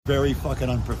Very fucking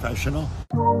unprofessional.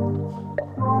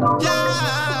 Yeah.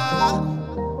 Oh,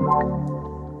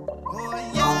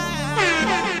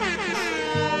 yeah.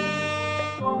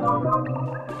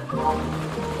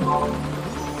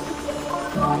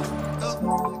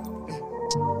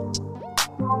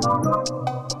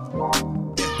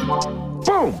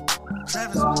 Boom.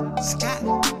 Travis Scott,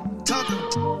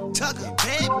 Tugger,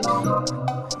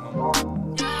 baby.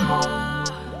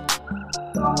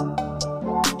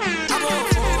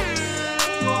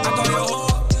 I go your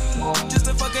whore, just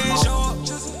to fucking show up.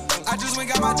 I just went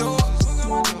got my door,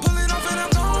 pull it off and I'm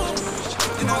gone.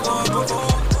 Then I go up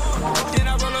before, then I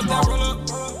roll up that roll up,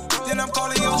 then I'm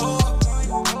calling your whore.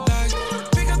 Like,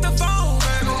 pick up the phone,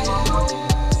 baby.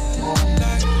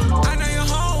 Like, I know you're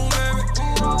home, baby.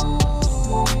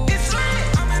 It's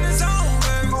lit, I'm in the zone,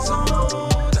 baby.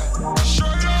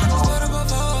 Straight up, I just put up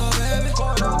before, baby.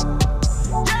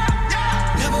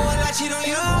 Never will I cheat on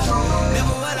you.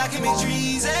 Never will I commit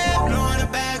treason. Blowing a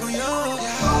bag on you. You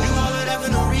all of that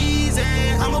for no reason.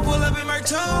 I'ma pull up in my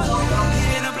toe.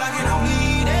 Hitting the block and I'm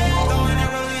bleeding. Throwing that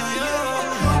rolling on you.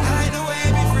 I like the way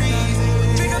it be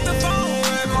freezing. Pick up the phone,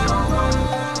 baby.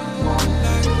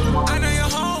 Like, I know you're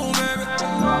home, baby.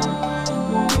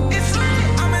 It's lit.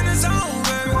 I'm in the zone,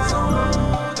 baby.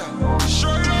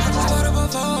 Straight up. I just put up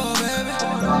before, baby.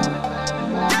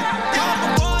 Yeah,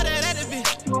 before that, that bitch.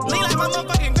 Lean like my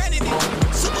motherfucking granny did.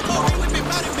 Super Bowl ring with me,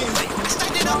 body bitch. I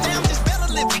stacked it up, damn, just fell a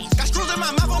living. Got screws in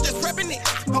my mouth, I'm just prepping it.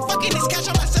 I'm fucking this cash,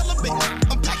 I'm not celibate.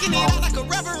 I'm packing it out like a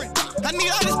reverend. I need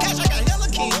all this cash, I got hella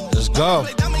king. Let's go.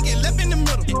 Play dumb and get left in the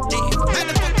middle. Had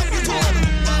to fuck up you two of them.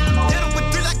 Hit him with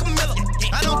three like a Miller.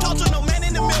 I don't talk to no man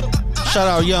in the middle. Shout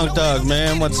out Young Thug,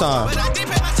 man. One time. But I did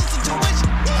pay my sister tuition.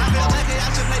 I feel like I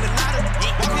should play the lottery.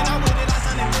 Walking out with it, I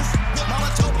sounded missing. Mama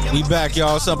told me I'm We back,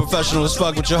 y'all. Some professional as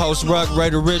fuck with your host, Ruck,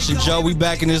 Raider Rich, and Joe. We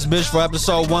back in this bitch for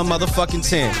episode 1 motherfucking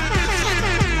 10.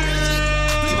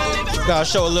 Gotta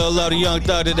show a little love to Young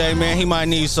Thug today, man. He might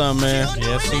need something, man.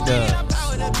 Yes, he does.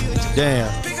 Damn.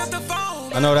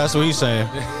 I know that's what he's saying.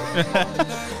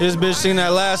 This bitch seen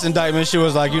that last indictment. She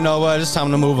was like, you know what? It's time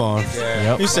to move on.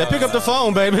 Yep. He said, pick up the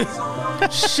phone, baby.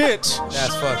 Shit.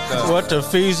 That's fucked up. What the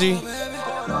feezy?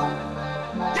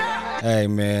 Hey,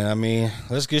 man. I mean,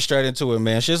 let's get straight into it,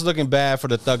 man. Shit's looking bad for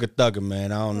the thugger,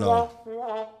 man. I don't know.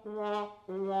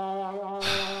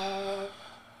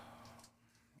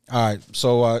 All right,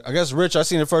 so I guess Rich, I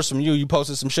seen it first from you. You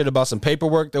posted some shit about some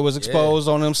paperwork that was exposed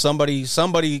on him. Somebody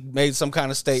made some kind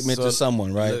of statement to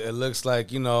someone, right? It looks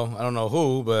like, I don't know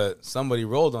who, but somebody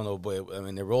rolled on old boy. I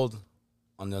mean, they rolled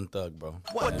on Young Thug, bro.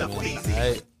 What the fuck? All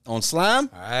right, On Slime?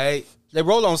 all right. They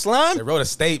rolled on Slime? They wrote a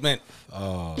statement.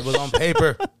 Oh, It was on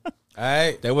paper. All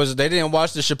right. they didn't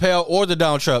watch the Chappelle or the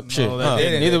Donald Trump shit. they Huh.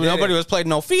 didn't. Neither They nobody didn't. was playing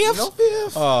no fifth. No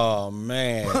fifth. Oh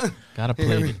man, Gotta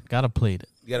plead it. Gotta plead it.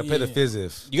 You gotta pay the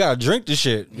fizz. you gotta drink the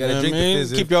shit. You gotta know drink what I the mean?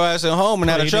 fizz. Keep your ass at home and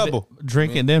out of Plead it, trouble.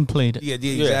 Drink it, then plead it. Yeah,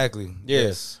 exactly.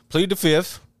 Yes, plead the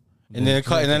fifth. And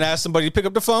then ask somebody to pick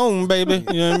up the phone, baby.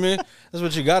 You know what I mean? That's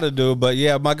what you got to do. But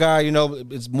yeah, my guy,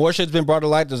 it's more shit's been brought to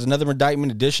light. There's another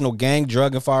indictment, additional gang,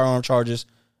 drug, and firearm charges.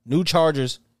 New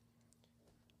charges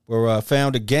were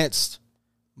found against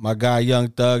my guy, Young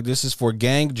Thug. This is for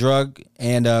gang, drug,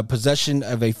 and possession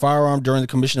of a firearm during the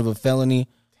commission of a felony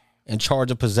and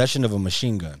charge of possession of a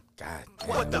machine gun. God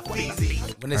damn.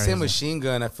 When they say machine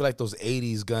gun, I feel like those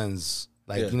 80s guns.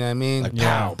 Like, you know what I mean? Like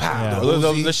Yeah. pow, pow.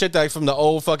 Yeah. The shit that from the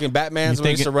old fucking Batmans when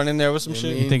they used to run in there with some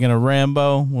shit. You thinking of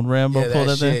Rambo when Rambo Yeah, pulled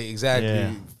that that shit, thing? exactly.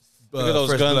 Yeah. Look at those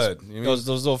First guns, Blood, you know what I mean? those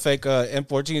little fake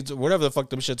M14s, whatever the fuck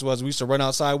them shits was. We used to run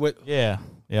outside with Yeah.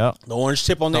 Yep. the orange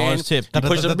tip on the orange end. tip. You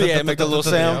push it, yeah, make the little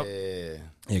sound. Yeah.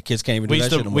 Yeah, kids can't even do We that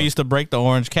used shit to no more. we used to break the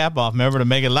orange cap off, remember, to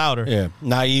make it louder. Yeah,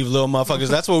 naive little motherfuckers.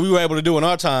 That's what we were able to do in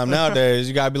our time. Nowadays,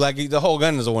 you gotta be like, the whole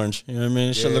gun is orange. You know what I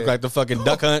mean? Shit look like the fucking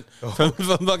Duck Hunt from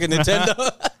fucking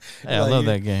Nintendo. Hey, I love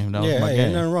that game. That was my Ain't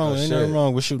game. nothing wrong. Ain't shit. nothing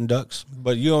wrong with shooting ducks.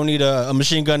 But you don't need a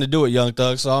machine gun to do it, Young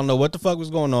Thug. So I don't know what the fuck was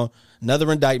going on. Another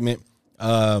indictment.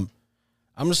 I'm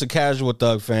just a casual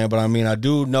Thug fan, but I mean, I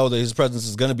do know that his presence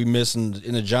is going to be missed in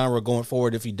the genre going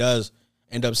forward if he does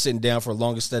end up sitting down for a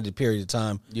long extended period of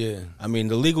time. Yeah. I mean,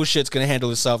 the legal shit's going to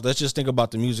handle itself. Let's just think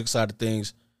about the music side of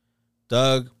things.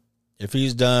 Thug, if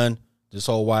he's done, this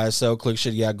whole YSL click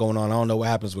shit he got going on, I don't know what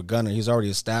happens with Gunna. He's already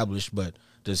established, but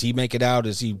does he make it out?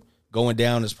 Is he going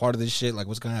down as part of this shit? Like,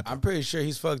 what's going to happen? I'm pretty sure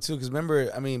he's fucked too. Because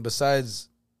remember, I mean, besides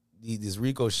this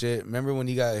Rico shit, remember when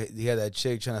he had that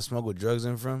chick trying to smuggle drugs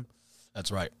in from?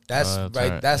 That's right. That's that's right.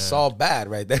 right, That's yeah. all bad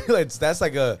right there. Like, that's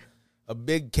like a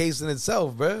big case in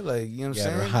itself, bro. Like, you know what I'm Yeah,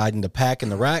 they're saying? hiding the pack in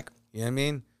the rack. You know what I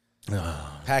mean?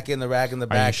 Pack in the rack in the Are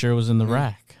back. you sure it was in the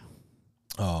rack?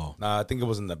 Oh, Nah, I think it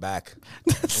was in the back.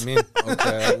 I mean,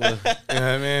 okay, you know what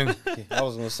I mean? I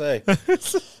was gonna say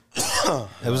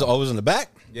it was always in the back.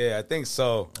 Yeah, I think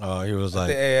so. Oh, he was like,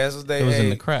 Hey, that's what they. It was in hey,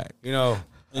 the crack. You know,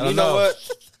 And you know what?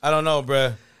 I don't know,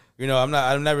 bruh. You know,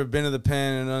 I've never been to the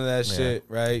pen and none of that shit,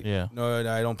 right? Yeah. No,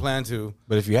 I don't plan to.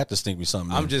 But if you had to stink me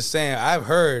something, I'm just saying, I've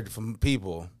heard from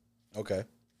people. okay.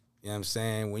 You know what I'm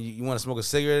saying? When you want to smoke a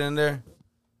cigarette in there,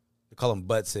 they call them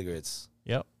butt cigarettes.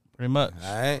 Yep, pretty much.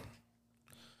 All right.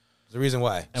 There's a reason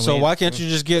why. And So we- why can't you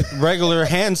just get regular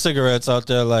hand cigarettes out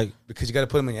there? Like, Because you got to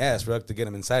put them in your ass, bro, to get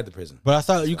them inside the prison. but I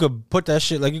thought you could put that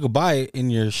shit, like you could buy it in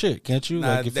your shit, can't you?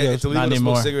 Nah, Like if it's illegal Not to smoke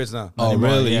anymore. cigarettes now. oh, anymore,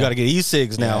 really? yeah. You got to get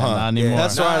e-cigs now, Yeah, huh? not anymore.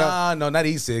 That's right. Nah, no, not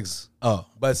e-cigs. Oh.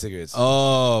 Butt cigarettes.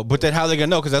 Oh, but then how they gonna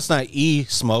know? Because that's not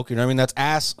e-smoke. You know what I mean? That's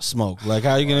ass smoke. Like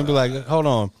how you gonna be like, hold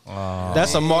on,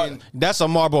 that's a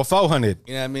Marlboro 400.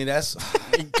 You know what I mean? That's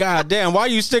God damn, why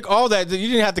you stick all that? You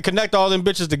didn't have to connect all them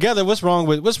bitches together. What's wrong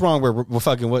with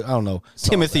fucking what? I don't know.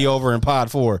 Timothy over in Pod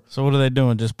 4. So what are they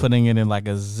doing? Just putting it in like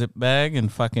a zip bag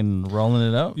and fucking rolling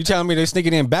it up? You telling me they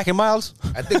sneaking in back in miles?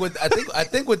 I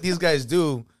think what these guys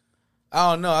do.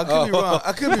 I don't know. I could be wrong.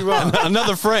 I could be wrong.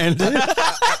 Another friend.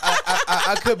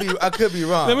 I could be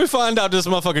wrong. Let me find out this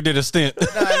motherfucker did a stint. Nah.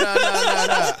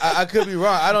 I could be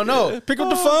wrong. I don't know. Pick up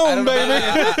the phone, baby.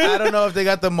 I don't know if they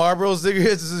got the Marlboro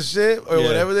cigarettes and shit or Yeah.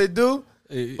 whatever they do.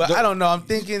 But Don't- I don't know. I'm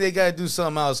thinking they gotta do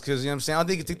something else because you know what I'm saying. I don't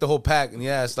think you take the whole pack and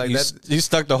yeah, it's like You, that. you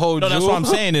stuck the whole. No, that's jewel? what I'm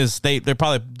saying is they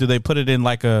probably do they put it in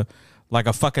like a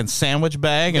fucking sandwich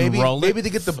bag and roll it? Maybe they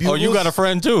get the Oh, bugles. you got a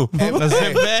friend too. A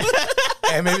zip bag?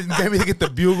 and maybe they get the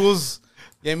bugles.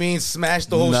 You know what I mean? Smash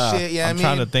the whole Nah, shit. Yeah, I'm I mean,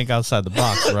 trying to think outside the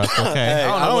box, Russ. Okay. Hey, I I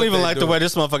don't know don't what even they like the do. way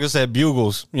this motherfucker said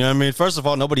bugles. You know what I mean? First of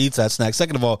all, nobody eats that snack.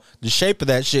 Second of all, the shape of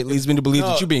that shit leads me to believe No.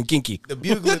 that you being kinky. the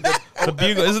bugle. The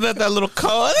bugle, isn't that little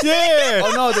card? Yeah.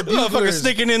 Oh no, the Motherfucker buglers.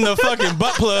 sticking in the fucking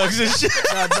butt plugs and shit.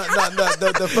 No,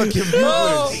 the fucking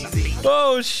buglers.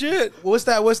 Oh shit. What's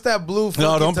that blue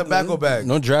fucking tobacco bag?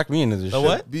 Don't drag me into this. The shit.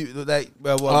 what?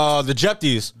 The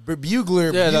Jepties.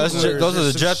 Bugler. Yeah, buglers those are or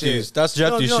the some Jepties. shit. That's You know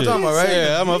Jepty what I'm shit. talking about, right?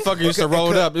 Yeah, that motherfucker used to roll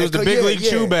it up. It was the big league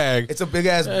chew bag. It's a big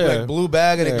ass Yeah. like blue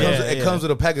bag, and it comes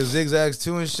with a pack of zigzags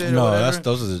too and shit. or No, whatever.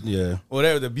 those are the, yeah.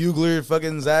 Whatever the bugler,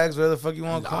 fucking zags, whatever the fuck you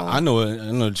want to call them. I know it.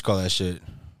 I know what you call that shit.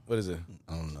 What is it?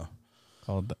 I don't know.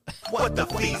 Called that. What the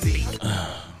fleazy?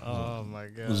 Oh my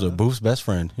god. It was a Boof's best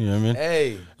friend. You know what I mean? Hey,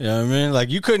 You know what I mean? Like,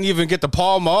 you couldn't even get the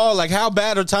Pall Mall. Like, how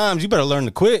bad are times? You better learn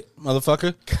to quit,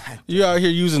 motherfucker. You out here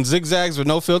using zigzags with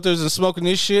no filters and smoking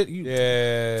this shit? You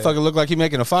yeah. fucking look like you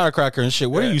making a firecracker and shit.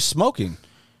 What Yeah. are you smoking?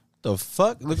 The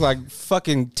fuck? Look like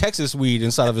fucking Texas weed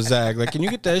inside of a zag. Like, can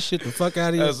you get that shit the fuck out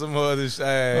of here? That's some other shit.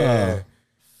 Yeah.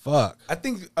 Fuck. I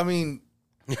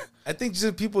think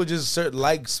just people just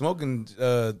like smoking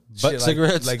Butt shit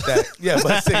cigarettes? like that. Yeah,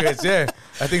 butt cigarettes. Yeah,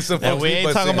 I think some And folks we need ain't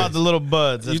butt talking about cigarettes. the little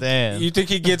buds at the end. You think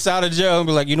he gets out of jail and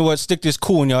be like, you know what? Stick this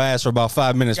cool in your ass for about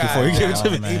 5 minutes before you God give it to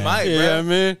damn, me. man. He might, You bro. know what I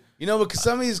mean? You know, because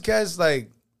some of these cats like,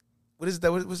 what is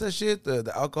that? What's that shit?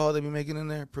 The alcohol they be making in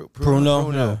there?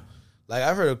 Pruno, yeah. Like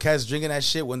I've heard of cats drinking that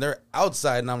shit when they're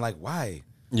outside, and I'm like, why?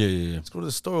 Yeah. Let's go to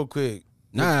the store real quick.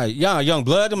 Nah, young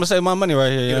blood. I'm gonna save my money right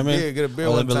here. You know what I mean? Get a beer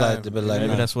Oh, one they be time. they be like,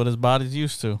 Maybe nah. that's what his body's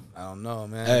used to. I don't know,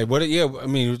 man. Hey, what? Yeah, I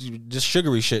mean, just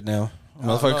sugary shit now.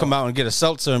 Motherfucker know. come out and get a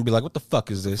seltzer and be like, "What the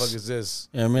fuck is this?" What the fuck is this?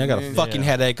 You know what I mean? I got a fucking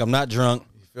headache. I'm not drunk.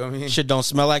 You feel me? Shit don't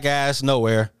smell like ass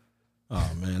nowhere. Oh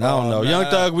man, I don't know. man. Young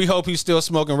Thug, we hope he's still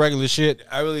smoking regular shit.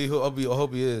 I really hope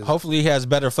he is. Hopefully he has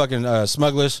better fucking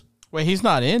smugglers. Wait, he's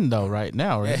not in though right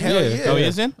now, right? Hell Yeah. yeah. Oh, he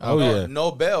is in? Oh yeah, No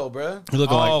bail, bro. he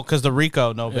looking Oh, like. because the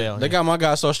Rico no bail. They got my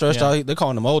guy so stressed Yeah. out. They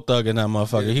calling him old thug in that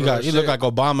motherfucker. Yeah, He real looked shit. like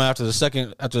Obama after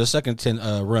the second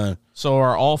 10 run. So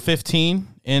are all 15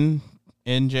 in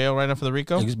jail right now for the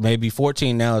Rico? He's maybe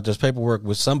 14 now. There's paperwork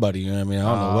with somebody. You know what I mean?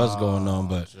 I don't know what's going on,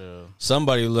 but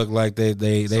somebody looked like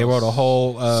they wrote a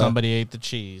whole. Somebody ate the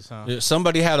cheese, huh?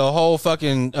 Somebody had a whole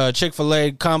fucking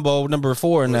Chick-fil-A combo number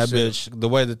 4 in that shit. bitch. The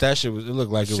way that shit was, it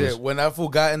looked like it Shit, was. when that fool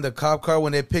got in the cop car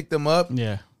when they picked him up,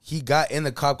 Yeah. he got in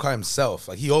the cop car himself.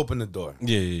 Like he opened the door.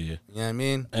 Yeah. You know what I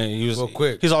mean? And he was Real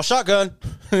quick. He's all shotgun.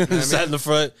 Sat in the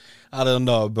front. I don't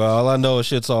know, bro. All I know is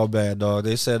shit's all bad, dog.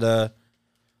 They said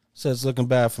it's looking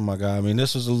bad for my guy. I mean,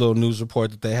 this was a little news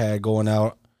report that they had going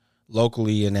out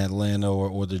locally in Atlanta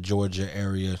or the Georgia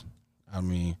area. I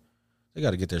mean, they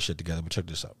got to get their shit together. But check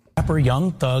this out. Rapper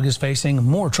Young Thug is facing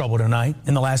more trouble tonight.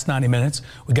 In the last 90 minutes,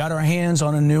 we got our hands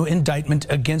on a new indictment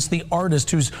against the artist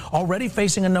who's already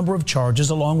facing a number of charges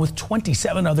along with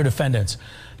 27 other defendants.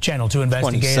 Channel 2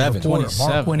 investigative 27. reporter Mark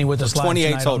 27. Winnie with us live 28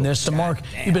 tonight total. on this. So Mark,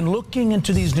 you've been looking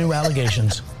into these new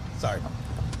allegations. Sorry.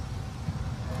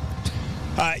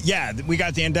 Yeah, we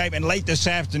got the indictment late this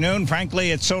afternoon.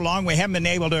 Frankly, it's so long we haven't been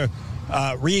able to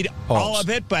read all of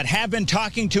it, but have been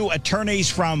talking to attorneys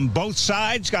from both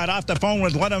sides. Got off the phone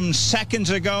with one of them seconds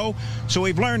ago. So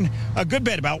we've learned a good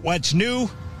bit about what's new,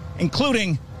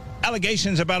 including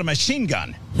allegations about a machine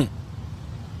gun.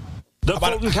 The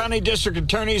Fulton County District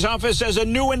Attorney's Office says a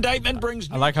new indictment brings...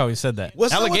 I like how he said that.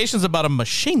 What's up Allegations about a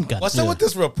machine gun. What's up with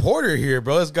this reporter here,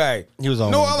 bro? This guy. He was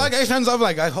on No one, allegations. I'm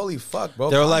like, holy fuck,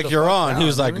 bro. They were Calm like, the "You're fuck on." down, He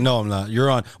was like, dude. "No, I'm not.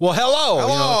 You're on." Well, hello.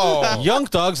 Hello. You know, Young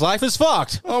Thug's life is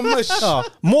fucked. Oh,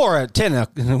 More at 10.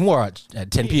 More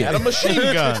at 10 p.m. Had a machine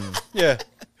gun. Yeah.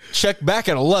 Check back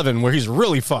at 11 where he's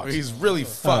really fucked. He's really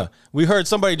fucked. We heard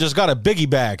somebody just got a biggie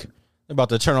bag. They're about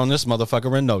to turn on this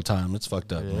motherfucker in no time. It's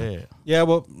fucked up. Man. Yeah,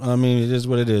 well, I mean, it is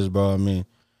what it is, bro. I mean,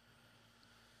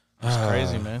 It's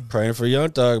crazy, man. praying for Young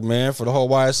Thug, man, for the whole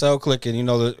YSL clique. And, you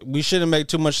know, we shouldn't make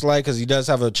too much light because he does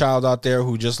have a child out there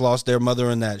who just lost their mother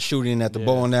in that shooting at the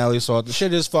bowling alley. So the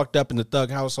shit is fucked up in the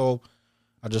Thug household.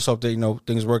 I just hope that, you know,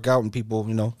 things work out and people,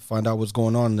 you know, find out what's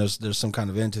going on. And there's some kind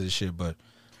of end to this shit, but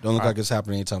don't look like it's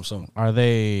happening anytime soon. Are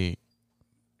they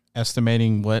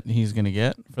estimating what he's going to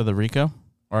get for the RICO?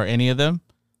 Or any of them?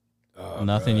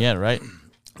 Nothing yet, right?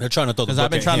 They're trying to throw the book Because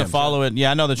I've been at trying him, to follow it.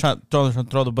 Yeah, I know they're trying to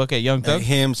throw the book at Young at Thug.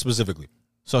 him specifically.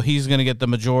 So he's going to get the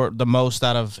most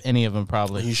out of any of them,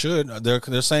 probably. He should.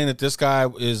 They're saying that this guy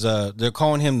is. They're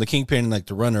calling him the kingpin, like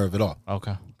the runner of it all.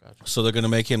 Okay, gotcha. So they're gonna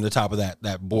make him the top of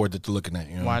that board that they're looking at.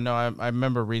 You know, Well, I know. I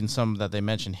remember reading some that they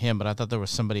mentioned him, but I thought there was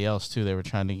somebody else too. They were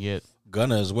trying to get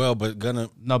Gunna as well, but Gunna.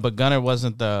 no, but Gunner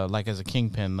wasn't the like as a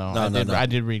kingpin though. No. I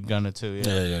did read Gunner too.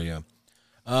 Yeah.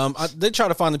 They try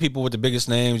to find the people with the biggest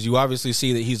names. You obviously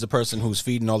see that he's the person who's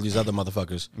feeding all these other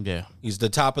motherfuckers. Yeah. He's the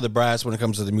top of the brass when it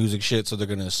comes to the music shit, so they're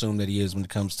gonna assume that he is when it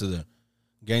comes to the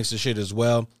gangster shit as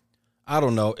well. I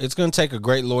don't know. It's gonna take a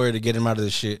great lawyer to get him out of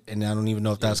this shit, and I don't even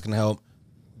know if that's gonna help.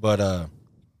 But I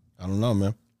don't know,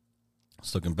 man.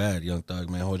 It's looking bad, Young Thug,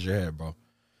 man. Hold your head, bro.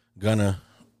 Gunna,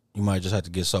 you might just have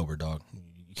to get sober, dog.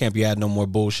 You can't be adding no more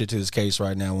bullshit to this case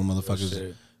right now when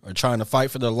motherfuckers are trying to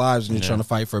fight for their lives and you're trying to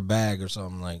fight for a bag or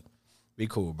something. Like, be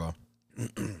cool, bro.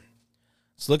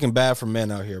 It's looking bad for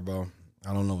men out here, bro.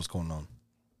 I don't know what's going on.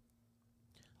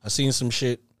 I seen some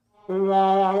shit. There's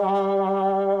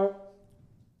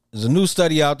a new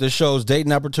study out that shows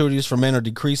dating opportunities for men are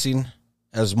decreasing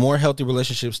as more healthy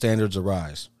relationship standards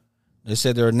arise. They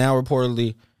said there are now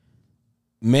reportedly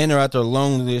men are at their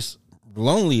loneliest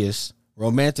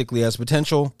romantically as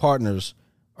potential partners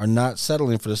are not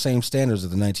settling for the same standards of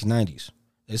the 1990s.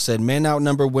 They said men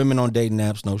outnumber women on dating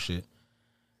apps, no shit,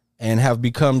 and have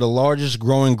become the largest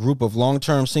growing group of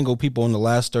long-term single people in the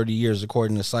last 30 years,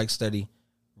 according to Psych Study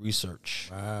research.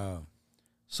 Wow.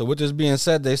 So with this being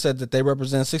said, they said that they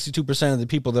represent 62% of the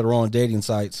people that are on dating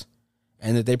sites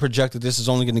and that they project that this is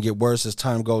only going to get worse as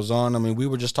time goes on. I mean, we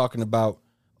were just talking about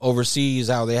overseas,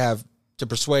 how they have to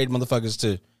persuade motherfuckers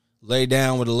to lay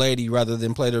down with a lady rather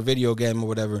than play their video game or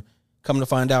whatever. Come to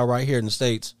find out right here in the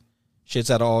States,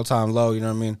 shit's at an all-time low, you know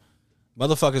what I mean?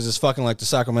 Motherfuckers is fucking like the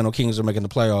Sacramento Kings are making the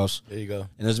playoffs. There you go.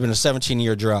 And there's been a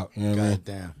 17-year drought, you know what I mean? God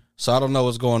damn. So I don't know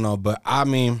what's going on, but I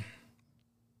mean...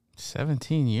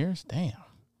 17 years? Damn.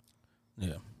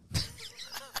 Yeah.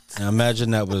 Now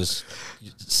imagine that was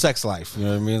sex life. You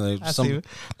know what I mean? Like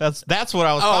That's what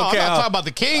I was. Oh, okay. I'm not talking about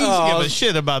the Kings. Oh, Give a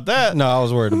shit about that. No, I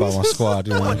was worried about my squad.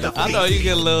 You know what I mean? I know you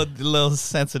get a little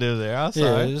sensitive there. I'm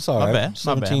sorry. Yeah, it's all my right. bad.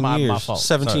 17 my bad. years. My fault.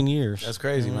 17 Sorry. years. That's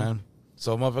crazy, man.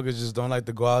 So motherfuckers just don't like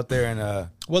to go out there and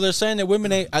Well, they're saying that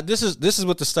women ain't. This is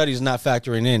what the study is not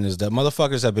factoring in, is that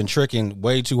motherfuckers have been tricking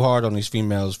way too hard on these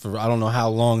females for I don't know how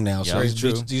long now. So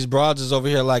these broads is over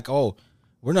here like, oh,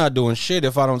 we're not doing shit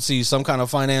if I don't see some kind of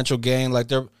financial gain. Like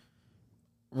they're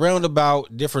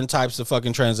roundabout different types of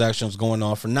fucking transactions going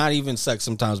on for not even sex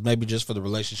sometimes, maybe just for the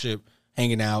relationship,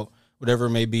 hanging out, whatever it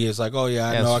may be. It's like, oh yeah,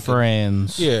 I know I could,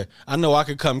 friends. yeah, I know I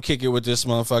could come kick it with this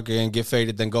motherfucker and get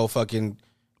faded, then go fucking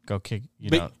Go kick.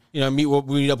 meet up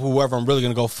whoever I'm really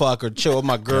gonna go fuck or chill with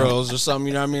my girls or something.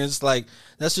 You know what I mean? It's like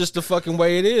that's just the fucking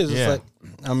way it is. Yeah. It's like,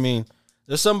 I mean,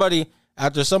 there's somebody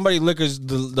after somebody liquors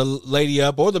the lady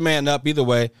up or the man up, either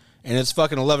way, and it's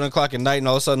fucking 11 o'clock at night, and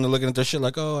all of a sudden they're looking at their shit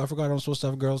like, oh, I forgot I'm supposed to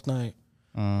have a girls' night.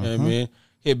 You know what I mean?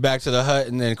 Hit back to the hut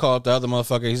and then call up the other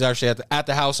motherfucker. He's actually at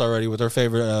the house already with her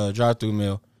favorite drive-through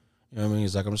meal. You know what I mean?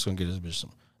 He's like, I'm just gonna get this bitch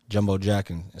some Jumbo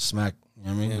Jack and smack. You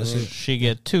know what I mean? That's it. She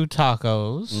get 2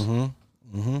 tacos.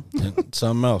 And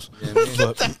something else. You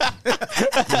know what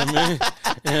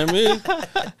I mean?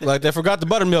 Like they forgot the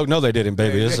buttermilk. No, they didn't,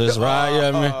 baby. It's right. You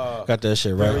know what I mean? Got that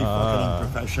shit right. Very fucking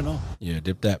unprofessional. Yeah,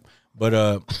 dip that. But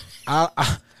I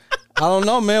don't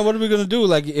know, man. What are we gonna do?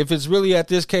 Like, if it's really at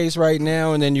this case right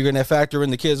now, and then you're gonna factor in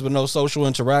the kids with no social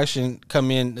interaction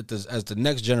come in as the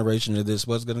next generation of this,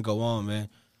 what's gonna go on, man?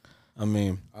 I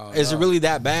mean, is it really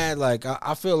that bad? Like,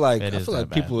 I feel like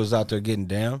people is out there getting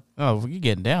down. Oh, you're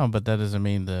getting down, but that doesn't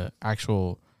mean the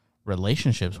actual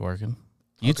relationship's working.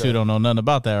 You two don't know nothing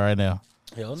about that right now.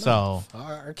 Hell no. So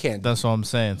I can't. that's what I'm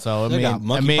saying. So They got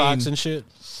monkeypox and shit.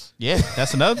 Yeah,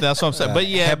 that's another. That's what I'm saying. But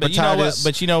yeah, but you know what?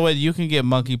 But you know what? You can get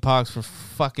monkeypox for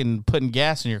fucking putting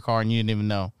gas in your car and you didn't even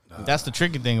know. That's the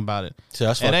tricky thing about it. So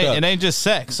that's fucked up. It ain't just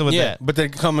sex with that. But then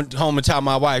coming home and tell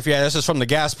my wife, that's just from the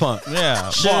gas pump. Yeah,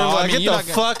 Shit, get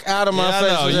the fuck out of my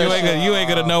face. No, you ain't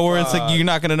gonna know where it's like. You're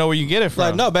not gonna know where you get it from.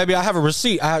 Like, no, baby, I have a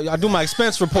receipt. I do my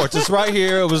expense reports. It's right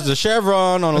here. It was the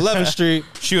Chevron on 11th Street.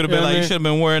 She would have been like, you should have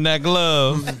been wearing that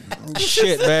glove.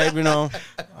 Shit, babe,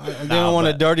 I didn't want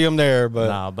to dirty them there,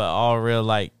 but but all real,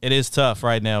 like, it is tough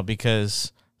right now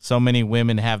because so many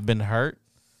women have been hurt,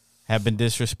 have been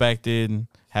disrespected,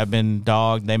 have been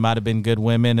dogged. They might have been good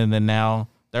women, and then now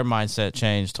their mindset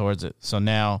changed towards it. So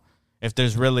now, if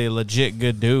there's really a legit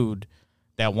good dude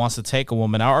that wants to take a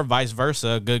woman, or vice versa,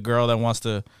 a good girl that wants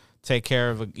to take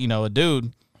care of a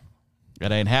dude,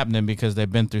 it ain't happening because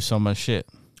they've been through so much shit.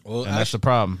 Well, and that's the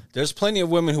problem. There's plenty of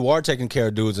women who are taking care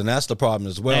of dudes, and that's the problem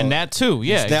as well. And that too,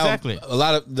 yeah, now, exactly. A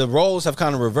lot of the roles have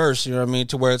kind of reversed, you know what I mean?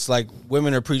 To where it's like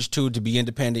women are preached to be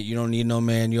independent. You don't need no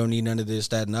man. You don't need none of this,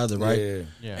 that, and the other, right?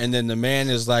 Yeah. And then the man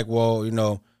is like,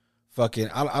 well, fucking,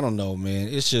 I don't know, man.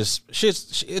 It's just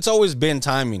shit's. It's always been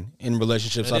timing in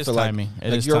relationships. I feel timing.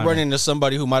 Like you're running into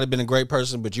somebody who might have been a great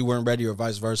person, but you weren't ready, or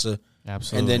vice versa.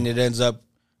 Absolutely. And then it ends up,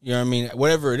 you know what I mean?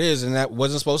 Whatever it is, and that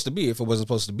wasn't supposed to be. If it wasn't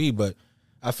supposed to be, but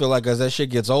I feel like as that shit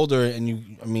gets older, and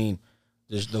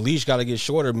the leash got to get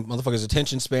shorter. Motherfuckers'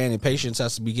 attention span and patience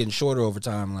has to be getting shorter over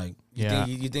time. Like,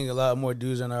 you think a lot more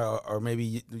dudes or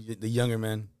maybe the younger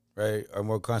men, right, are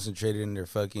more concentrated in their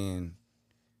fucking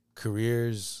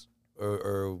careers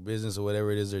or business or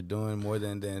whatever it is they're doing more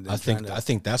than I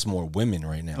think that's more women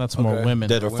right now. That's more women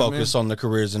that are focused on the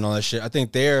careers and all that shit. I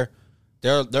think they're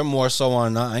more so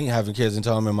on. I ain't having kids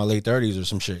until I'm in my late 30s or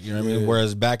some shit. You know what I mean?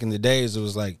 Whereas back in the days, it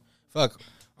was like, fuck,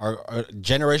 our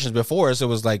generations before us, it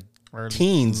was like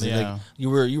teens. Yeah. Like you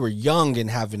were young and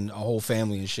having a whole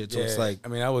family and shit. So it's like, I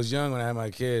mean, I was young when I had my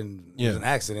kid. And it was an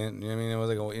accident. You know what I mean? It was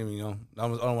like,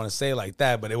 I don't want to say it like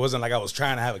that, but it wasn't like I was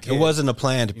trying to have a kid. It wasn't a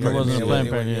planned. It wasn't a planned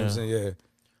parenthood.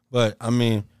 But I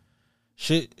mean,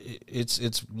 shit,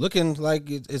 it's looking like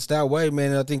it's that way,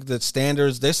 man. I think that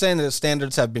they're saying that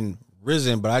standards have been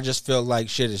risen, but I just feel like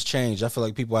shit has changed. I feel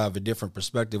like people have a different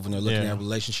perspective when they're looking at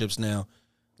relationships now.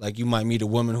 Like, you might meet a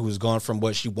woman who's gone from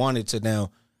what she wanted to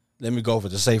now, let me go for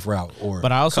the safe route or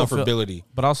comfortability.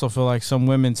 But I also feel like some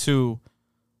women, too,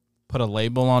 put a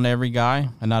label on every guy,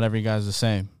 and not every guy's the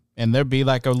same. And there be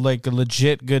like a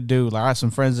legit good dude. Like, I have some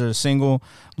friends that are single,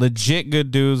 legit good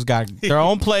dudes, got their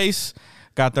own place,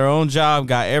 got their own job,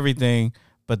 got everything.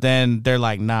 But then they're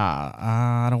like, nah,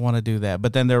 I don't want to do that.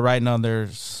 But then they're writing on their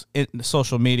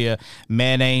social media,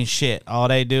 men ain't shit. All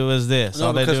they do is this. No,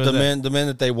 all because they do the men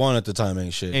that they want at the time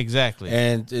ain't shit. Exactly.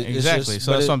 And exactly.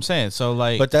 So that's what I'm saying. So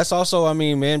like, but that's also, I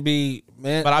mean, man.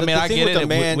 But I mean, I get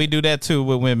it. We do that too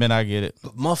with women. I get it.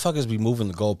 But motherfuckers be moving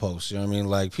the goalposts. You know what I mean?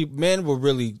 Like, men were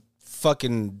really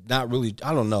fucking not really.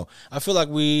 I don't know. I feel like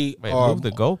move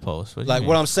the goalposts.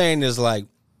 What I'm saying is like,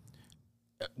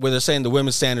 where they're saying the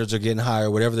women's standards are getting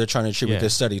higher, whatever they're trying to attribute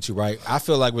this study to, right? I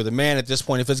feel like with a man at this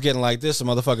point, if it's getting like this, the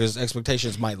motherfuckers'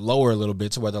 expectations might lower a little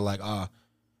bit to where they're like, you know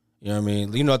what I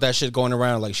mean? You know that shit going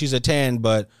around, like, she's a 10,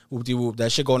 but whoop-de-whoop,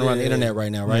 that shit going around the internet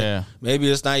right now, right? Yeah. Maybe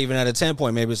it's not even at a 10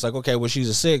 point. Maybe it's like, okay, well, she's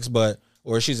a 6,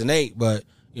 or she's an 8, but,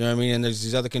 you know what I mean? And there's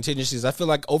these other contingencies. I feel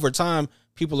like over time,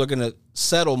 people are going to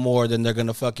settle more than they're going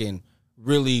to fucking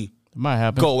really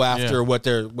go after what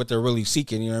they're really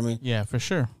seeking, you know what I mean? Yeah, for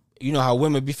sure. You know how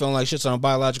women be feeling like shit's on a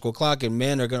biological clock, and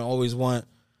men are going to always want,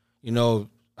 I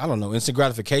don't know, instant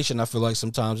gratification. I feel like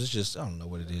sometimes it's just, I don't know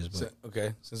what it is. But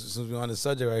okay, since we're on the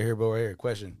subject right here,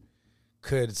 question.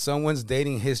 Could someone's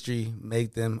dating history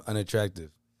make them unattractive?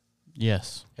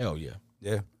 Yes. Hell yeah.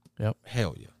 Yeah? Yep.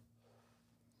 Hell yeah.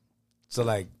 So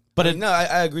like,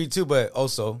 I agree too, but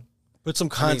also. Put some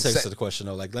context to the question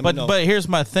though. Like, let me know. But here's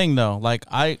my thing though. Like,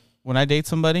 when I date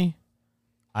somebody,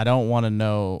 I don't want to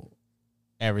know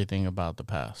everything about the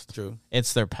past. True.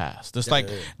 It's their past.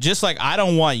 Just like I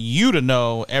don't want you to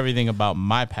know everything about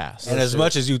my past. And as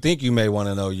much as you think you may want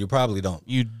to know, you probably don't.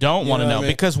 You don't want to know,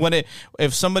 because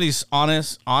if somebody's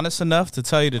honest enough to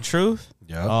tell you the truth,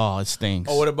 it stinks.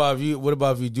 Oh, what about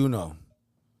if you do know?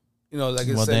 you know, like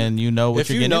I Well, said, then you know what If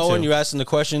you're you getting know into. and you're asking the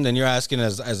question, then you're asking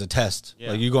as a test.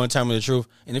 Yeah. Like, you're going to tell me the truth.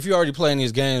 And if you're already playing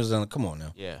these games, then come on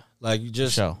now. Yeah. Like, you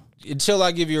just Sure. until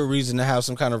I give you a reason to have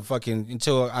some kind of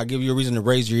until I give you a reason to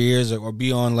raise your ears or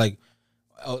be on like,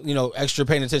 you know, extra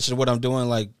paying attention to what I'm doing,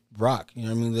 like rock. You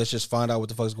know what I mean? Let's just find out what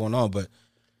the fuck's going on. But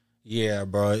yeah,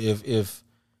 bro, if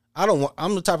I don't want,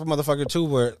 I'm the type of motherfucker too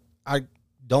where I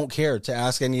don't care to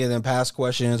ask any of them past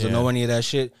questions or know any of that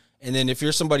shit. And then if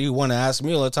you're somebody who want to ask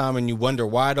me all the time and you wonder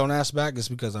why I don't ask back, it's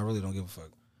because I really don't give a fuck.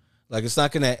 Like, it's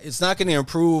not gonna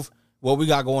improve what we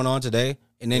got going on today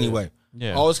in any way.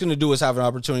 Yeah. All it's gonna do is have an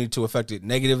opportunity to affect it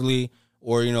negatively,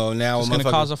 or you know, now It's going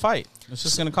to cause a fight. It's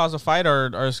just going to cause a fight,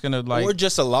 or it's going to like. or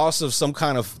just a loss of some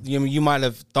kind of, you might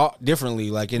have thought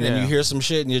differently, like, and then Yeah. you hear some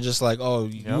shit and you're just like, oh,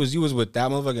 you was with that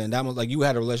motherfucker and that like you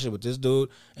had a relationship with this dude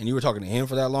and you were talking to him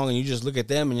for that long, and you just look at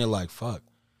them and you're like, fuck,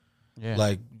 Yeah.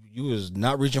 like you was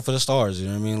not reaching for the stars, you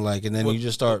know what I mean? Like, and then you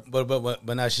just start, but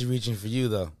now she's reaching for you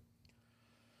though.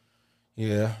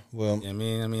 yeah, well, I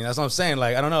mean that's what I'm saying.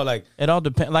 Like, I don't know, like It all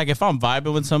depends. Like, if I'm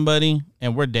vibing with somebody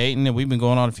and we're dating and we've been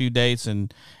going on a few dates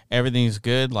and everything's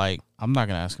good, like, I'm not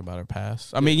going to ask about her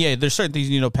past. I mean, yeah, there's certain things,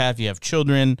 you know, Pat, if you have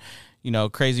children, you know,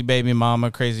 crazy baby mama,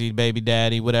 crazy baby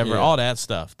daddy, whatever, all that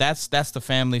stuff. That's the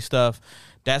family stuff.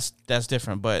 That's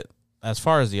different. But as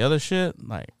far as the other shit,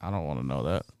 like, I don't want to know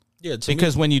that. yeah, to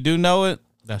Because when you do know it,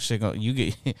 that shit you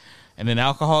get, and then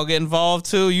alcohol get involved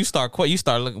too. You start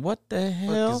looking, what the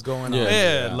hell is going on?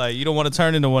 Yeah, like, you don't want to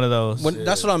turn into one of those.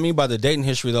 That's what I mean by the dating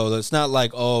history, though. It's not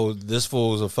like, oh, this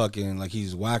fool is a fucking, like,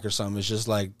 he's whack or something. It's just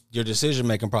like your decision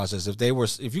making process.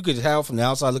 If you could tell from the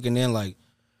outside looking in, like,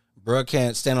 bruh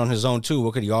can't stand on his own too,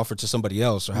 what could he offer to somebody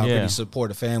else, or how could he support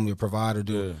a family or provide or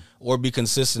do, or be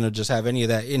consistent, or just have any of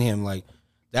that in him? Like,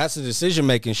 that's the decision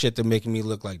making shit that making me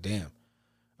look like, damn.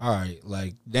 All right,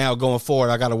 like, now going forward,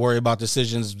 I got to worry about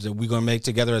decisions that we're going to make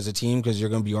together as a team because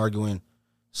you're going to be arguing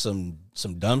some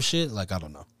dumb shit. Like, I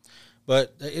don't know.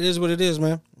 But it is what it is,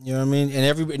 man. You know what I mean?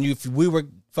 And if we were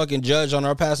fucking judged on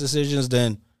our past decisions,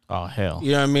 then, Oh, hell.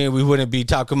 you know what I mean, we wouldn't be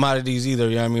top commodities either.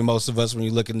 You know what I mean? Most of us, when you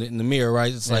look in the mirror,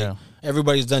 right? It's like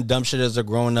everybody's done dumb shit as they're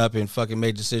growing up and fucking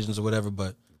made decisions or whatever, but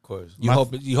of course. you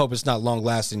hope it's not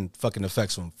long-lasting fucking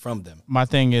effects from them. My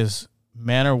thing is,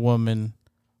 man or woman,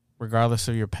 regardless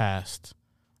of your past,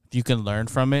 if you can learn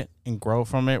from it and grow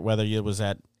from it, whether it was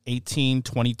at 18,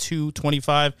 22,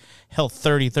 25, hell,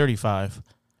 30, 35,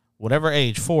 whatever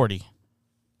age, 40, if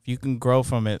you can grow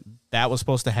from it, that was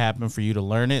supposed to happen for you to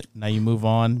learn it. Now you move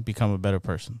on, become a better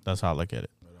person. That's how I look at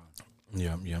it.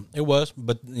 Yeah, it was.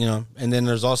 But, you know, and then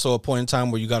there's also a point in time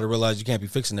where you got to realize you can't be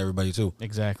fixing everybody, too.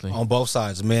 Exactly. On both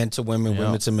sides, men to women,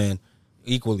 women to men,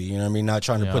 equally. You know what I mean? Not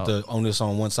trying to put the onus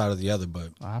on one side or the other, but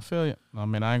I feel you. I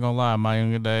mean, I ain't gonna lie. In my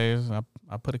younger days,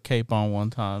 I put a cape on one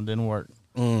time. Didn't work.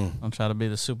 I'm trying to be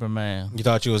the Superman. you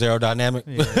thought you was aerodynamic?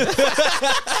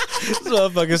 This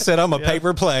motherfucker said, I'm a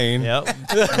paper plane. Yep.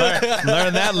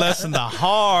 Learn that lesson the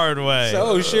hard way.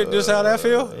 Oh, shit, this how that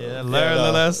feel? Yeah, learn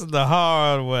the lesson the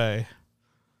hard way.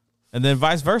 And then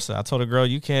vice versa. I told a girl,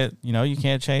 you can't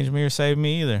change me or save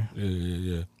me either.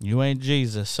 Yeah. You ain't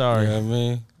Jesus. Sorry. You know what I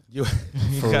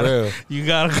mean? For gotta- real. You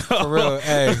gotta go. For real.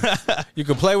 Hey, you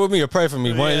can play with me or pray for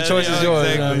me. One of the choices is yours.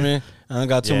 You know what I exactly. mean? I don't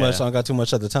got too Yeah. much. I don't got too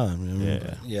much at the time. You know what I mean?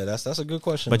 Yeah. But yeah, that's a good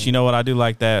question. But you know what? I do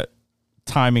like that.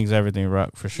 Timing's everything,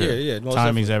 Ruck, for sure. Yeah, most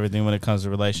Timing's everything when it comes to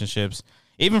relationships.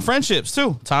 Even friendships,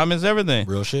 too. Time is everything.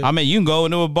 Real shit. I mean, you can go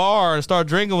into a bar and start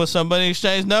drinking with somebody,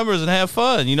 exchange numbers, and have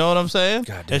fun. You know what I'm saying?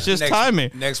 Goddamn. It's just timing.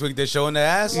 Next week they're showing the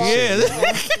ass. Yeah.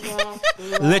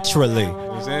 literally. You know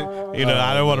what I'm saying? You know,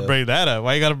 I don't want to bring that up.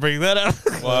 Why you got to bring that up?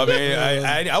 Well, I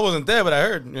mean, I wasn't there, but I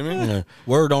heard. You know what I mean? Yeah.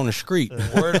 Word on the street.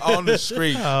 Word on the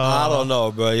street. I don't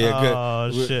know, bro. Yeah, good.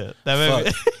 Oh, shit. That made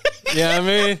me... Fuck. You know what I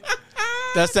mean?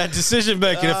 That's that decision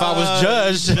making. If I was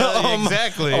judged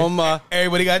exactly. on my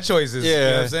Everybody got choices. You know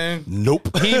what yeah, I'm saying?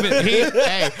 nope. He even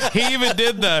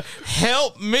did the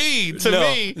help me to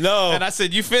me. No. And I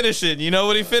said, you finish it. You know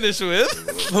what he finished with?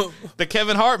 The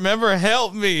Kevin Hart member,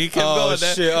 help me. He kept going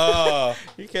that. Shit. Oh,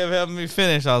 He kept helping me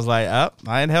finish. I was like,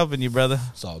 I ain't helping you, brother.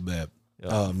 it's all bad.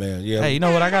 Oh man, yeah. Hey, you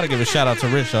know what? I got to give a shout out to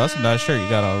Rich, though. That's a nice shirt you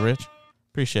got on, Rich.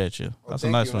 Appreciate you. That's a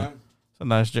thank nice you, one. man. It's a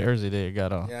nice jersey there you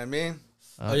got on. You know what I mean?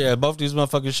 Oh yeah, both these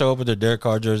motherfuckers show up with their Derek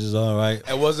Carr jerseys on, right?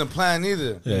 It wasn't planned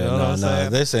either. Yeah, know what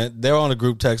I'm no. saying? They're on a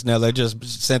group text now. They just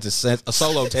sent a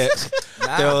solo text.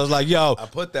 They was like, I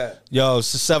put that. yo,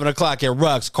 it's 7:00 at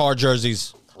Ruck's, Carr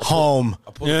jerseys, home.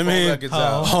 pulled You know the what I phone mean? records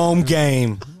out. Home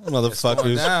game. Going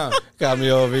Motherfuckers down. got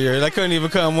me over here. They couldn't even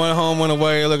come one home, one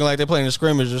away, looking like they're playing a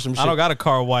scrimmage or some shit. I don't got a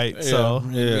car white, so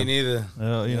yeah. Me neither. you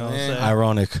know what I'm saying?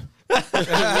 Ironic.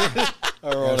 You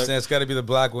know what I'm saying? It's got to be the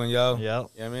black one, yo. Yep. You know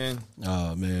what I mean?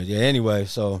 Oh man, yeah. Anyway,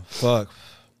 so fuck.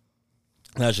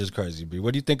 That's just crazy, B.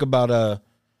 What do you think about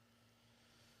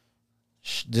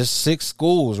just 6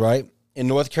 schools, right, in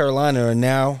North Carolina are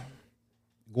now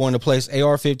going to place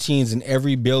AR-15s in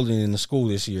every building in the school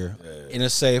this year in a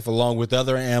safe, along with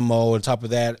other ammo. On top of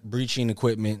that, breaching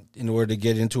equipment in order to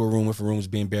get into a room if a room is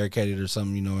being barricaded or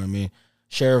something. You know what I mean?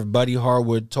 Sheriff Buddy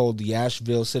Harwood told the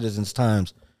Asheville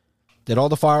Citizens-Times that all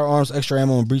the firearms, extra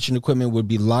ammo, and breaching equipment would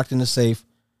be locked in the safe,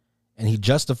 and he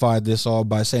justified this all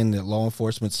by saying that law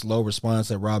enforcement's slow response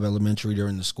at Robb Elementary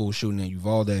during the school shooting at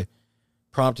Uvalde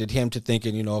prompted him to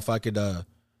thinking, if I could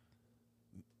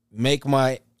make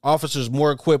my officers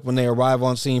more equipped when they arrive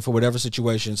on scene for whatever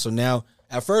situation. So now,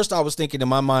 at first I was thinking in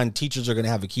my mind, teachers are going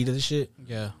to have a key to this shit.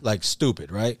 Yeah. Like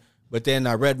stupid, right? But then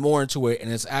I read more into it,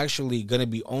 and it's actually going to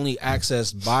be only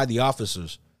accessed by the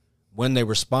officers when they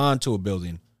respond to a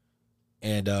building.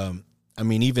 And,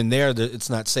 even there, it's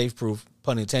not safe-proof,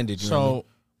 pun intended. You know what I mean?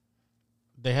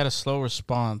 They had a slow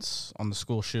response on the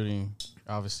school shooting,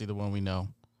 obviously the one we know.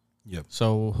 Yep.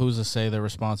 So who's to say their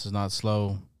response is not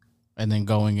slow, and then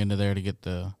going into there to get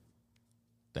the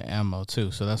ammo too?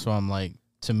 So that's why I'm like,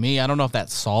 to me, I don't know if that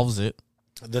solves it.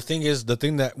 The thing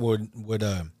that would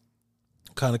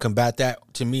kind of combat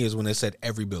that to me is when they said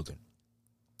every building.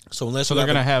 So they're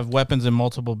gonna have weapons in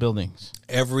multiple buildings.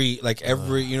 Every,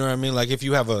 you know what I mean? Like if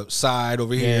you have a side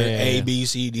over here, A, B,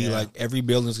 C, D, like every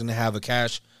building's gonna have a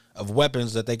cache of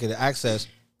weapons that they could access.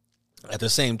 At the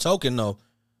same token, though,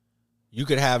 you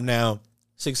could have now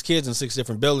 6 kids in 6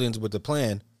 different buildings with the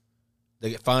plan.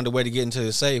 They find a way to get into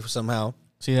the safe somehow.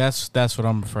 See, that's what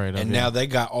I'm afraid of. And now they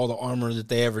got all the armor that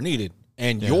they ever needed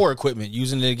and your equipment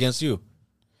using it against you.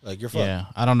 Like you're fucked. Yeah,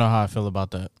 I don't know how I feel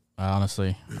about that.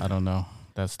 Honestly, I don't know.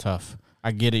 That's tough.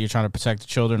 I get it. You're trying to protect the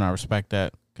children. I respect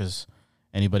that because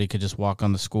anybody could just walk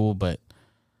on the school, but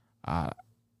I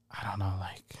don't know.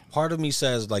 Like, part of me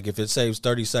says, like, if it saves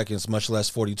 30 seconds, much less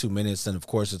 42 minutes, then of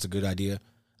course it's a good idea.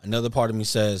 Another part of me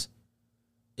says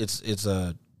it's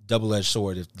a double-edged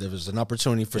sword. If there's an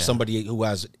opportunity for somebody who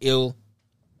has ill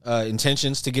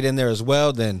intentions to get in there as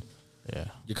well, then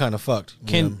you're kind of fucked.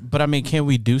 But can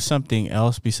we do something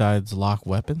else besides lock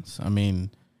weapons? I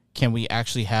mean, can we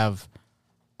actually have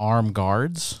armed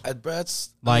guards?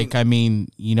 Like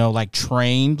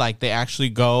trained, like they actually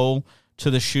go to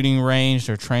the shooting range.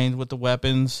 They're trained with the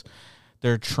weapons.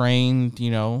 They're trained,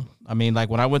 like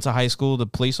when I went to high school, the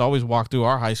police always walked through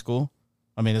our high school.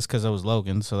 I mean, it's because I was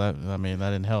Logan, so that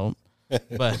didn't help.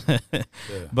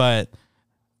 But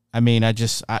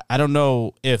I don't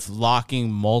know if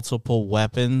locking multiple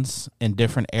weapons in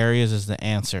different areas is the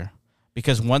answer.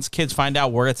 Because once kids find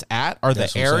out where it's at or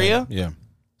the area,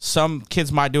 some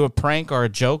kids might do a prank or a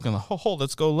joke and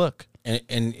let's go look. And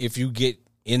if you get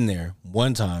in there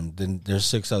one time, then there's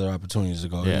 6 other opportunities to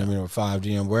go. Yeah. Or 5,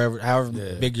 wherever, however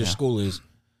big your school is.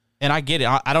 And I get it.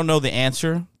 I don't know the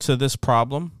answer to this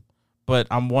problem, but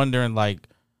I'm wondering, like,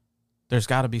 there's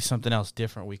got to be something else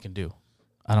different we can do.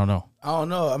 I don't know.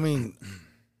 I mean,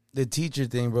 the teacher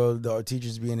thing, bro, the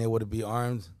teachers being able to be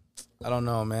armed, I don't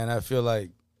know, man. I feel like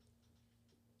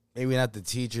maybe not the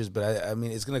teachers, but I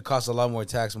mean, it's going to cost a lot more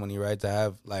tax money, right, to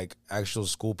have, like, actual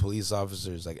school police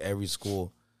officers. Like, every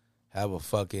school have a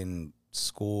fucking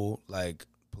school, like,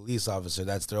 police officer.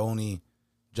 That's their only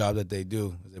job that they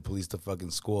do. They police the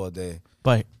fucking school all day.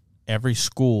 But every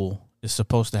school is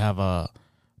supposed to have a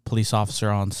police officer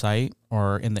on site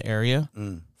or in the area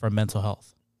for mental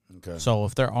health. Okay. So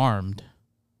if they're armed,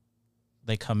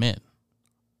 they come in.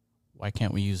 Why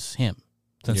can't we use him?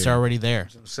 Since they're already there.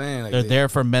 That's what I'm saying. Like they're there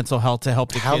for mental health to help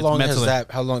the kids. How long mentally. has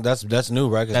that? How long? That's new,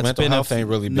 right? Because mental health ain't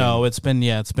really been. No, it's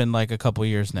been like a couple of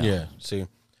years now. Yeah. See.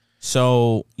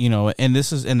 So, and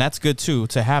that's good too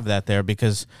to have that there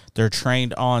because they're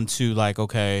trained on to, like,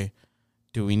 okay,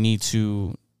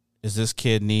 does this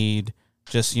kid need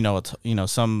just,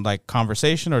 some like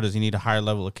conversation, or does he need a higher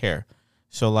level of care?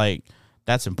 So, like,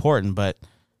 that's important. But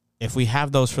if we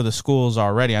have those for the schools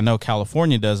already, I know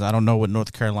California does. I don't know what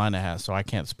North Carolina has, so I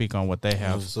can't speak on what they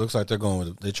have. It looks like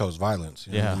they chose violence.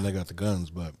 And they got the guns,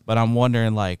 but I'm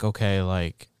wondering, like, okay,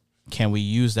 like, can we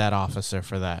use that officer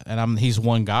for that? And he's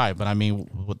one guy, but I mean,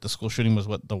 what the school shooting was,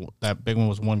 that big one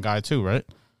was one guy too, right?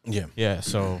 Yeah. Yeah.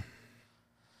 So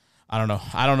I don't know.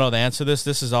 I don't know the answer to this.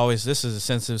 This is a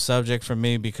sensitive subject for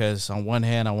me because on one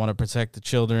hand, I want to protect the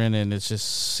children, and it's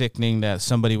just sickening that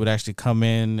somebody would actually come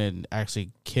in and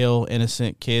actually kill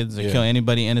innocent kids or kill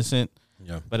anybody innocent.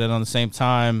 Yeah. But then on the same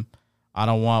time, I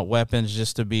don't want weapons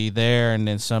just to be there, and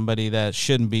then somebody that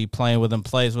shouldn't be playing with them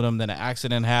plays with them, then an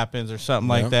accident happens or something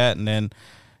like that, and then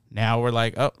Now we're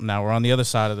like, oh, now we're on the other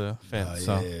side of the fence.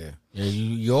 Yeah,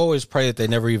 you always pray that they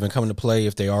never even come into play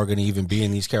if they are going to even be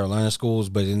in these Carolina schools.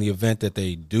 But in the event that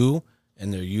they do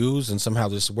and they're used and somehow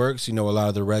this works, a lot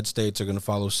of the red states are going to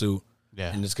follow suit.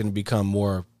 Yeah. And it's going to become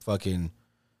more fucking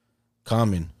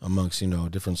common amongst,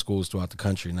 different schools throughout the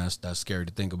country. And that's scary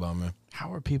to think about, man.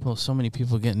 How are so many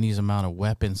people getting these amount of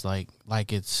weapons like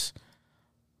it's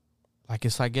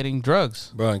like getting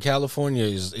drugs? Bro, in California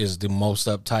is the most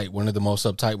uptight, one of the most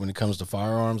uptight when it comes to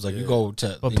firearms. Like you go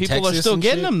to But people Texas are still and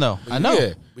getting shit. them though. I know.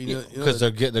 Yeah, because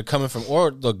they're coming from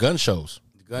or the gun shows.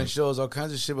 Gun shows, all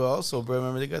kinds of shit, but also, bro,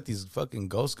 remember they got these fucking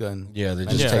ghost gun. Yeah, they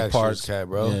just manufacturers, take parts, cat,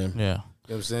 bro. Yeah. Yeah. You know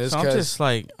what I'm saying? This So I'm cat's- just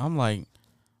like,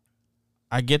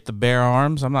 I get the bear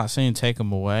arms. I'm not saying take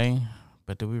them away,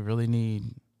 but do we really need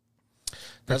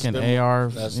That's freaking been- AR?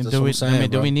 that's do what we? I'm saying,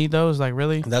 do bro. we need those? Like,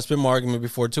 really? That's been my argument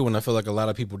before too, and I feel like a lot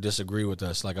of people disagree with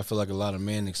us. Like I feel like a lot of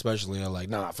men, especially, are like,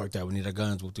 "Nah, fuck that. We need our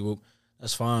guns. Whoop-de-whoop."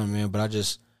 That's fine, man. But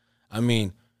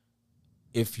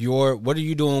if what are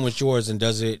you doing with yours, and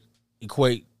does it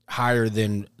equate higher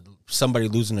than somebody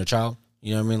losing a child?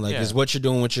 You know what I mean? Like, Yeah. is what you're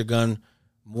doing with your gun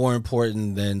more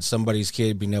important than somebody's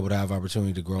kid being able to have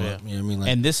opportunity to grow up? You know what I mean? Like,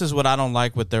 And this is what I don't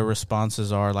like what their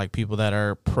responses are, like people that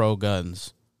are pro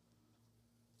guns.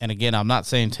 And again, I'm not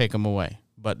saying take them away,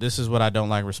 but this is what I don't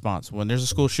like response. When there's a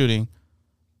school shooting,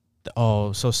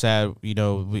 oh, so sad,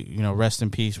 rest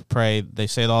in peace, pray. They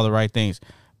say all the right things.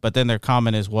 But then their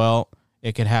comment is, well,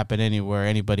 it could happen anywhere.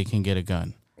 Anybody can get a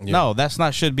gun. Yeah. No, that's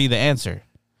not should be the answer.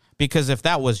 Because if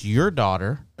that was your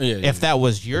daughter, if that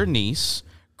was your niece,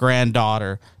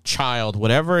 granddaughter, child,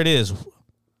 whatever it is,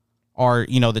 or,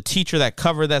 the teacher that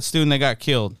covered that student that got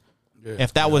killed,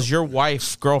 if that was your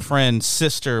wife, girlfriend,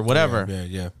 sister, whatever,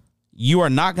 yeah. you are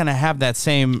not going to have that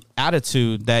same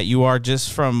attitude that you are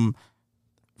just from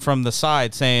the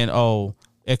side saying, oh,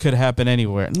 it could happen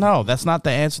anywhere. No, that's not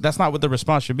the answer. That's not what the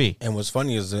response should be. And what's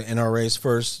funny is the NRA's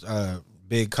first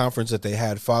big conference that they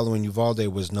had following Uvalde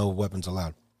was no weapons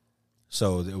allowed.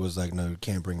 So it was like, no, you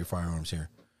can't bring your firearms here.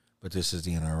 But this is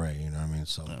the NRA, you know what I mean?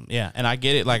 So Yeah, and I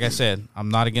get it. Like I said, I'm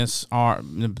not against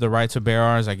the right to bear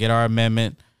arms. I get our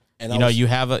amendment. And You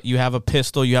have a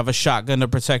pistol, you have a shotgun to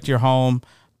protect your home.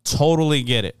 Totally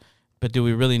get it. But do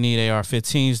we really need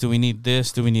AR-15s? Do we need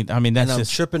this? Do we need? I mean, that's and I'm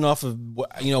just tripping off of,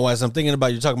 as I'm thinking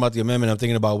about, you're talking about the amendment, I'm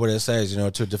thinking about what it says,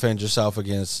 to defend yourself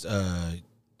against,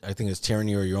 I think it's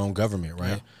tyranny or your own government, right?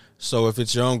 Yeah. So if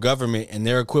it's your own government and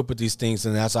they're equipped with these things,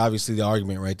 then that's obviously the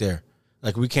argument right there.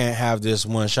 Like, we can't have this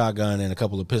one shotgun and a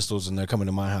couple of pistols and they're coming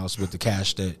to my house with the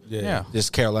cash that this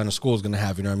Carolina school is going to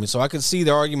have, you know what I mean? So I can see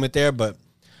the argument there, but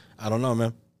I don't know,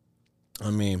 man.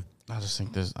 I just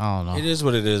think this, I don't know. It is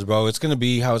what it is, bro. It's going to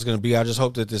be how it's going to be. I just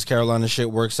hope that this Carolina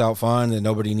shit works out fine and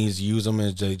nobody needs to use them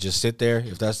and they just sit there.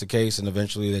 If that's the case, and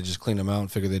eventually they just clean them out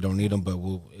and figure they don't need them, but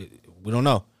we don't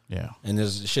know. Yeah. And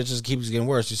this shit just keeps getting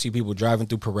worse. You see people driving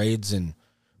through parades and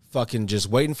fucking just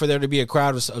waiting for there to be a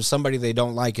crowd of somebody they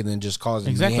don't like and then just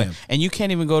causing mayhem. And you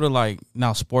can't even go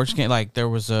to sports game. Like there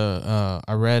was I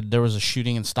read there was a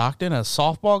shooting in Stockton, a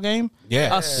softball game.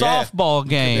 Yeah. A softball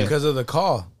game. Because of the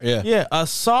call. Yeah. Yeah, a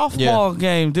softball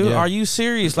game, dude. Are you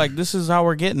serious? Like, this is how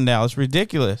we're getting now. It's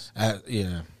ridiculous.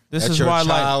 Yeah. This That's is your why,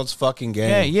 child's fucking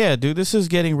game. Yeah, dude. This is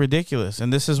getting ridiculous.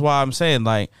 And this is why I'm saying,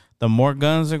 like, the more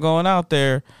guns are going out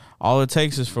there, all it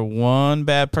takes is for one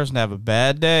bad person to have a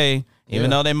bad day,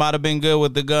 even though they might have been good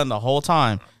with the gun the whole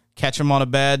time. Catch them on a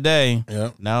bad day.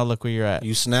 Yep. Now look where you're at.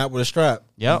 You snap with a strap.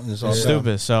 Yep. It's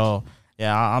stupid. So,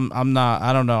 yeah, I'm not,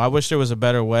 I don't know. I wish there was a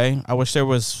better way. I wish there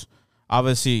was,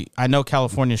 obviously, I know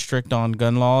California's strict on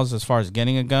gun laws as far as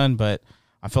getting a gun, but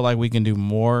I feel like we can do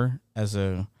more as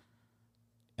a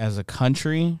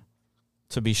country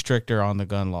to be stricter on the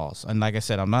gun laws. And like I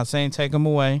said, I'm not saying take them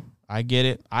away. I get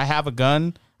it. I have a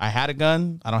gun. I had a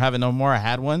gun. I don't have it no more. I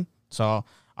had one. So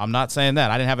I'm not saying that.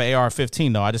 I didn't have an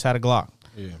AR-15 though. I just had a Glock.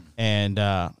 Yeah. And,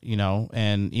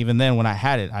 and even then when I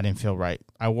had it, I didn't feel right.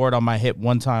 I wore it on my hip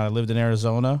one time. I lived in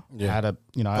Arizona. Yeah. I had a,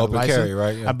 I had open a license, carry,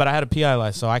 right? Yeah. but I had a PI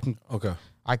license, so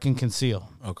I can conceal.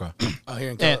 Okay. Oh,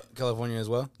 here in California as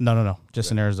well? No.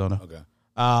 Just in Arizona. Okay.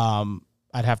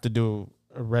 I'd have to do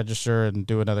a register and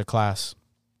do another class.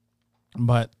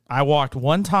 But I walked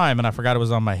one time and I forgot it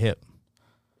was on my hip.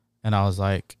 And I was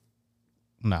like,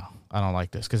 no, I don't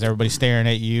like this because everybody's staring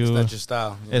at you. It's not your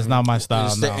style. It's not my style.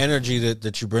 It's the energy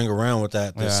that you bring around with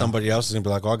that somebody else is gonna be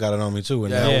like, oh, I got it on me too.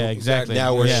 And exactly.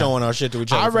 Now we're showing our shit to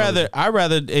each other. I'd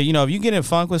rather, you know, if you get in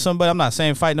funk with somebody, I'm not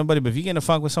saying fight nobody, but if you get in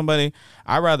funk with somebody,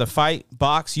 I'd rather fight,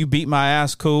 box, you beat my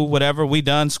ass, cool, whatever. We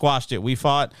done, squashed it. We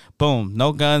fought, boom,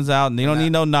 no guns out, and you don't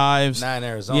need no knives. Not in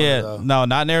Arizona, though. No,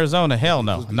 not in Arizona. Hell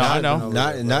no. No, I know.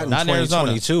 Not in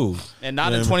 2022. And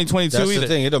not in 2022 That's either. the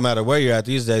thing. It don't matter where you're at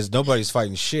these days. Nobody's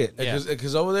fighting shit.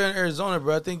 Because over there in Arizona,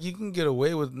 bro, I think you can get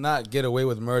away with not get away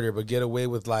with murder, but get away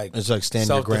with like it's like stand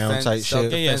your ground type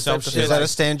shit. Yeah, self-defense. Is that a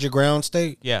stand your ground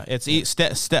state? Yeah, it's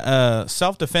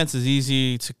self-defense is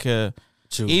easier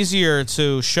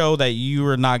to show that you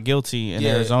are not guilty in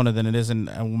Arizona than it is in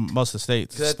most of the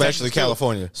states, especially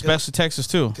California, especially Texas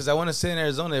too. Because I want to say in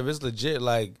Arizona, if it's legit,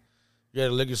 like you're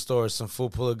at a liquor store, some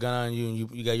fool pull a gun on you, and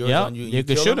you got yours on you, you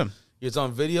can shoot him. It's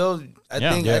on video.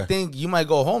 I think you might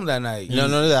go home that night.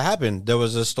 No, that happened. There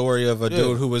was a story of a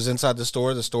dude who was inside the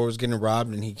store. The store was getting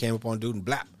robbed, and he came upon a dude and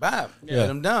blap, let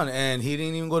him down. And he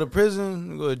didn't even go to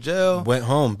prison, go to jail. Went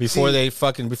home before the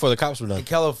cops were done. In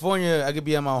California, I could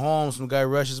be at my home. Some guy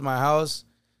rushes my house,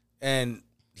 and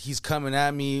he's coming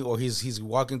at me, or he's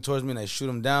walking towards me, and I shoot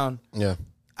him down. Yeah.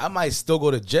 I might still go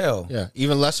to jail. Yeah,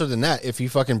 even lesser than that if he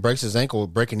fucking breaks his ankle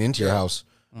breaking into your house.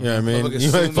 You know what I mean?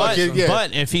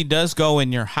 But if he does go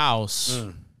in your house,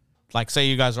 like say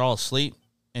you guys are all asleep,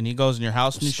 and he goes in your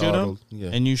house and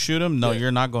you shoot him, no,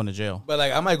 you're not going to jail. But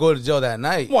like I might go to jail that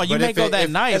night. Well, you may go that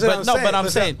night, but no, but I'm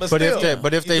saying,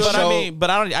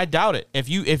 I doubt it. If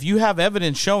you have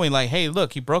evidence showing like, hey,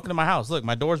 look, he broke into my house. Look,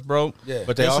 my door's broke. Yeah.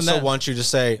 But they also want you to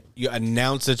say, you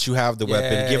announce that you have the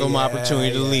weapon, give them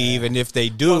opportunity to leave, and if they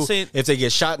do, if they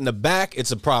get shot in the back,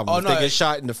 it's a problem. If they get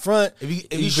shot in the front,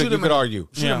 if you shoot him, argue.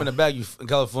 Shoot him in the back, in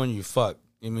California, you fuck.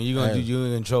 I mean,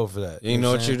 you're in trouble for that. You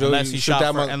know what you do? Unless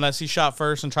he shot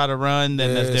first and try to run,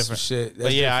 then that's different. Shit.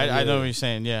 But I know what you're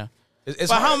saying. Yeah. But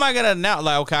how am I gonna announce?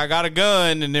 Like, okay, I got a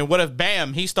gun, and then what if,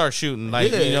 bam, he starts shooting?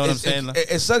 Like, you know what I'm saying?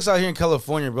 It sucks out here in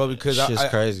California, bro, because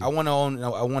crazy. I want to own.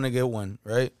 I want to get one,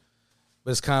 right?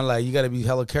 But it's kind of like you got to be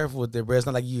hella careful with it, bro. It's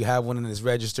not like you have one and it's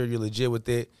registered, you're legit with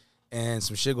it, and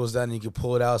some shit goes down and you can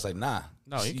pull it out. It's like, nah.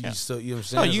 No, you can't. You know what I'm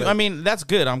saying? No, I mean, that's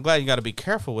good. I'm glad you got to be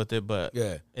careful with it, but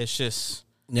it's just.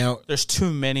 Now, there's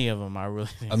too many of them. I really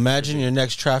think. Imagine your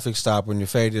next traffic stop when you're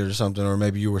faded or something, or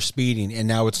maybe you were speeding, and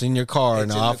now it's in your car,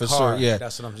 and the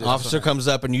officer comes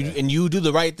up, and you do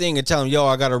the right thing and tell him, "Yo,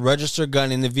 I got a registered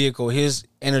gun in the vehicle." His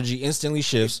energy instantly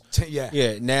shifts.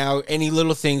 Now any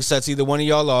little thing sets either one of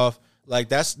y'all off. Like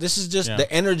this is just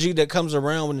the energy that comes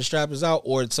around when the strap is out,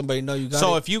 or somebody know you got it.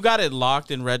 So if you got it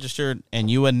locked and registered, and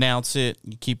you announce it,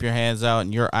 you keep your hands out,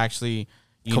 and you're actually.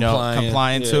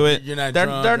 Compliant to it.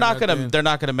 They're not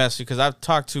gonna mess you because I've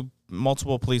talked to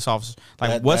multiple police officers.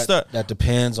 Like, that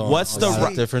depends on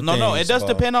different. No, it does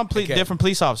depend on different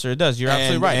police officer. It does. You're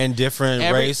absolutely right. And different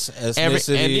race,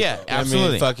 ethnicity, absolutely.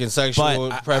 I mean, fucking sexual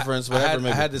preference, whatever.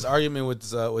 I had this argument with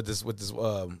this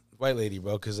white lady,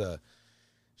 bro, because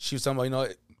she was talking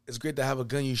about, it's great to have a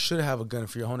gun. You should have a gun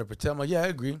for your home to protect. I'm like, yeah, I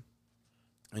agree.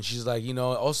 And she's like,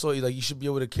 also, like, you should be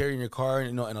able to carry in your car,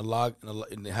 and a lock,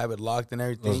 and have it locked and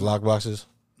everything. Those lock boxes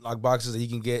that you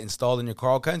can get installed in your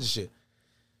car, all kinds of shit.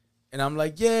 And I'm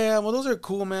like, yeah, well, those are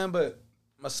cool, man. But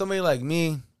somebody like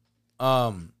me,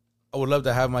 I would love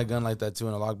to have my gun like that too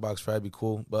in a lockbox. That'd be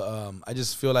cool. But I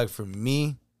just feel like for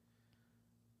me,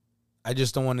 I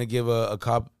just don't want to give a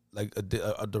cop like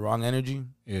the wrong energy.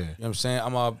 Yeah, you know what I'm saying?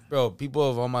 People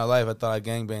of all my life, I thought I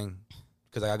gangbang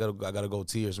because I got a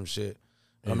goatee or some shit.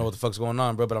 I don't know what the fuck's going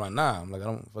on, bro, but I'm like, nah. I'm like, I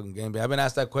don't fucking gangbang. I've been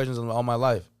asked that question all my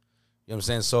life. You know what I'm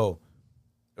saying? So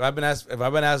if I've been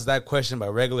asked that question by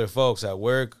regular folks at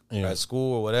work, or at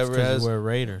school, or whatever it is, we're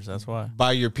Raiders. That's why.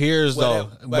 By your peers, though.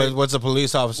 What's a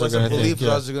police officer going to think?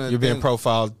 You're being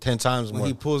profiled 10 times more. When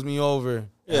he pulls me over,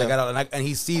 and I got out, and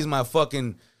he sees my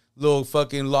fucking little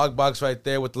fucking lockbox right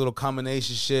there with the little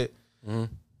combination shit.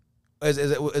 Mm-hmm.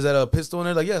 Is that a pistol in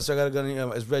there? Like, yes, I got a gun.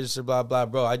 It's registered. Blah blah,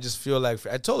 bro. I just feel like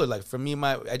I told her, like, for me,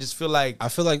 I just feel like I'll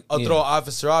throw an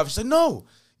officer off. She's like, no,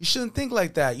 you shouldn't think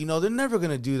like that. They're never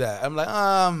gonna do that. I'm like,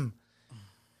 and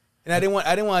I didn't want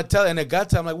to tell her. And it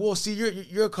got to, I'm like, well, see,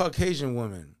 you're a Caucasian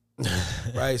woman,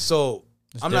 right? So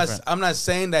I'm not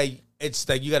saying that it's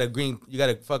like you got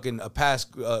a fucking pass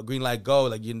green light go.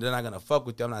 Like they're not gonna fuck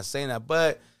with you. I'm not saying that,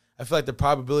 but I feel like the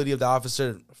probability of the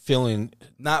officer Feeling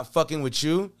not fucking with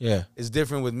you is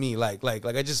different with me. Like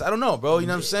I don't know, bro. You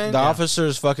know what I'm saying? the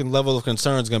officer's fucking level of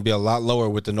concern is going to be a lot lower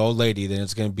with an old lady than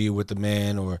it's going to be with the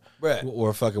man or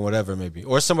fucking whatever maybe.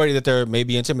 Or somebody that they're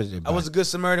maybe intimidated by. I was a good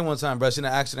Samaritan one time, bro. I seen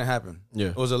an accident happen. Yeah.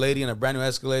 It was a lady in a brand new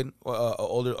Escalade,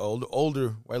 older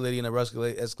white lady in a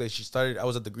Escalade. She started, I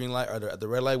was at the green light, or at the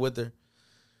red light with her.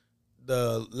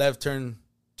 The left turns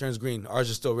green. Ours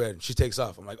is still red. She takes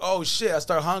off. I'm like, oh shit. I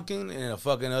start honking, and a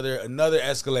fucking another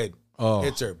Escalade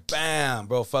hits her. Bam,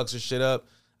 bro. Fucks her shit up.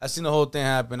 I seen the whole thing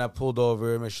happen. I pulled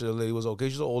over, make sure the lady was okay.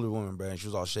 She's an older woman, bro. And she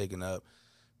was all shaken up.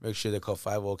 Make sure they call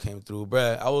 5-0 came through.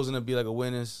 Bro, I was going to be like a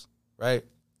witness, right?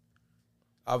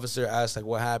 Officer asked, like,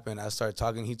 what happened? I started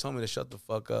talking. He told me to shut the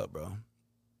fuck up, bro.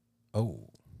 Oh.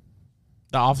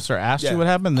 The officer asked you what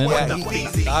happened? Then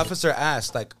The officer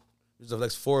asked, like, there's like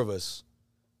 4 of us.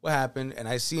 What happened? And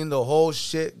I seen the whole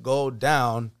shit go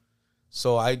down.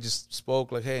 So I just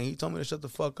spoke like, hey, he told me to shut the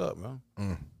fuck up, bro.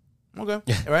 Okay.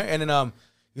 Right? And then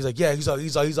he's like, yeah, he's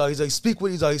like, speak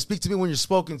to me when you're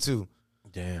spoken to.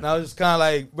 Damn. And I was just kind of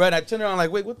like, bro, and I turned around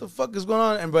like, wait, what the fuck is going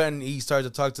on? And bro, and he started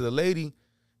to talk to the lady,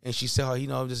 and she said,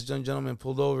 this young gentleman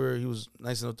pulled over. He was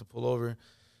nice enough to pull over.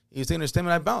 He was taking a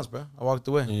statement. I bounced, bro. I walked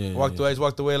away. I just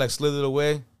walked away, like slithered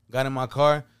away, got in my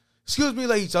car. Excuse me,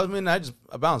 like he tells me, and I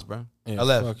bounced, bro. I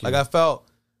left. Like I felt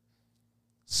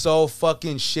so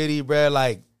fucking shitty, bro.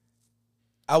 Like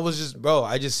I was just, bro.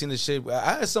 I just seen the shit.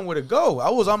 I had somewhere to go. I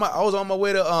was on my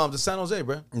way to San Jose,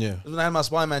 bro. Yeah. When I had my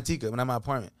spot in Manteca, when I had my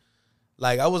apartment.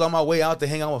 Like I was on my way out to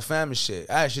hang out with fam and shit.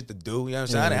 I had shit to do. You know what I'm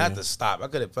saying? I didn't have to stop. I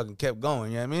could have fucking kept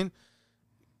going. You know what I me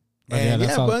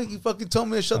And bro, you fucking told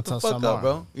me to shut the fuck up,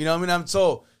 bro. You know what I mean?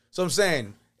 So I'm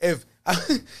saying if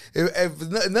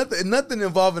nothing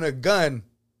involving a gun,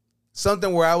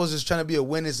 something where I was just trying to be a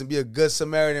witness and be a good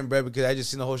Samaritan, bro, because I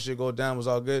just seen the whole shit go down, was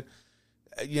all good.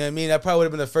 You know what I mean? That probably would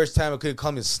have been the first time I could have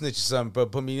called me a snitch or something,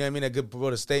 but put me, you know what I mean? I could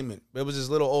wrote a statement. It was this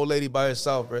little old lady by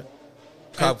herself, bro.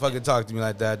 Cop fucking talked to me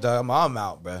like that, dog. I'm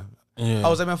out, bro. Yeah. I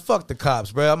was like, man, fuck the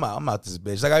cops, bro. I'm out this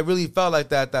bitch. Like, I really felt like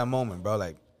that at that moment, bro.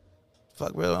 Like,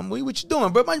 fuck, bro. What you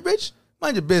doing, bro? Mind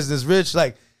your business, Rich.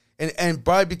 Like, and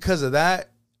probably because of that,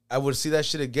 I would see that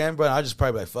shit again, bro. I'd just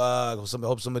probably be like, fuck,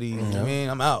 hope somebody, you know what I mean?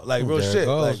 I'm out. Like, real shit.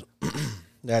 Like,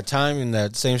 that time and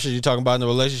that same shit you're talking about in the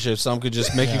relationship, some could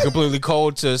just make you completely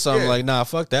cold to something like, nah,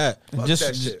 fuck that. Fuck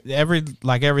that shit.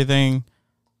 Everything,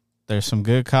 there's some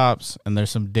good cops and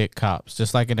there's some dick cops,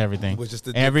 just like in everything.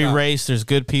 Every race, there's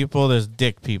good people, there's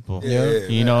dick people.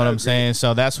 You know what I'm saying?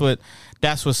 So that's what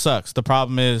sucks. The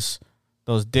problem is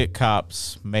those dick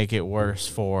cops make it worse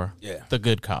for the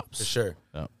good cops. For sure.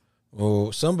 So.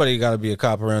 Well, somebody got to be a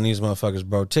cop around these motherfuckers,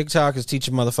 bro. TikTok is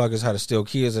teaching motherfuckers how to steal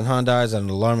Kias and Hyundais at an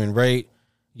alarming rate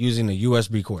using a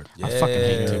USB cord. I fucking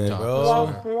hate TikTok,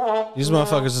 bro. These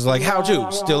motherfuckers is like, how to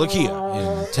steal a Kia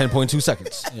in 10.2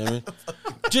 seconds. You know what I mean?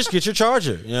 Just get your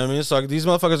charger. You know what I mean? So these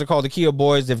motherfuckers are called the Kia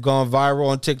Boys. They've gone viral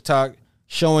on TikTok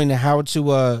showing how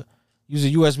to use a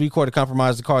USB cord to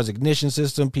compromise the car's ignition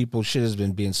system. People's shit has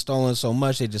been being stolen so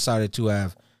much they decided to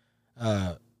have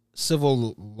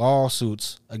civil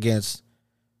lawsuits against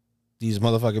these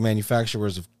motherfucking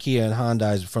manufacturers of Kia and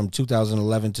Hyundais from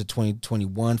 2011 to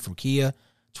 2021 from Kia,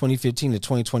 2015 to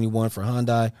 2021 for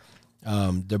Hyundai.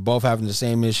 They're both having the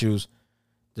same issues.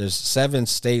 There's 7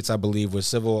 states, I believe, with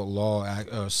civil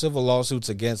lawsuits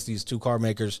against these 2 car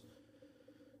makers.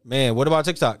 Man, what about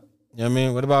TikTok? You know what I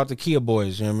mean? What about the Kia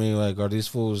Boys? You know what I mean? Like, are these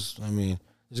fools? I mean,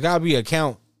 there's got to be an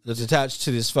account that's attached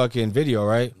to this fucking video,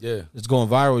 right? Yeah. It's going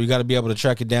viral. You got to be able to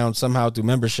track it down somehow through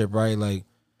membership, right? Like,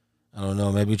 I don't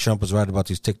know. Maybe Trump was right about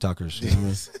these TikTokers. You know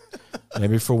what I mean?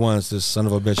 Maybe for once, this son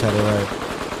of a bitch had it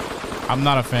right. I'm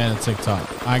not a fan of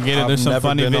TikTok. I get it. There's some never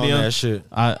funny been on videos. that shit.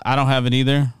 I don't have it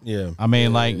either. Yeah. I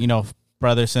mean, like, you know,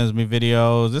 brother sends me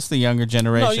videos. This is the younger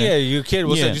generation. No, yeah, your kid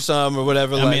will send you some or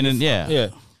whatever. I like, mean, yeah.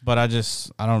 But I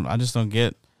just don't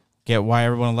get why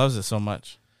everyone loves it so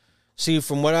much. See,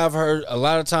 from what I've heard, a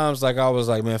lot of times, like, I was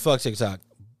like, man, fuck TikTok.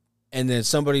 And then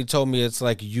somebody told me it's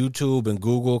like YouTube and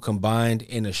Google combined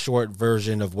in a short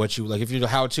version of what you, like, if you're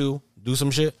how to do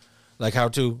some shit, like how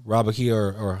to rob a Kia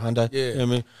or Hyundai. Yeah. You know what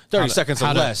I mean? 30 seconds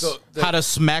or less. How to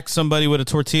smack somebody with a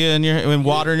tortilla in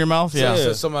water in your mouth?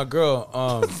 Yeah. So my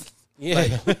girl,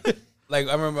 Yeah. like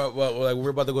I remember, like we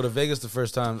were about to go to Vegas the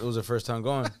first time. It was the first time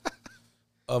going.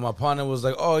 My partner was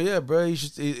like, "Oh yeah, bro,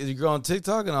 is your girl on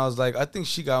TikTok?" And I was like, "I think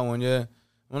she got one, yeah."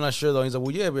 I'm not sure though. He's like,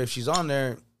 "Well, yeah, but if she's on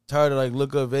there, tell her to like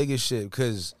look up Vegas shit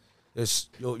because there's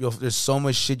so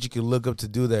much shit you can look up to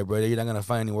do there, bro. That you're not gonna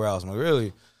find anywhere else." I'm like,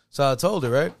 "Really?" So I told her,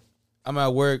 right? I'm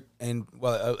at work and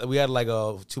we had like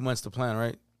 2 months to plan,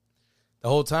 right? The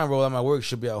whole time, bro, at my work,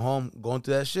 she'll be at home going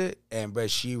through that shit. And, bro,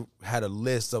 she had a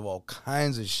list of all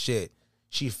kinds of shit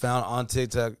she found on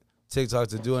TikTok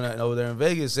to doing that over there in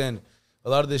Vegas. And a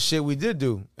lot of this shit we did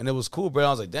do. And it was cool, bro. I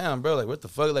was like, damn, bro, like, what the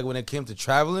fuck? Like, when it came to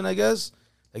traveling, I guess,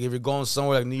 like, if you're going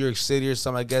somewhere like New York City or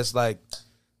something, I guess, like,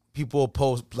 people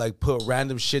post, like, put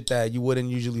random shit that you wouldn't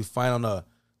usually find on a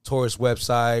tourist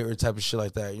website or type of shit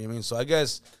like that. You know what I mean? So I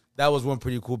guess that was one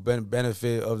pretty cool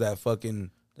benefit of that fucking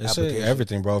They say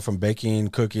everything, bro, from baking,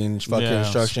 cooking, fucking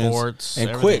instructions, sports, and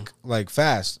everything. quick, like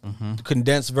fast,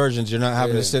 condensed versions. You're not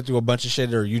having to sit through a bunch of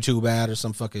shit or a YouTube ad or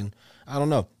some fucking. I don't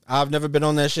know. I've never been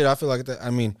on that shit. I feel like that. I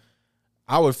mean,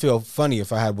 I would feel funny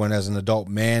if I had one as an adult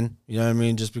man. You know what I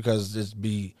mean? Just because it'd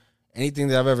be anything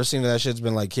that I've ever seen of that shit's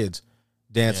been like kids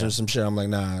dancing or some shit. I'm like,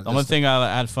 nah. The only thing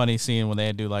I had funny seeing when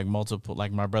they do like multiple,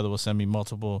 like my brother will send me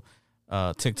multiple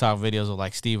TikTok videos of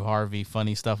like Steve Harvey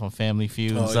funny stuff on Family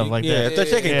Feud and stuff like that. Yeah, if they're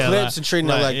taking clips and treating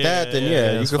it like that,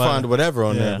 then you can find whatever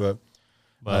on there. But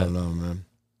I don't know, man.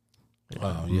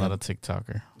 I'm not a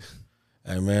TikToker.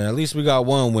 Hey, man, at least we got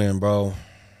one win, bro.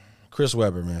 Chris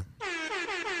Webber, man.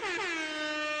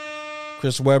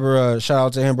 Chris Webber, shout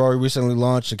out to him, bro. He recently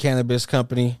launched a cannabis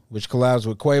company which collabs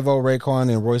with Quavo,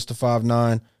 Raekwon, and Royce da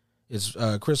 5'9". It's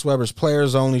Chris Webber's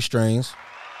Players Only strains.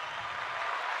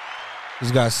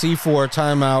 He's got C4,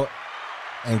 Timeout,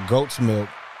 and Goat's Milk.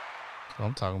 That's what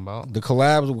I'm talking about. The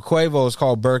collab with Quavo is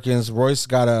called Birkins. Royce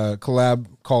got a collab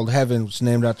called Heaven, which is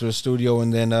named after a studio.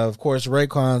 And then, of course,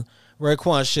 Raekwon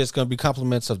shit's going to be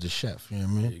compliments of the chef. You know what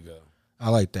I mean? There you go. I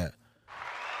like that.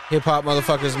 Hip-hop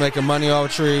motherfuckers making money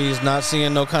off trees, not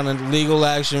seeing no kind of legal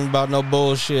action about no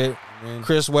bullshit.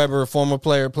 Chris Webber, former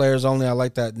player, Players Only. I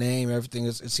like that name. Everything,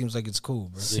 it seems like it's cool,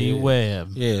 bro.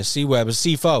 C-Web. Yeah, C-Web. It's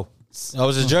C4. That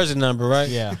was his jersey number, right?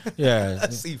 Yeah. Yeah.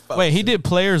 C4. Wait, he did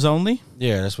Players Only?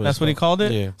 Yeah, that's what he called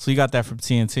it? Yeah. So you got that from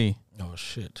TNT. Oh,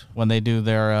 shit. When they do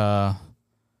their,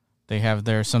 they have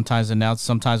their sometimes announced,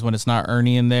 sometimes when it's not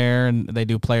Ernie in there, and they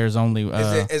do Players Only.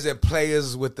 Is it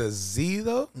Players with a Z,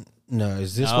 though? No,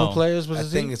 is this one Players with a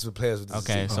Z? I think it's with Players with a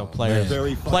Z. Okay, so Players.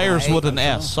 Very Players with an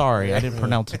S. Sorry, I didn't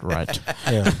pronounce it right.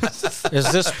 Yeah.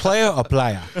 Is this player or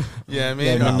player? Yeah, I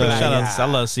mean, Shout out, I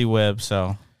love C-Web,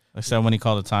 so I said when he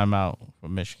called a timeout for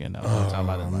Michigan, that was the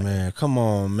timeout. Oh, man, come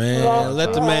on, man.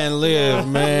 Let the man live,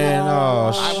 man.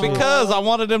 Oh, shit. Because I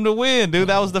wanted him to win, dude.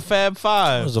 That was the Fab I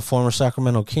Five. was a former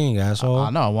Sacramento King, asshole. I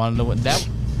know, I wanted to win. That,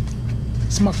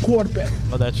 It's my quarterback.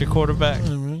 oh, that's your quarterback?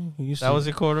 That Was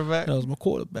your quarterback? That was my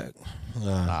quarterback.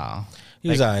 Nah. He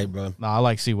was all right, bro. Nah, I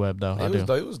like C-Web, though. I do.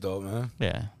 It was dope, man.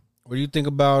 Yeah. What do you think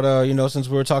about, since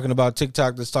we were talking about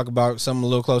TikTok, let's talk about something a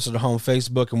little closer to home,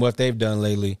 Facebook, and what they've done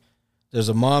lately. There's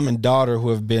a mom and daughter who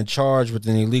have been charged with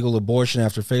an illegal abortion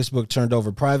after Facebook turned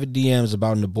over private DMs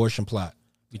about an abortion plot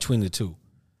between the two.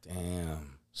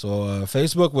 Damn. So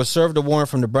Facebook was served a warrant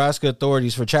from Nebraska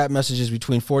authorities for chat messages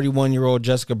between 41-year-old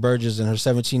Jessica Burgess and her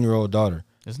 17-year-old daughter.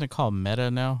 Isn't it called Meta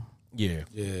now? Yeah.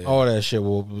 Yeah. All that shit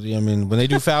will, I mean, when they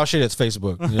do foul shit, it's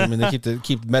Facebook. You know what I mean? They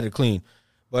keep Meta clean.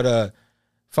 But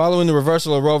following the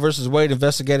reversal of Roe versus Wade,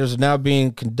 investigations are now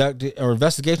being conducted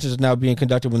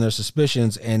when there's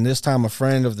suspicions, and this time a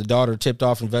friend of the daughter tipped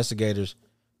off investigators,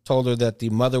 told her that the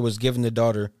mother was giving the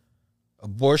daughter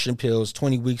abortion pills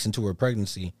 20 weeks into her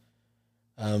pregnancy.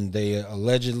 They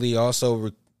allegedly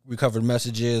also recovered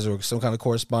messages or some kind of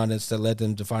correspondence that led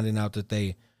them to finding out that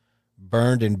they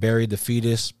burned and buried the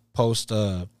fetus post,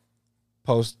 however,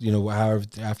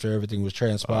 after everything was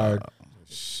transpired.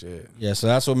 Shit. Yeah, so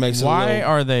that's what makes Why it.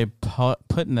 are they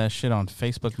putting that shit on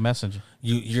Facebook Messenger?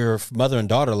 Your mother and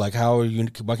daughter, like, how are you?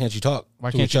 Why can't you talk?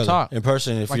 Why to can't each you other talk in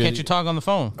person? Why can't you talk on the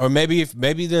phone? Or maybe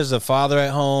there's a father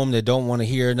at home that don't want to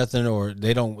hear nothing, or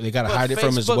they got to hide it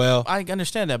from as well. I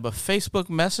understand that, but Facebook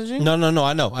messaging? No,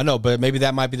 I know, but maybe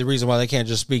that might be the reason why they can't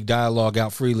just speak dialogue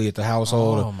out freely at the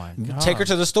household. Oh my God. Take her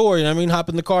to the store, you know what I mean? Hop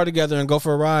in the car together and go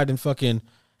for a ride and fucking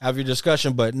have your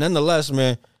discussion. But nonetheless,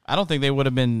 man, I don't think they would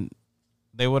have been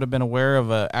aware of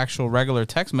an actual regular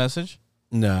text message.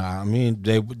 no, I mean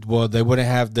they wouldn't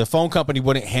have, the phone company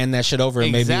wouldn't hand that shit over.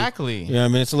 And Exactly. Maybe, you know what I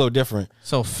mean? It's a little different.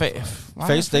 So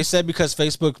They said because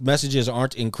Facebook messages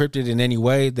aren't encrypted in any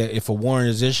way, that if a warrant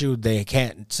is issued, they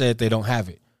can't say that they don't have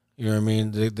it. You know what I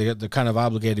mean? They're kind of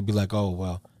obligated to be like, oh,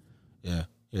 well, yeah,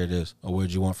 here it is. Oh, what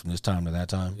did you want from this time to that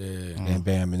time? Yeah. And then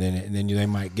bam, and then they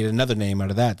might get another name out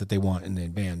of that they want, and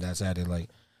then bam, that's at it. Like,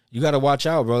 you got to watch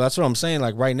out, bro. That's what I'm saying.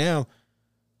 Like, right now,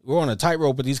 we're on a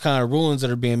tightrope with these kind of rulings that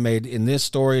are being made in this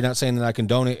story. Not saying that I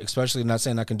condone it, especially not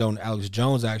saying I condone Alex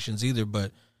Jones' actions either,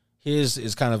 but his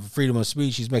is kind of freedom of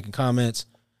speech. He's making comments.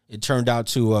 It turned out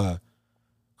to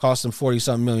cost him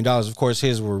 $40-something million. Of course,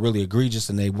 his were really egregious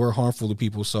and they were harmful to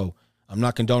people. So I'm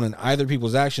not condoning either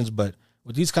people's actions, but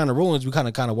with these kind of rulings, we kind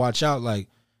of watch out, like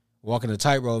walking a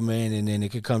tightrope, man, and then it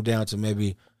could come down to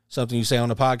maybe something you say on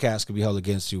the podcast could be held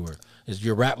against you, or is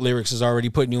your rap lyrics is already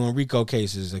putting you in RICO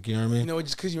cases, like, you know what I mean? You know,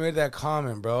 just because you made that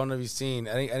comment, bro. I don't know if you've seen.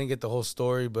 I didn't get the whole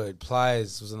story, but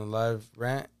Plies was in a live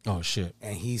rant. Oh shit!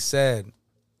 And he said,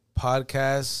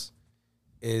 podcasts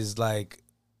is like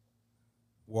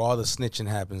where all the snitching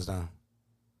happens now.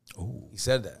 Ooh. He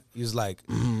said that. He was like,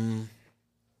 you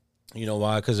know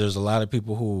why? Because there's a lot of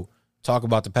people who talk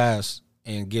about the past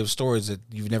and give stories that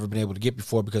you've never been able to get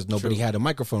before because nobody had a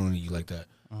microphone on you like that.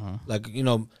 Like, you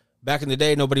know, back in the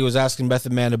day, nobody was asking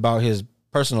Method Man about his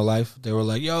personal life. They were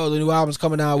like, yo, the new album's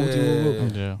coming out.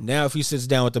 Yeah. Now, if he sits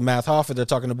down with the Math Hoffa, they're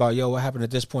talking about, yo, what happened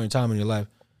at this point in time in your life?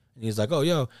 And he's like, oh,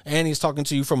 yo. And he's talking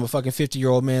to you from a fucking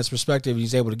 50-year-old man's perspective.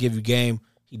 He's able to give you game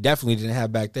he definitely didn't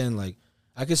have back then. Like,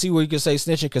 I can see where you can say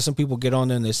snitching because some people get on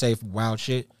there and they say wild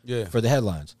shit for the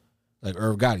headlines. Like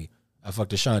Irv Gotti, I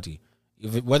fucked Ashanti.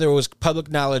 Whether it was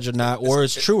public knowledge or not, or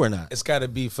it's true or not. It's got to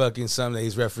be fucking something that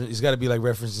he's referencing. It's got to be like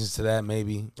references to that,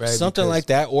 maybe. Right? Something like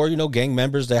that. Or, you know, gang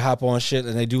members, they hop on shit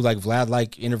and they do like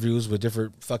Vlad-like interviews with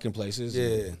different fucking places.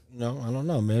 Yeah. And, you know, I don't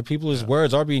know, man. People's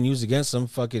words are being used against them.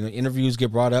 Fucking interviews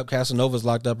get brought up. Casanova's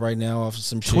locked up right now off of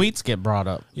some shit. Tweets get brought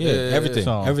up. Yeah, everything.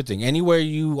 So- Everything. Anywhere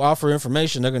you offer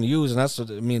information, they're going to use. And that's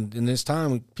what, I mean, in this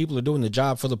time, people are doing the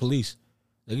job for the police.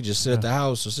 They can just sit at the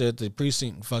house or sit at the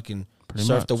precinct and fucking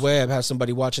surf the web, have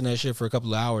somebody watching that shit for a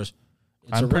couple of hours.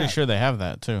 I'm pretty sure they have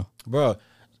that too. Bro,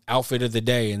 outfit of the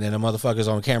day, and then a motherfucker's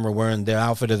on camera wearing their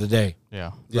outfit of the day.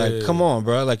 Yeah. Like, come on,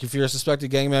 bro. Like, if you're a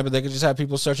suspected gang member, they could just have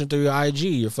people searching through your IG,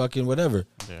 your fucking whatever.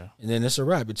 Yeah. And then it's a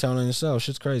wrap. You're telling on yourself.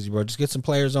 Shit's crazy, bro. Just get some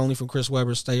players only from Chris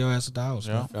Webber. Stay your ass at the house.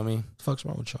 Yeah. I mean, what the fuck's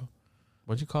wrong with y'all?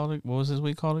 What'd you call it? What was his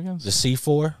week called again? The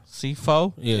C4?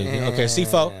 C4? Yeah. Okay,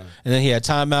 C4. And then he had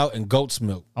timeout and goat's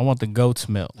milk. I want the goat's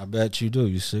milk. I bet you do,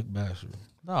 you sick bastard.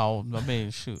 No, I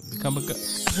mean, shoot. Become a goat.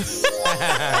 It's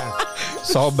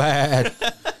all bad.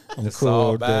 I'm It's cool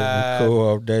all off that. bad. I'm cool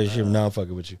off that shit. Now I'm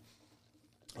fucking with you.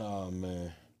 Oh,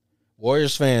 man.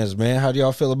 Warriors fans, man. How do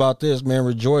y'all feel about this, man?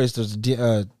 Rejoice. There's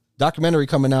a documentary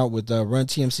coming out with Run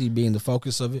TMC being the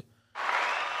focus of it.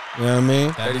 You know what I mean?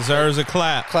 That deserves a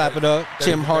clap. Clap it up.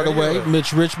 Tim Hardaway,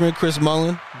 Mitch Richmond, Chris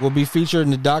Mullen will be featured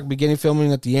in the doc beginning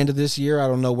filming at the end of this year. I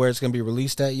don't know where it's going to be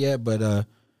released at yet, but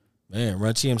man,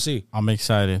 Run TMC. I'm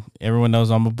excited. Everyone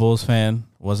knows I'm a Bulls fan.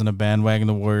 Wasn't a bandwagon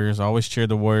the Warriors. Always cheered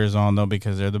the Warriors on, though,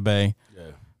 because they're the Bay. Yeah.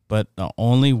 But the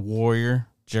only Warrior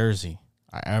jersey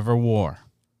I ever wore.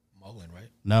 Mullen, right?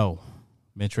 No,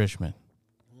 Mitch Richmond.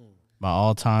 My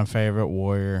all-time favorite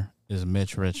Warrior is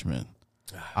Mitch Richmond.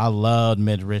 I loved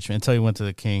Mitch Richmond until he went to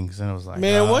the Kings, and it was like,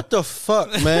 Man, what the fuck,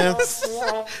 man?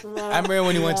 I remember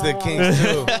when he went to the Kings,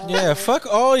 too. Yeah, fuck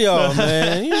all y'all,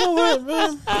 man. You know what,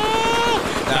 man?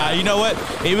 Nah, you know what?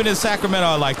 Even in Sacramento,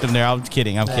 I liked him there. I'm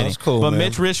kidding. That's cool, but man.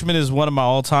 Mitch Richmond is one of my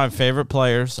all-time favorite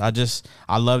players.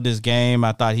 I loved his game.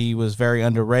 I thought he was very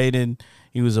underrated.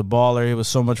 He was a baller. It was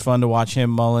so much fun to watch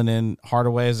him, Mullen, and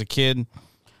Hardaway as a kid.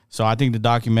 So I think the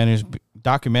documentary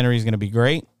is going to be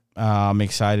great. I'm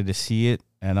excited to see it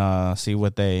and see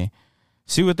what they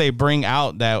bring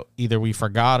out that either we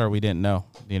forgot or we didn't know.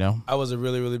 You know, I was a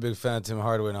really, really big fan of Tim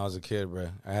Hardaway when I was a kid, bro.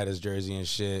 I had his jersey and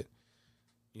shit.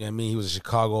 You know what I mean? He was a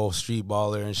Chicago street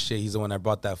baller and shit. He's the one that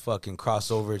brought that fucking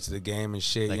crossover to the game and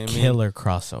shit. the You know what I mean? killer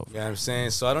crossover. You know what I'm saying?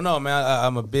 So I don't know, man.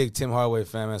 I'm a big Tim Hardaway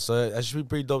fan, man. So that should be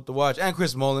pretty dope to watch. And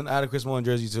Chris Mullen. I had a Chris Mullen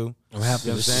jersey, too. I'm happy You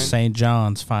know what I'm to saying? St.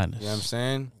 John's finest. You know what I'm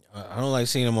saying? I don't like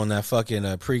seeing him on that fucking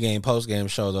pregame, postgame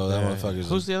show, though. That motherfucker's.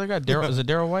 Who's the other guy? Is it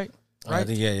Daryl White? Right?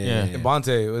 Yeah. And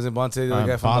Bonte. Wasn't Bonte the other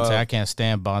guy from... Bonte, I can't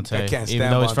stand Bonte. I can't even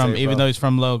stand though he's from, Bonte, even bro. though he's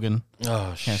from Logan.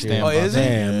 Oh, shit. stand Oh, is he?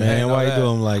 Damn, I man. didn't know Why you that. do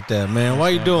him like that, man? Why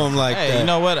you do him like Hey, that? you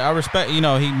know what? I respect. You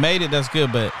know, he made it. That's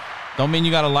good, but don't mean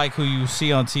you got to like who you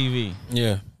see on TV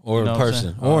Yeah. Or You know in what I'm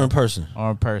person. saying? Or in person.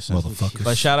 or in person. Motherfuckers.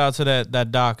 But shout out to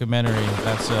that documentary.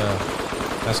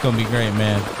 That's gonna be great,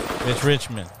 man. Mitch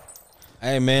Richmond.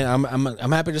 Hey, man,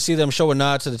 I'm happy to see them show a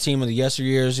nod to the team of the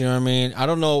yesteryears. You know what I mean? I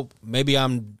don't know. Maybe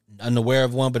I'm unaware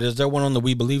of one, but is there one on the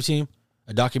We Believe team?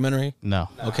 A documentary? No.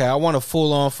 Okay, I want a full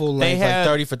length, They had- like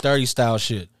 30 for 30 style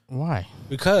shit. Why?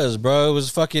 Because, bro, it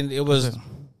was Look,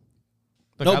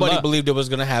 nobody I believed it was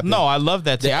gonna happen. No, I love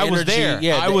that team. The I was energy, there.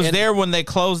 yeah, I the was en- there when they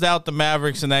closed out the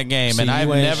Mavericks in that game, See, and I've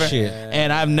you ain't never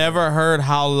shit. I've never heard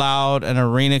how loud an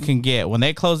arena can get. When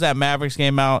they closed that Mavericks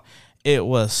game out, it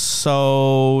was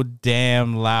so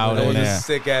damn loud That in was a there.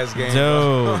 sick-ass game,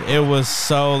 bro. Dude, it was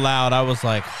so loud. I was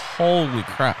like, holy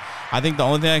crap. I think the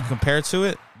only thing I can compare to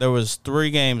it, there was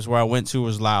 3 games where I went to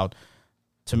was loud.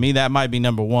 To me, that might be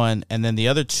number one. And then the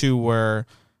other 2 were,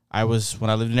 when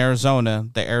I lived in Arizona,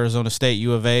 the Arizona State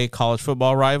U of A college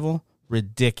football rival,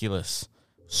 ridiculous.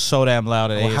 so damn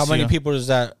loud at Well, ASU. how many people does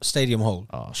that stadium hold?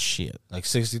 Oh shit! Like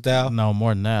 60,000? No,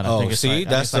 more than that. I Oh, think it's see, like, I think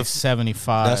that's it's like the-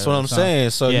 75. That's what or I'm something. saying.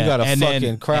 So Yeah, you got a and fucking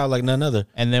then- crowd like none other.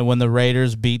 And then when the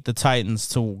Raiders beat the Titans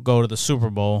to go to the Super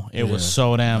Bowl, it was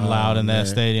so damn loud in that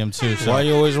stadium too. So, Why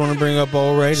you always want to bring up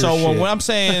old Raiders so shit? when I'm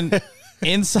saying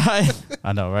inside,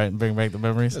 I know, right? Bring back the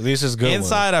memories. At least it's good.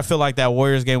 Inside, I feel like that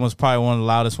Warriors game was probably one of the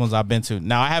loudest ones I've been to.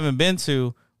 Now I haven't been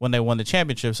to when they won the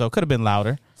championship, so it could have been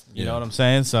louder. You know what I'm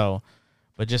saying? So,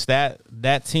 but just that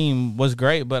team was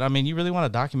great. But I mean, you really want a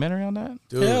documentary on that?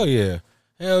 Dude. Hell yeah.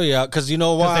 Because you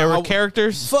know why? They were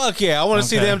characters. Fuck yeah, I want to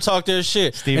see Okay. them talk their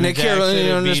shit. Steven and then Carol, Jackson,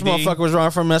 you know, this BD. motherfucker was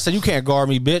running from me. I said, "You can't guard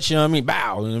me, bitch." You know what I mean?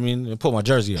 Bow. You know what I mean? And put my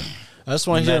jersey up. I just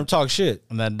want to hear them talk shit.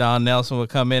 And that Don Nelson would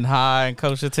come in high and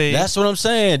coach the team. That's what I'm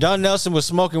saying. Don Nelson was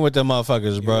smoking with them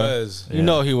motherfuckers, bro. was. You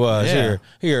know he was. Yeah.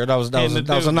 Here. That was a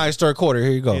doobie. nice third quarter.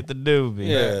 Here you go. Hit the doobie.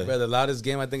 Yeah. Bro, the loudest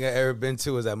game I think I ever been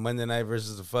to was that Monday night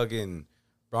versus the fucking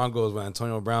Broncos when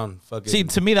Antonio Brown fucking See,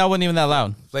 to me, that wasn't even that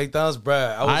loud. flaked us,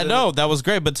 bro. I know that was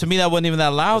great, but to me, that wasn't even that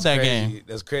loud that game.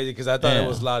 That's crazy because I thought Yeah. it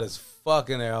was loud as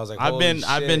fuck in there. I was like, I've been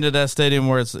shit. to that stadium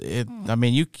where I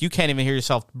mean, you can't even hear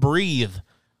yourself breathe.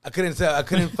 I couldn't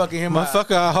fucking hear my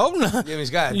Motherfucker, I hope not. Yeah, I mean,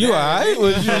 God You damn, all right? man.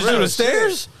 Was you just Real do the shit.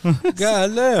 stairs?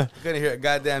 God damn. Couldn't hear a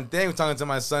goddamn thing. I'm talking to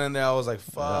my son in there. I was like,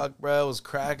 fuck, bro. It was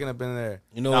cracking up in there.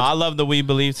 You know No, what? I love the We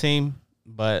Believe team,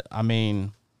 but I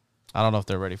mean, I don't know if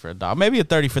they're ready for a dog. Maybe a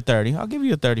 30 for 30. I'll give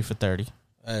you a 30 for 30.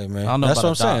 Hey, man. I don't know That's about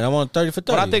what I'm a doc. saying. I want 30 for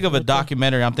 30. When I think of a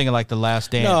documentary, I'm thinking like The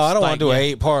Last Dance. No, I don't want Like, to do an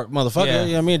yeah, 8-part motherfucker. Yeah. You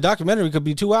know what I mean, a documentary could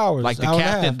be 2 hours. like hour and a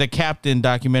half. the captain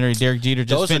documentary. Derek Jeter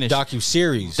just Those finished. are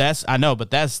docu-series. That's I know,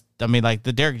 but I mean, like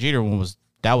the Derek Jeter one was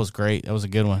great. That was a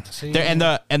good one.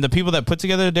 And the people that put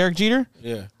together Derek Jeter,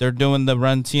 Yeah. they're doing the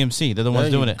Run TMC. They're the ones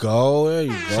There doing you it. go. There you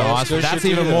go. So Good that's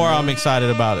shit even together, more. man. I'm excited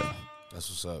about it. That's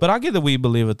what's up. But I'll give the We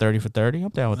Believe a 30 for 30. I'm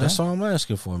down with That's that. all I'm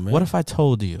asking for, man. What if I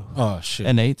told you Oh, shit.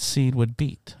 an 8 seed would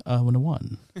beat a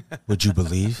 1? Would you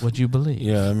believe? Would you believe?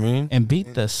 Yeah, I mean. And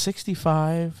beat the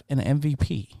 65 and MVP.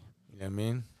 You know what I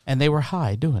mean? And they were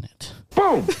high doing it. You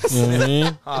know what I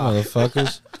mean?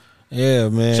 Motherfuckers. Yeah,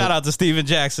 man. Shout out to Steven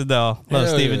Jackson, though. Love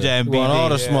Hell Steven yeah. Jackson. You want all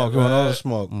the BD. smoke. You want all the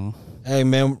smoke. Mm. Hey,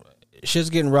 man. Shit's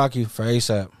getting rocky for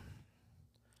ASAP.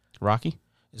 Rocky?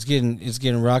 It's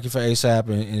getting rocky for ASAP,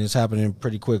 and it's happening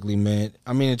pretty quickly, man.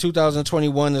 I mean, in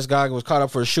 2021, this guy was caught up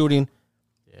for a shooting.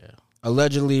 Yeah.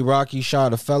 Allegedly, Rocky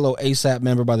shot a fellow ASAP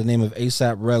member by the name of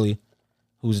ASAP Relly,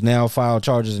 who's now filed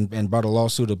charges and brought a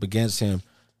lawsuit up against him.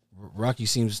 Rocky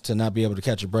seems to not be able to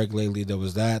catch a break lately. There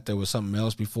was something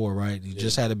else before, right? He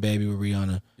just had a baby with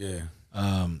Rihanna. Yeah.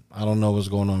 I don't know what's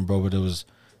going on, bro, but it was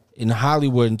in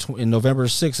Hollywood in November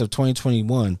 6th of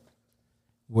 2021,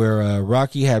 where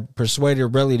Rocky had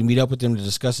persuaded Relly to meet up with him to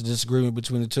discuss a disagreement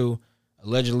between the two.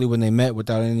 Allegedly, when they met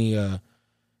without any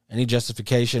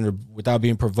justification or without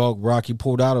being provoked, Rocky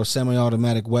pulled out a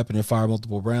semi-automatic weapon and fired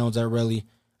multiple rounds at Relly.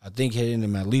 I think hitting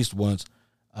him at least once.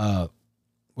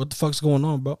 What the fuck's going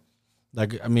on, bro?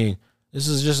 Like, I mean, this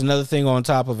is just another thing on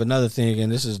top of another thing,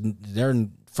 and they're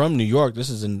from New York. This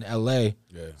is in L.A.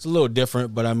 Yeah. It's a little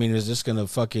different, but I mean, is this gonna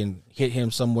fucking hit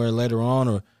him somewhere later on,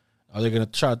 or are they gonna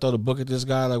try to throw the book at this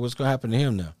guy? Like, what's gonna happen to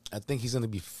him now? I think he's gonna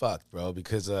be fucked, bro,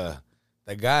 because that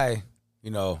guy,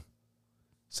 you know,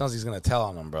 sounds like he's gonna tell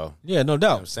on him, bro. Yeah, no You know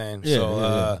doubt. what I'm saying? Yeah, so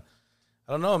yeah.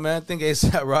 I don't know, man. I think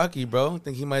ASAP Rocky, bro. I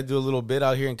think he might do a little bit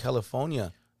out here in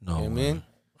California. No, You know what I mean?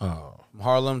 Oh, From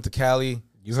Harlem to Cali.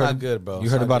 It's not good, bro. You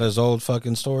It's heard not about good. his old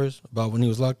fucking stories about when he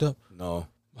was locked up? No.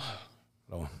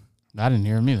 No. I didn't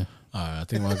hear him either. All right, I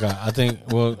think my guy.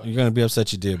 Well, you're gonna be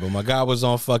upset you did, but my guy was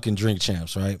on fucking Drink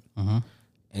Champs, right? Mm-hmm.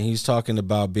 And he's talking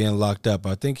about being locked up.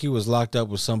 I think he was locked up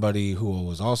with somebody who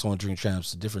was also on Drink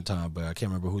Champs at a different time, but I can't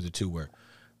remember who the two were.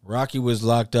 Rocky was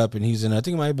locked up, and he's in. I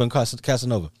think it might have been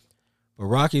Casanova, but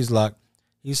Rocky's locked.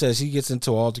 He says he gets into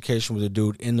an altercation with a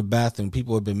dude in the bathroom.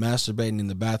 People have been masturbating in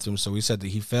the bathroom, so he said that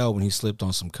he fell when he slipped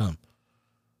on some cum.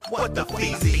 What the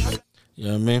feezy? You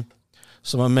know what I mean?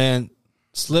 So my man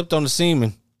slipped on the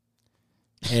semen,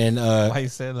 and Why you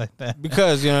say it like that?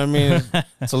 because you know what I mean,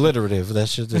 it's alliterative.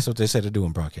 That's what they say to do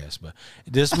in broadcasts. But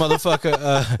this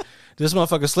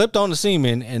motherfucker slipped on the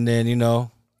semen, and then you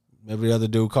know maybe the other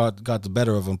dude got the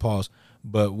better of him. Pause.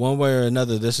 But one way or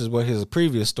another, this is what his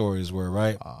previous stories were.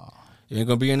 Right? You ain't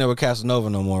gonna be in there with Casanova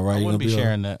no more, right? I You're wouldn't gonna be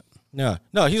sharing that.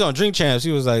 No, he's on Drink Champs.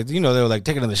 He was like, you know, they were like,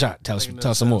 take another shot. Tell us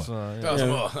some more.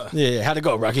 Yeah, how'd it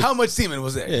go, Rocky? How much semen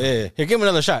was there? Yeah. Here, give him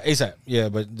another shot ASAP. Yeah,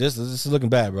 but this is looking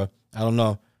bad, bro. I don't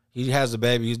know. He has a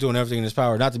baby. He's doing everything in his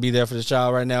power not to be there for this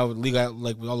child right now. With legal,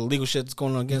 like with all the legal shit that's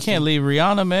going on against him. Can't leave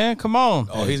Rihanna, man. Come on.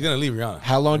 Oh, he's gonna leave Rihanna.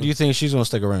 How long do you think she's gonna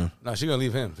stick around? No, she's gonna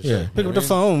leave him. For Yeah, sure. pick up the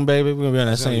phone, baby. We're gonna be on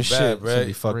that It's gonna same be shit. bad, It's gonna be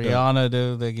right? fucked up. Rihanna,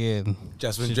 dude, again.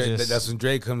 That's when She Drake. just- That's when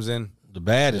Drake comes in, The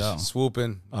baddest.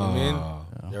 swooping. You know what I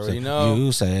mean? You already So know.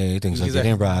 You say things are He's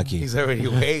getting like- rocky. He's already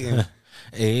waiting.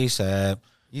 ASAP.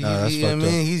 You No, that's know what I fucked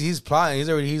up. mean? He's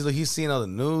plotting. He's seeing all the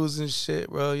news and shit,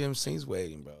 bro. You know what I'm saying? He's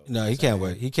waiting, bro. No, he can't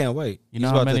wait. He can't wait. You know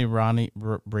He's how about to- many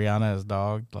Brianna has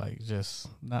dogged? Like, just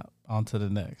not on to the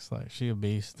next. Like, she a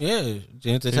beast. Yeah,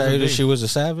 didn't they She's tell a you that beast. she was a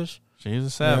savage? She's a You know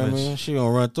savage. what I mean? She gonna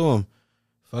run through him.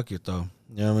 Fuck it though.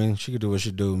 You know what I mean? She could do what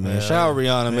she do, man. Yeah. Shout out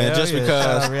Rihanna, man. Hell Just yeah, because.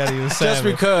 shout out Rihanna, you a Just savage.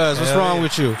 because. What's Hell wrong yeah.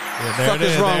 with you? Yeah, there fuck it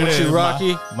is wrong there with it you, is.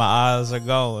 Rocky? My eyes are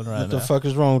going right What now. the fuck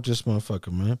is wrong with this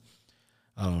motherfucker, man?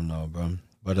 I don't know, bro.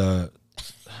 But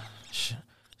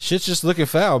shit's just looking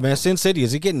foul, man. Sin City,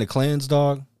 is he getting the clans,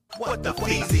 dog? What the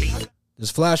feezy?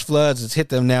 There's flash floods. It's hit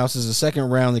them now. This is the second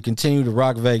round. They continue to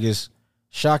rock Vegas.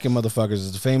 Shocking motherfuckers.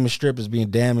 As the famous strip is being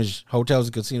damaged. Hotels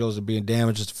and casinos are being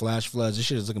damaged. It's flash floods. This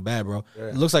shit is looking bad, bro. Yeah.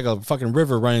 It looks like a fucking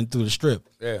river running through the strip.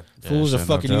 Yeah. Fools are shit,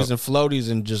 no fucking joke. using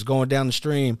floaties and just going down the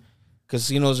stream.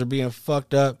 Casinos are being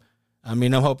fucked up. I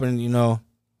mean, I'm hoping, You know,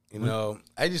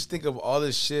 I just think of all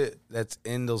this shit that's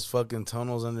in those fucking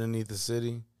tunnels underneath the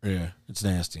city. Yeah, it's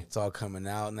nasty. It's all coming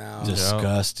out now.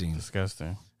 Disgusting.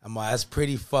 Disgusting. That's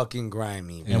pretty fucking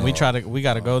grimy. And we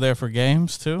got to go there for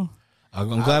games too. I'm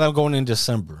glad I'm going in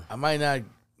December. I might not.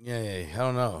 Yeah, I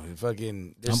don't know.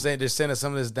 Fucking, they're saying that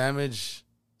some of this damage,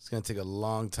 it's gonna take a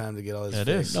long time to get all this. It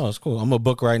fixed. is. No, it's cool. I'm a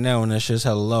book right now, and that shit's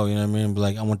hella low. You know what I mean? But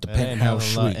like, I want the It ain't hella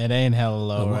penthouse low. suite. It ain't hella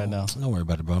low right now. Don't worry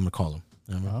about it, bro. I'm gonna call him.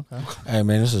 You know what I mean? Okay. Hey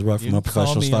man, this is rough for You my can call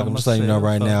professional me stock. on I'm my just letting you know cell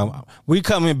right phone. now. We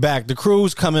coming back. The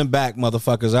crew's coming back,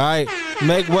 motherfuckers. All right,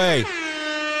 make way.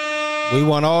 We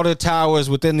want all the towers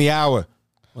within the hour,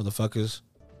 motherfuckers.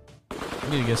 We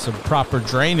need to get some proper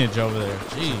drainage over there.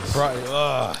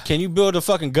 Jeez. Can you build a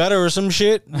fucking gutter or some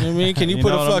shit? You know what I mean? Can you, You put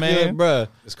know a what I fucking mean? bruh?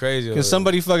 It's crazy. over Can there.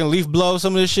 somebody fucking leaf blow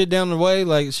some of this shit down the way?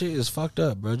 Like shit is fucked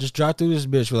up, bro. Just drive through this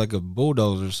bitch with like a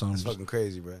bulldozer or It's something. fucking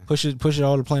crazy, bro. Push it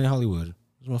all to Planet Hollywood.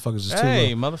 These motherfuckers is too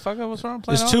Hey, low. motherfucker, what's wrong?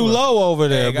 Playing It's too Hollywood? low over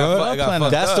there, it got bro. fu- it got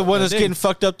fucked That's the up. one that's It getting did.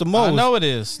 fucked up the most. I know it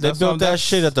is. They built that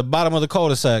shit at the bottom of the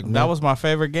cul-de-sac. Man. That was my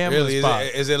favorite gambling Really? spot.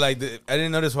 Is it like? I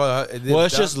didn't notice why. well,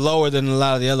 it's just lower than a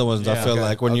lot of the other ones. I Yeah. feel Okay,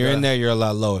 like when you're okay. in there, you're a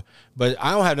lot lower. But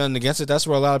I don't have nothing against it. That's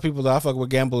where a lot of people that I fuck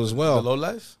with gamble as the well. low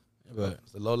life. But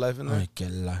The low life in there. I get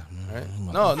a lot. Right?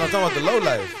 No, I'm talking about the low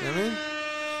life. You know what I mean?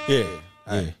 Yeah.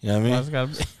 Yeah, you know what I mean? It's gotta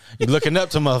be- You looking up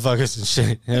to motherfuckers and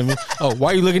shit. You know what I mean? Oh,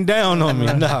 why you looking down on me?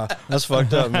 Nah, that's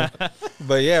fucked up, man.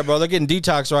 But yeah, bro, they're getting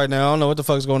detox right now. I don't know what the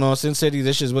fuck's going on. Sin City,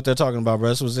 this is what they're talking about, bro.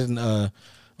 This was in, I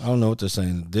don't know what they're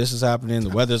saying. This is happening. The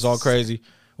weather's all crazy.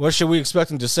 What should we expect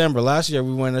in December? Last year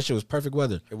we went, that shit was perfect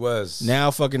weather. It was.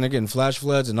 Now fucking they're getting flash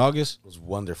floods in August. It was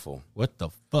wonderful. What the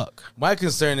fuck? My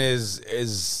concern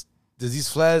is does these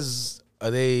floods, are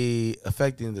they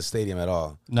affecting the stadium at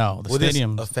all? No, the Will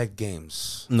stadium. this affect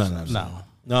games? No.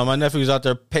 No, my nephew's out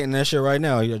there painting that shit right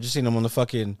now. I just seen him on the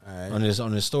fucking Alright.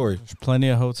 on his story. There's plenty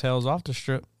of hotels off the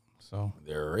strip. So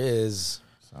There is.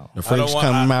 The I don't freaks want-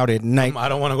 come out at night. I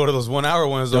don't want to go to those 1 hour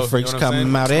ones though. The freaks you know what I'm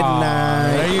come out at there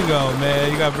night. you go, man.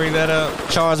 You gotta bring that up.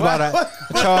 Charge by the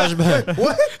charge by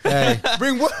What? hey,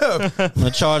 Bring what up? I'm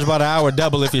gonna charge by the hour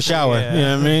double if you shower. Yeah. You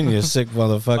know what I mean? You sick Fucking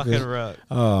motherfuckers. rock.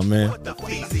 Oh man. You know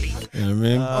what I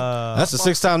mean? That's the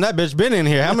sixth time that bitch been in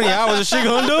here. How many hours is she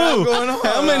gonna do? going on?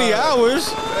 How many hours?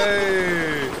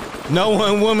 Hey. No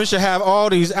one woman should have all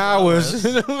these hours.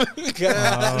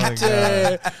 God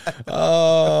damn.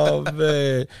 Oh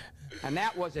man. And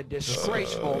that was a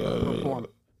disgraceful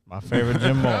performance. My favorite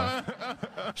Jim Moore.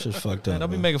 Shit's fucked up. Don't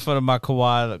be man. making fun of my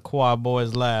Kawhi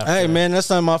boys laugh. Hey man, that's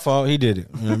not my fault. He did it.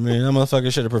 You know what I mean? That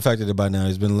motherfucker should have perfected it by now.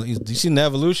 You seen the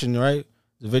evolution, right?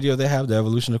 The video they have, the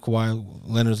evolution of Kawhi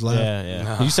Leonard's laugh.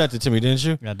 Yeah. You sent it to me, didn't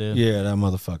you? I did. Yeah, that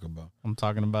motherfucker, bro. I'm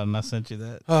talking about it and I sent you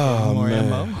that. Oh More man,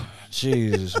 ammo.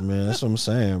 Jesus, man, that's what I'm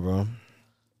saying, bro.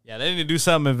 Yeah, they need to do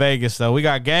something in Vegas though. We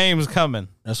got games coming.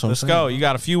 That's what Let's I'm saying. go. You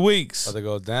got a few weeks. About to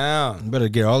go down. You better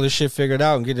get all this shit figured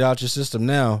out and get it out your system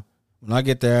now. When I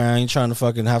get there, I ain't trying to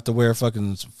fucking have to wear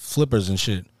fucking flippers and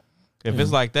shit. If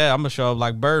it's like that, I'm gonna show up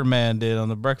like Birdman did on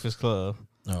the Breakfast Club.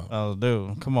 Oh. Oh,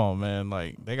 dude, come on, man!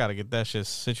 Like they got to get that shit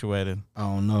situated. I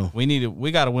don't know.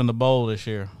 We got to win the bowl this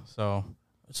year. So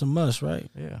It's a must, right?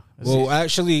 yeah. Well,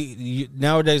 actually,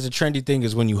 nowadays the trendy thing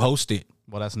is when you host it,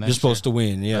 that's next you're supposed to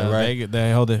win. Yeah, right.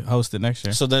 They host it next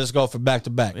year. So let's go for back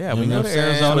to back. Yeah, You we know go what to I'm saying?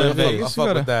 Arizona That's and what it Vegas. is. I'll You fuck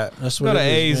gotta- with that. That's Go what to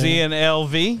it is, AZ man. and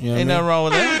LV. You know what I Ain't nothing wrong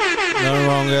with that. Nothing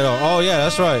wrong at all. Oh yeah,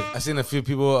 that's right. I seen a few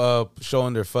people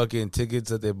showing their fucking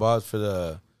tickets that they bought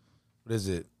for what is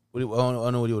it? I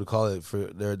don't know what you would call it. For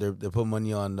they're putting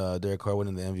money on Derek Carr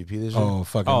winning the MVP this year. Oh,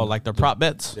 fucking. Oh, like the prop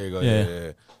bets. There you go. Yeah.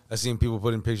 Yeah. I seen people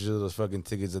putting pictures of those fucking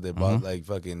tickets that they bought like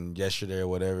fucking yesterday or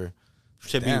whatever.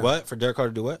 Should be Damn. what? For Derek Carr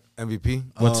to do what? MVP.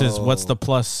 What's the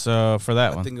plus for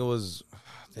that I one? think it was.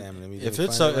 Damn. If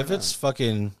it's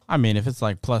fucking I mean, if it's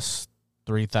like plus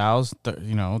 3,000,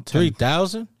 10.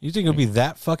 3,000, you think it'll be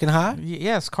that fucking high?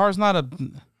 Yes, Carr's not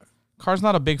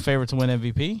a big favorite to win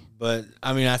MVP. But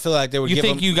I mean, I feel like they would. You give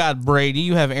think him, you got Brady?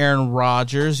 You have Aaron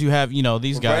Rodgers. You have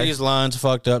these guys. Brady's line's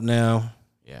fucked up now.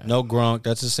 Yeah. No Gronk.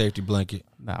 That's a safety blanket.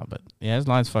 Nah, but yeah, his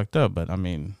line's fucked up. But I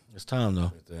mean, It's time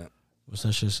though. What's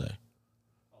that shit say?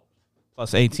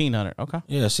 plus 1,800. Okay,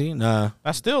 Yeah. See, nah.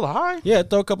 that's still high. Yeah,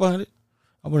 throw a couple hundred.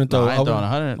 I wouldn't throw. I ain't throwing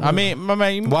 100. I mean, my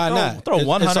man, Why throw, not? Throw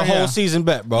 100. It's a whole yeah. season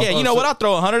bet, bro. Yeah, you know what? I'll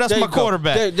throw 100. That's There my you go.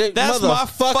 quarterback. That's my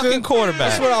Motherfucker. fucking quarterback.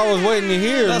 That's what I was waiting to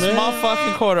hear. That's man. my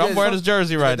fucking quarter. I'm wearing his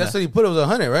jersey right now. That's what he put. It was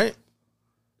 100, right?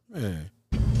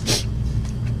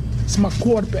 It's my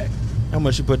quarterback. How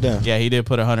much you put down? Yeah, he did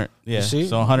put 100. Yeah, see?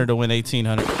 so 100 to win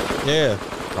 1,800. Yeah.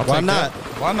 Why take not?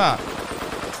 that. Why not?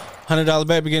 $100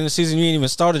 bet beginning of the season. You ain't even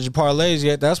started your parlays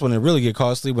yet. That's when it really get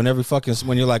costly. When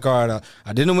you're like, all right,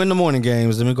 I didn't win the morning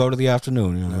games. Let me go to the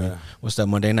afternoon. You know what I mean? What's that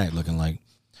Monday night looking like?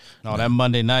 No, that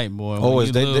Monday night, boy. When Always,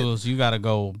 you they- lose, you got to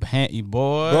go,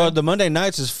 boy. Bro, the Monday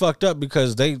nights is fucked up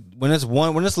because when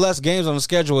it's less games on the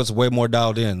schedule, it's way more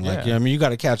dialed in. Like, Yeah. you know what I mean? You got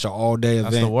to catch an all day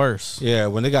event. That's the worst. Yeah,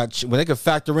 when they can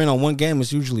factor in on one game,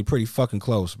 it's usually pretty fucking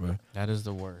close, bro. That is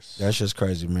the worst. That's just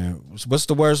crazy, man. What's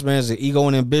the worst, man? Is the ego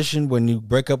and ambition when you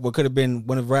break up what could have been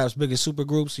one of rap's biggest super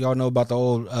groups? Y'all know about the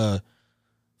old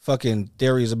fucking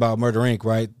theories about Murder Inc.,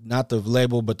 right? Not the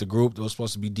label, but the group that was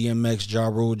supposed to be DMX, Ja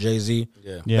Rule, Jay-Z.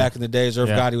 Yeah. Back in the days, Irv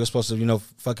Gotti was supposed to,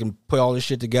 fucking put all this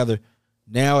shit together.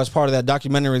 Now, as part of that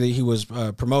documentary that he was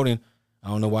promoting, I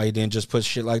don't know why he didn't just put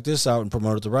shit like this out and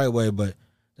promote it the right way, but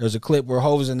there's a clip where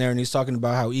Hov is in there and he's talking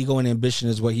about how ego and ambition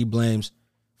is what he blames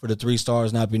for the 3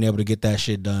 stars not being able to get that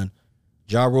shit done.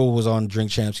 Ja Rule was on Drink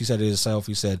Champs. He said it himself.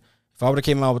 He said, if I would have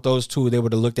came out with those two, they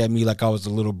would have looked at me like I was the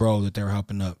little bro that they were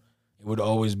helping up. It would have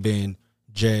always been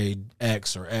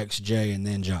JX or XJ and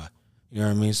then Ja. You know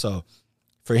what I mean? So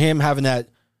for him having that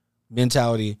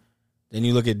mentality, then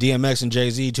you look at DMX and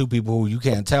Jay-Z, two people who you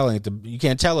can't tell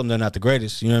them they're not the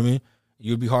greatest. You know what I mean?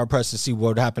 You'd be hard pressed to see what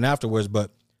would happen afterwards. But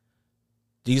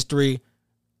these 3,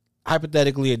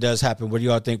 hypothetically, it does happen. What do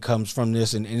y'all think comes from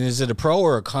this? And is it a pro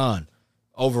or a con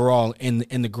overall in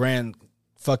the grand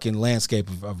fucking landscape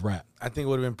of rap? I think it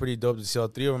would have been pretty dope to see all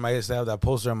 3 of them. I used to have that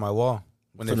poster on my wall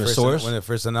when From they the Source? when they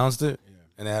first announced it,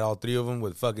 and they had all 3 of them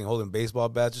with fucking holding baseball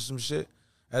bats or some shit.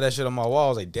 I had that shit on my wall. I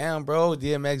was like, damn, bro,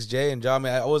 DMX, Jay, and Ja. I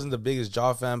mean, I wasn't the biggest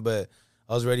Ja fan, but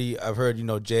I was ready. I've heard,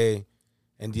 Jay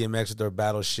and DMX with their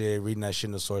battle shit, reading that shit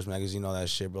in the Source magazine, all that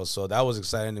shit, bro. So that was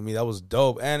exciting to me. That was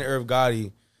dope. And Irv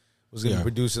Gotti was gonna be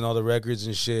producing all the records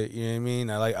and shit. You know what I mean?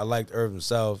 I liked Irv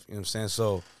himself. You know what I'm saying?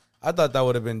 So I thought that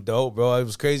would have been dope, bro. It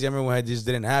was crazy. I remember when it just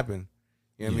didn't happen.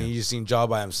 You know what I mean? You just seen Ja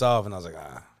by himself, and I was like,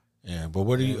 Yeah, but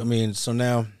what do you? I mean, so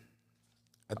now,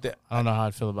 I don't know how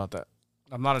I feel about that.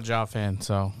 I'm not a Ja fan,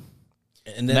 so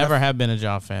and then never have been a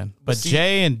Ja fan. But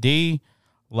Jay and D,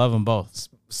 love them both.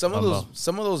 Some of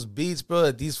those beats, bro,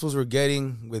 that these fools were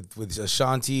getting with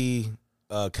Ashanti,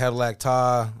 Cadillac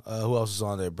Ta, who else was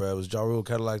on there, bro? It was Ja Rule,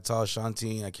 Cadillac Ta,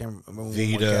 Ashanti, I can't remember.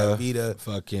 Vita,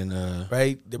 fucking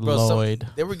right? Bro, Lloyd.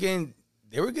 They were getting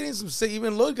some sick.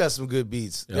 Even Lloyd got some good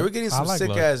beats. Yeah. They were getting some like sick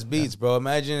Lloyd. ass beats, bro.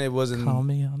 Imagine it wasn't. Call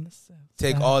me on the set.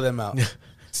 Take all them out.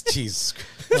 Jesus.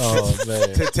 oh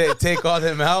man, take all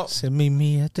them out. send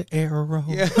me at the Arrow.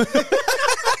 Yeah.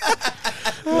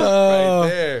 Oh, Right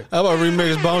there. how about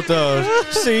remix both those?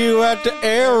 See you at the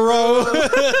Arrow.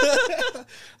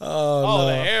 Oh,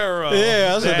 the arrow.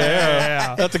 Yeah, I said the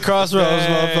Arrow. At the crossroads,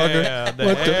 motherfucker. Yeah, the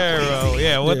What the- arrow.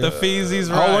 Yeah, with the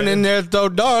feezies right. I went in there to throw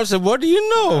darts, and what do you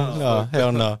know? No,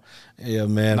 hell no. Yeah,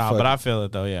 man. Nah, fuck. but I feel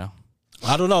it though. Yeah,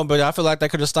 I don't know, but I feel like that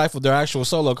could have stifled their actual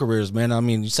solo careers, man. I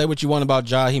mean, you say what you want about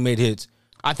Ja, he made hits.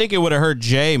 I think it would have hurt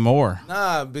Jay more.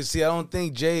 Nah, but see, I don't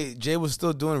think Jay was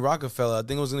still doing Rockefeller. I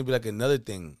think it was gonna be like another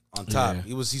thing on top.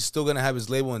 Yeah. He's still gonna have his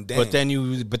label and Dame. But then you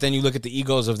look at the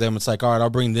egos of them. It's like, all right, I'll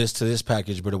bring this to this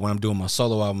package, but when I'm doing my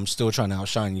solo album, I'm still trying to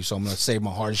outshine you. So I'm gonna save my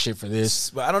hard shit for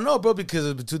this. But I don't know, bro, because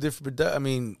of the two different. I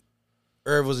mean,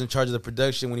 Irv was in charge of the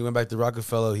production when he went back to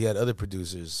Rockefeller. He had other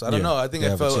producers. So I don't Yeah, know. I think they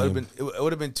I have a felt team. it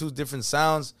would have been 2 different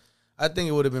sounds. I think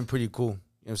it would have been pretty cool. You know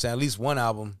what I'm saying? At least one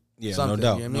album. Yeah, something, no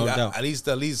doubt, you know what I mean? no doubt.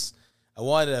 At least. I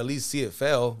wanted to at least see it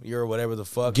fail. You're whatever the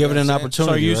fuck. Give it an So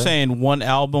opportunity. are you right? saying one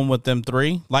album with them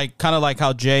three? Like kind of like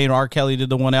how Jay and R. Kelly did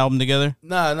the one album together?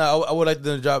 Nah. I would like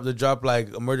them to drop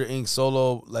like a Murder Inc.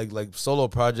 solo, like solo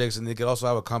projects, and they could also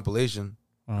have a compilation.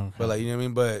 Okay. But like, you know what I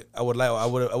mean. But I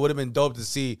would have been dope to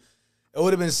see. It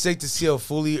would have been sick to see a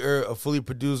fully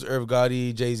produced Irv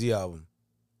Gotti Jay-Z album.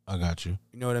 I got you.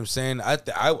 You know what I'm saying? I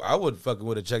would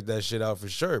have checked that shit out for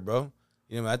sure, bro. You know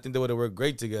what I mean? I think they would have worked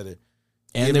great together.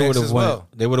 And DMX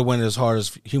they would have went as hard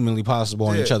as humanly possible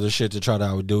on Yeah. each other's shit to try to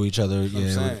outdo each other. That's what I'm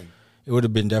Yeah, saying. it would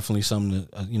have been definitely something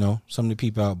to something to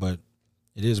peep out. But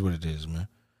it is what it is, man.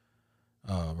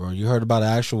 Bro, you heard about an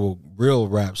actual real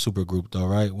rap super group though,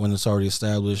 right? One that's already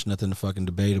established, nothing to fucking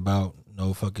debate about,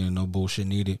 no bullshit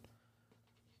needed.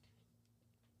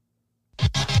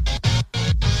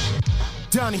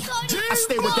 Donnie, I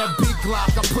stay with that big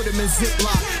Glock. I put him in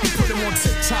Ziploc. You put him on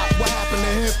TikTok. What happened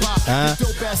to hip hop? The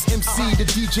dope ass MC, the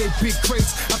DJ Big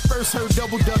Crates. I first heard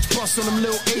Double Dutch bust on them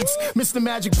little eights. Mr.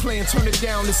 Magic playing, turn it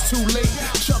down, it's too late.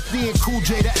 Chuck D and Cool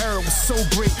J, the era was so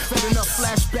great. But enough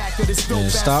flashback of this dope Man,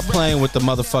 ass stop rap. playing with the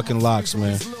motherfucking locks,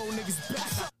 man.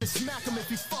 Smack him if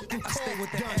he fucking Stay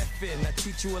with the effing, I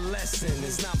teach you a lesson.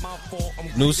 It's not my fault.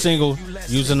 I'm New single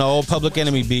using the old Public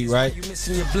Enemy beat, right?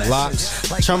 Locks.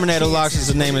 Terminator Locks is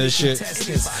the name of this shit.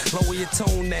 Lower your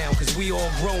tone now, cause we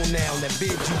all grown now. That bid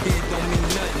you did don't mean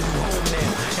nothing, you home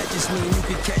now. That just mean you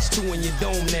can catch two in your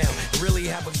dome now. Really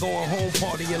have a going home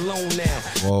party alone now.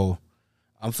 Whoa.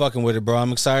 I'm fucking with it, bro.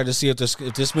 I'm excited to see if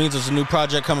this means there's a new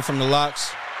project coming from the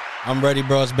Locks. I'm ready,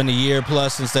 bro. It's been a year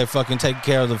plus since they fucking taken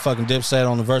care of the fucking Dipset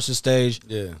on the Versus stage.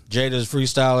 Yeah. Jada's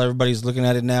freestyle. Everybody's looking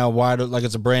at it now. Wide like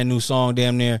it's a brand new song,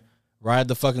 damn near. Ride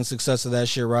the fucking success of that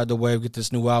shit. Ride the wave. Get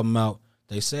this new album out.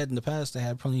 They said in the past they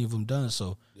had plenty of them done.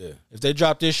 So Yeah. if they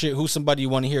drop this shit, who's somebody you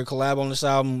want to hear collab on this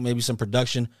album? Maybe some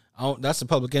production. That's the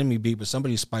Public Enemy beat, but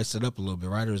somebody spiced it up a little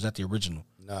bit, right? Or is that the original?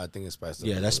 No, I think it's spiced up.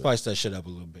 Yeah, that spiced that shit up a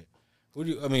little bit.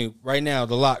 Right now,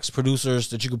 the Locks, producers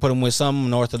that you could put them with, some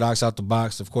unorthodox out the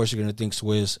box. Of course, you're going to think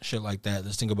Swizz, shit like that.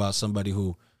 Let's think about somebody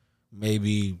who may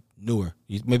be newer.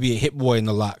 Maybe a Hit Boy in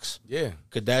the Locks. Yeah.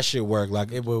 Could that shit work? Like,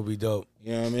 Hit Boy would be dope.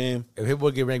 You know what I mean? If Hit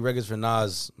Boy could make records for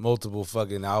Nas, multiple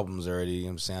fucking albums already, you know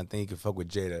what I'm saying? I think he could fuck with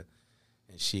Jada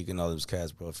and Sheik and all those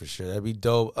cats, bro, for sure. That'd be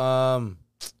dope.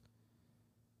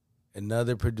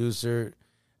 Another producer.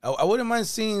 I wouldn't mind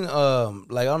seeing like,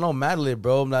 I don't know, Madlib,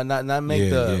 bro.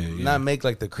 Not make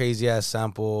like the crazy ass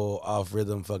sample off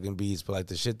rhythm fucking beats, but like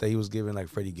the shit that he was giving like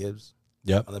Freddie Gibbs.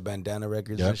 Yep. On the Bandana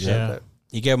records Yep. and shit. Yeah. Like that.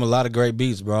 He gave him a lot of great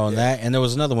beats, bro, on that. And there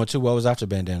was another one, too. What was after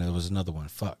Bandana? There was another one.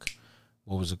 Fuck.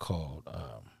 What was it called?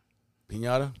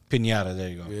 Pinata? Pinata, there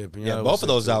you go. Yeah, Pinata Yeah, was both of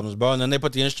those sick, too. albums, bro. And then they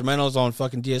put the instrumentals on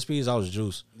fucking DSPs. I was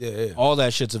juice. Yeah. All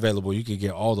that shit's available. You could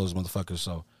get all those motherfuckers.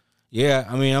 So, yeah,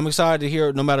 I mean, I'm excited to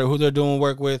hear no matter who they're doing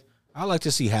work with. I like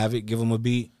to see Havoc, give them a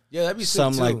beat. Yeah, that'd be sick,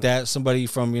 something too. like that. Somebody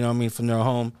from, from their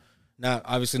home.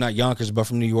 Obviously not Yonkers, but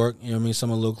from New York. You know what I mean?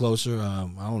 Someone a little closer. I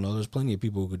don't know. There's plenty of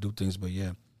people who could do things, but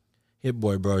yeah. Hit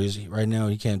Boy, bro. Right now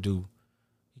he can't do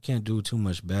too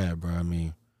much bad, bro. I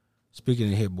mean,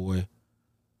 speaking of Hit Boy,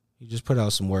 he just put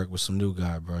out some work with some new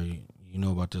guy, bro. You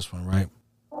know about this one, right?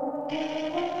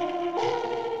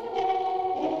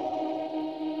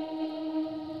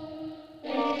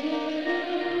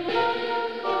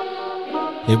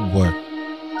 Hit Boy.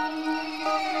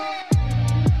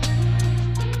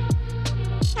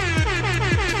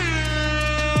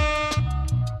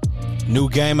 New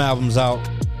Game album's out.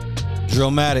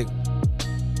 Drillmatic.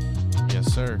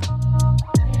 Yes, sir.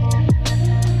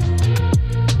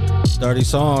 30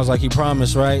 songs like he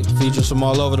promised, right? Features from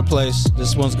all over the place.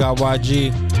 This one's got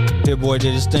YG. Hit Boy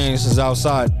did his thing. This is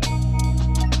Outside.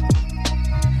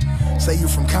 Say you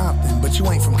from Compton, but you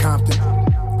ain't from Compton.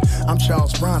 I'm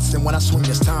Charles Bronson when I swing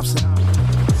as Thompson.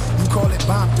 You call it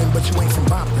Bompton, but you ain't from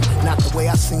Bompton. Not the way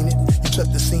I seen it. You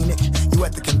took the scenic. You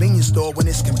at the convenience store when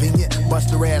it's convenient.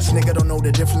 Buster ass nigga don't know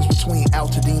the difference between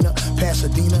Altadena,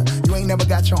 Pasadena. You ain't never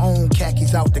got your own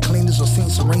khakis out the cleaners or seen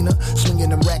Serena swinging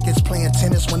them rackets, playing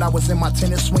tennis when I was in my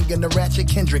tennis, swinging the ratchet.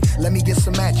 Kendrick, let me get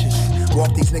some matches.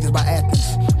 Walk these niggas by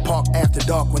Athens. Park after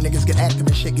dark when niggas get active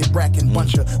and shit get brackin'.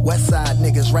 Bunch of west side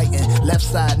niggas writing, left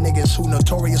side niggas who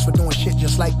notorious for doing shit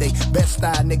just like they best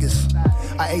side niggas.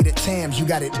 I ate at Tams, you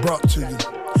got it brought to you.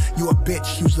 You a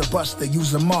bitch, you's a buster,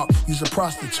 you's a mark, you's a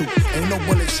prostitute. Ain't no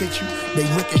bullets hit you, they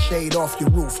ricocheted off your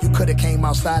roof. You coulda came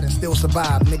outside and still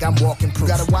survived, nigga, I'm walking proof.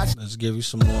 Gotta watch. Let's give you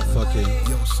some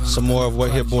more of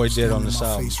what Hit Boy did on this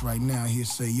album. Face right now, he'll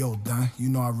say, yo, Don, you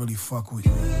know I really fuck with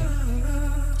you.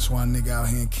 That's why a nigga out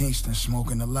here in Kingston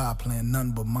smoking a lot, playing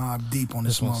nothing but Mobb Deep on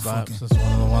this This one motherfucking. slaps. This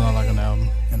one of the one I like on the album.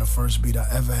 And the first beat I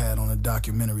ever had on a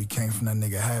documentary came from that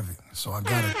nigga Havoc. So I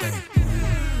gotta thank.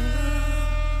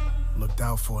 Looked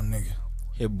out for a nigga.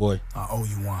 Hit Boy. I owe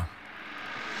you one.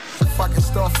 If I can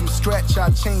start from scratch,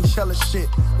 I change hella shit.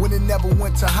 When it never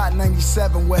went to Hot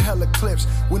 97 with hella clips.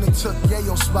 When it took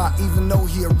Yayo spot, even though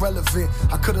he irrelevant.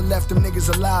 I could've left them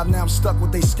niggas alive, now I'm stuck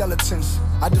with they skeletons.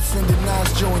 I defended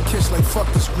Nas, Joe, and Kiss like fuck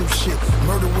this group shit.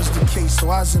 Murder was the case,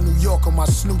 so I was in New York on my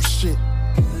Snoop shit.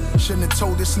 Shouldn't have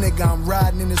told this nigga I'm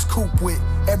riding in his coupe with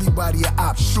everybody a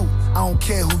op. Shoot, I don't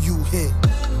care who you hit.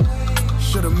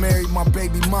 Should've married my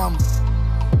baby mama.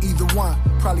 Either one,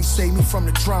 probably saved me from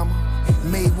the drama.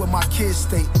 Made with my kids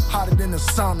stay hotter than the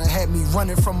sauna. Had me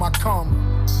running from my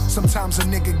karma. Sometimes a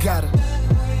nigga gotta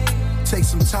take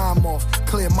some time off.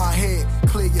 Clear my head,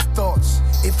 clear your thoughts.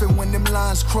 If and when them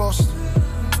lines crossed,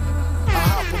 I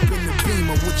hop up in the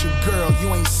Beamer with your girl.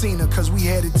 You ain't seen her cause we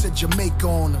headed to Jamaica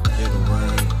on her.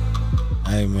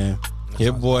 Hey, man.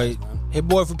 Hit Boy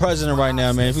for president right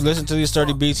now, man. If you listen to these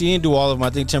 30 beats, he didn't do all of them.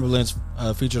 I think Timberland's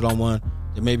featured on one.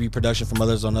 There may be production from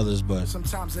others on others, but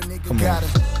come on.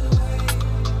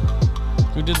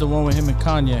 Who did the one with him and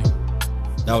Kanye?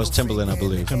 That was Timberland, I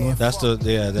believe. Timberland? That's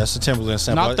the Timberland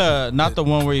sample. Not the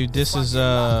one where this is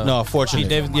no, Fortunate.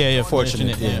 David,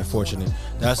 Fortunate. Yeah, Fortunate.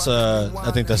 That's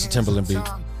I think that's the Timberland beat.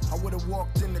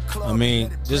 I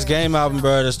mean, this Game album,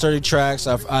 bro, there's 30 tracks.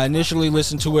 I initially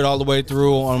listened to it all the way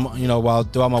through on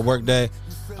throughout my work day.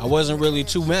 I wasn't really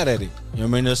too mad at it. You know what I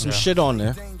mean? There's some shit on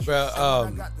there. Bro,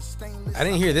 I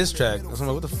didn't hear this track. I'm like,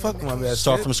 what the fuck, my bad.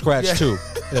 Start from scratch too.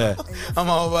 Yeah.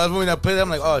 When I played it, I'm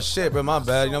like, oh shit, bro, my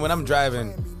bad. You know, when I'm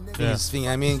driving,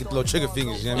 I mean, get the little trigger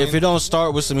fingers. You know what I mean? If it don't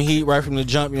start with some heat right from the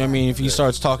jump, you know what I mean? If he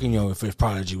starts talking, if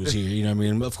Prodigy was here, you know what I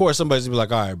mean? Of course, somebody's gonna be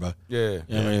like, all right, bro. Yeah. You know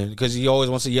what I mean? Because he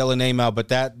always wants to yell a name out, but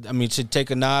to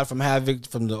take a nod from Havoc,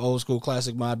 from the old school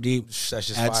classic Mobb Deep, that's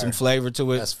just add some flavor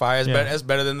to it. That's fire. That's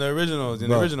better than the original.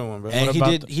 The original one, bro. And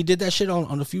he did that shit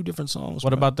on a few different songs.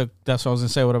 What about that's what I was gonna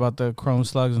say. What about the Chrome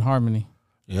Slugs and Harmony?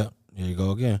 Yeah, there you go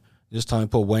again. This time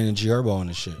put Wayne and G Herbo on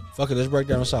this shit. Fuck it, let's break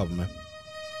down this album, man.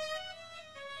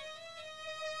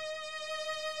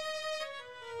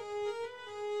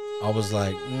 I was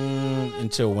like,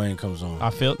 until Wayne comes on. I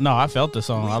felt the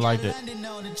song. I liked it.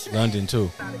 London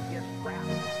too.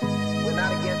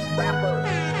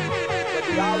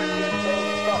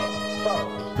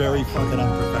 Very fucking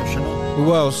unprofessional.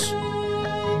 Who else?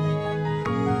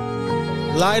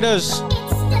 Lighters.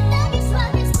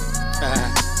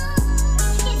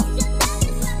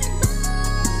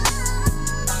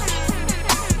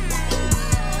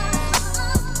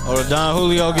 Oh, the Don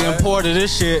Julio getting poured to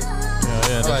this shit.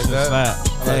 Yeah, that's just slap.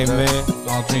 Hey, man. I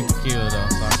don't drink tequila, though,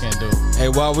 so I can't do it. Hey,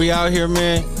 while we out here,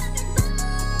 man,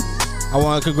 I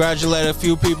want to congratulate a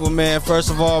few people, man. First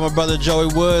of all, my brother Joey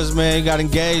Woods, man, he got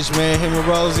engaged, man. Him and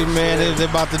Rosie, man, they're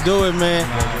about to do it, man.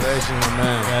 Congratulations,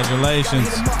 man. Congratulations.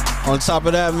 On top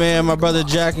of that, man, my brother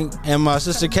Jack and my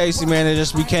sister Casey, man, they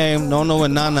just became Nono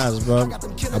and Nanas, bro.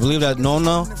 I believe that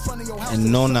Nono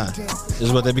and Nona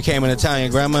is what they became in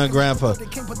Italian. Grandma and grandpa.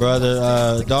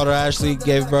 Daughter Ashley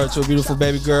gave birth to a beautiful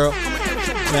baby girl. You know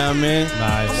what I mean?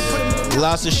 Nice.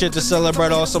 Lots of shit to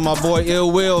celebrate. Also, my boy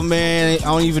Ill Will, man. I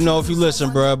don't even know if you listen,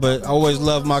 bro, but I always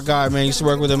love my guy, man. Used to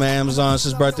work with him at Amazon. It's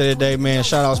his birthday today, man.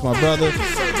 Shout out to my brother.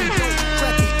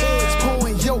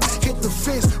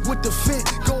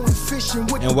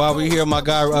 And while we're here, my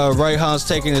guy Rayhan's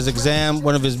taking his exam,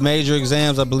 one of his major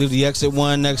exams. I believe the exit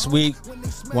one next week.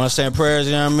 Want to send prayers,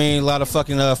 you know what I mean? A lot of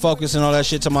fucking focus and all that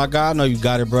shit to my guy. I know you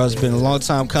got it, bro. It's been a long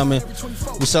time coming.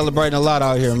 We celebrating a lot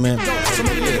out here, man.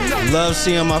 Love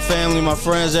seeing my family, my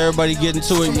friends, everybody getting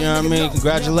to it, you know what I mean?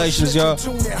 Congratulations, y'all.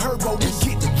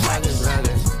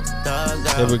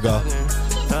 Here we go.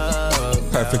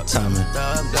 Perfect timing.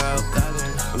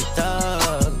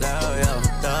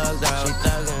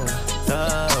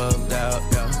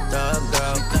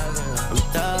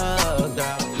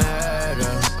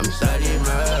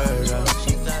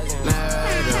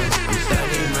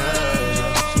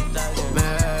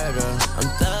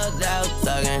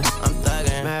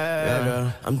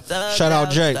 Shout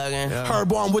out Jake.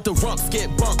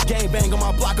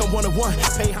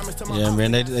 Yeah,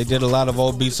 man, they did a lot of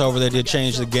old beats over there. They did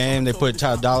change the game. They put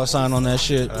Ty Dolla $ign on that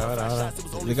shit.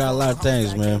 They got a lot of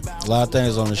things, man. A lot of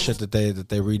things on the shit that they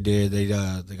redid. They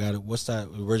got what's that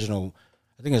original?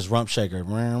 I think it's Rump Shaker.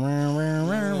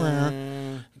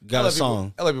 got a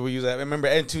song. A lot of people use that. Remember,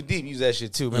 And Too Deep use that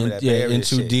shit too. Remember that? Yeah, Bay In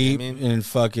Too shit, Deep you know what I mean? and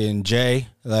fucking Jay.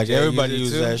 Like Jay everybody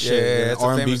uses it uses too? that shit. Yeah, it's a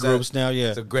R&B famous groups sample. now. Yeah,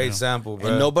 It's a great sample, bro.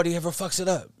 and nobody ever fucks it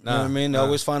up. You know what I mean? They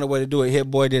always find a way to do it. Hit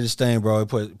Boy did his thing, bro. He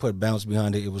put bounce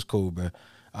behind it. It was cool, bro.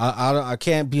 I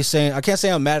can't say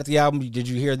I'm mad at the album. Did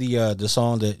you hear the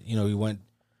song that he went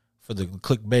for the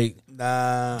clickbait?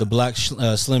 Nah, the Black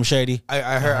Slim Shady.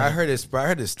 I heard this, bro. I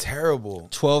heard it's terrible.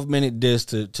 12-minute diss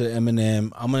to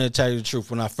Eminem. I'm gonna tell you the truth.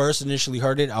 When I first initially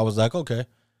heard it, I was like, okay,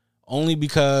 only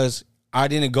because I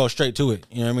didn't go straight to it.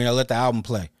 You know what I mean? I let the album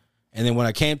play, and then when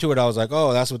I came to it, I was like,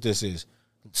 oh, that's what this is.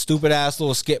 Stupid ass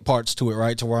little skit parts to it,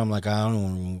 right? To where I'm like, I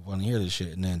don't want to hear this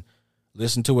shit, and then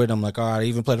listen to it. I'm like, all right. I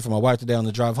even played it for my wife today on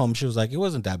the drive home. She was like, it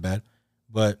wasn't that bad,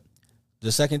 but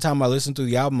the second time I listened to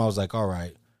the album, I was like, all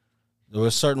right. There were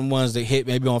certain ones that hit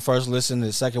maybe on first listen.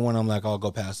 The second one, I'm like, I'll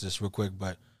go past this real quick.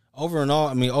 But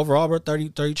overall, bro,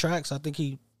 30 tracks. I think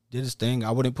he did his thing.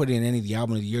 I wouldn't put it in any of the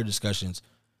album of the year discussions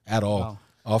at all.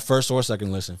 Wow. First or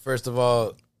second listen. First of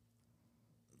all,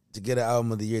 to get an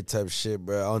album of the year type shit,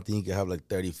 bro, I don't think you can have like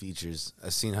 30 features.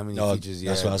 I've seen how many features.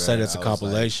 That's what I said. It's a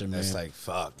compilation, man. That's like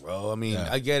fuck, bro. I mean,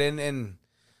 I get it, and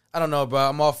I don't know, bro.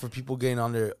 I'm all for people getting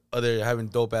on their having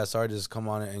dope ass artists come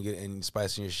on it and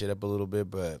spicing your shit up a little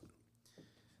bit, but.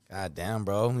 God damn,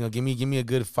 bro. Give me a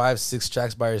good 5-6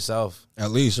 tracks by yourself.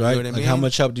 At least, right? You know what I mean? How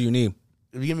much help do you need?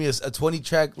 If you give me a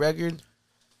 20-track record,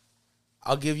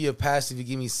 I'll give you a pass if you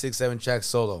give me 6-7 tracks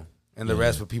solo. And the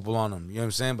rest with people on them. You know what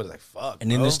I'm saying? But it's like, fuck,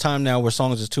 And in this time now where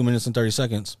songs is 2 minutes and 30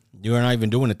 seconds, you are not even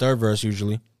doing the third verse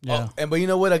usually. Yeah. But you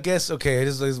know what? I guess, okay,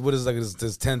 this is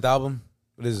his 10th album?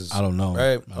 What is this? I don't know.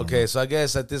 Right? Okay, so I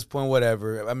guess at this point,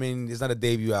 whatever. I mean, it's not a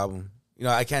debut album.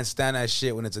 I can't stand that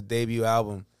shit when it's a debut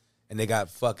album. And they got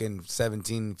fucking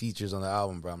 17 features on the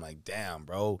album, bro. I'm like, damn,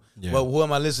 bro. Yeah. Well, who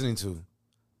am I listening to?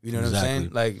 You know what I'm saying?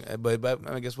 Exactly. Like, but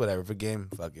I guess whatever. For Game,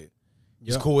 fuck it.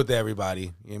 It's cool with everybody. You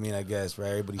know what I mean? I guess,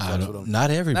 right? Everybody fucks with them.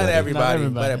 Not everybody.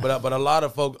 But a lot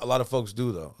of folks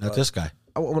do though. Not this guy.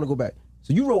 I want to go back.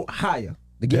 So you wrote Higher,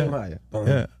 the game Higher.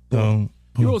 Yeah.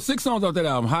 You wrote 6 songs off that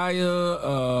album.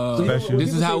 Higher,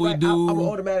 This Is How We Do. I'm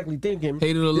automatically thinking,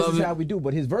 Hate It or Love It. This Is How We Do,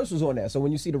 but his verse was on that. So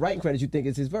when you see the writing credits, you think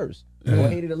it's his verse. Or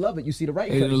Hate It or Love It, you see the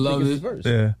writing credits, you think it's his verse.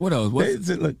 Yeah. What else?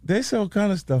 They say all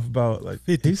kind of stuff about, like,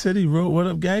 he said he wrote What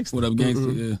Up Gangsta. What Up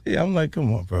Gangsta, yeah. Yeah, I'm like,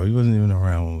 come on, bro. He wasn't even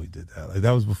around when we did that. Like,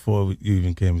 that was before you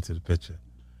even came into the picture.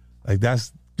 Like,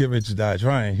 that's Get Rich or Die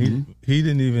Trying. He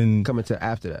didn't even... Come into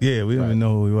after that. Yeah, we didn't even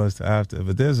know who he was to after.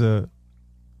 But there's a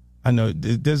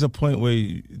point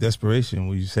where desperation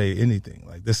where you say anything.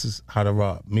 Like, this is how to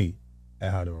rob me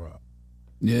and how to rob.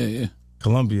 Yeah.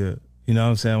 Columbia, you know what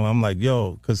I'm saying? Well, I'm like,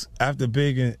 yo, because after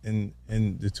Big and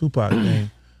the Tupac thing,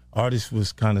 artists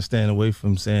was kind of staying away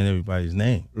from saying everybody's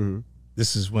name. Mm-hmm.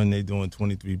 This is when they doing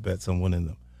 23 bets on winning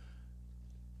them.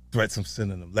 Threats I'm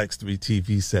sending them. Lex 3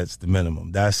 TV sets, the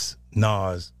minimum. That's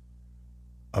Nas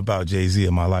about Jay-Z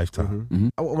in my lifetime. Mm-hmm.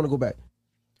 I want to go back.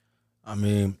 I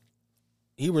mean...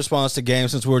 He responds to Game,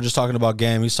 since we were just talking about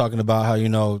Game. He's talking about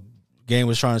how, Game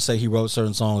was trying to say he wrote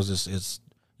certain songs. It's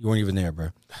you weren't even there, bro.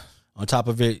 On top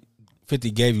of it, 50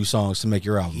 gave you songs to make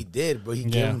your album. He did, but he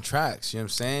gave him tracks. You know what I'm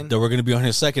saying? That were going to be on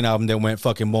his second album that went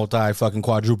fucking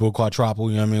quadruple,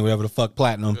 quadruple, you know what I mean? Whatever the fuck,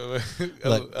 platinum.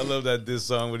 I love that this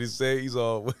song, what he say, he's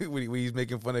all, when he's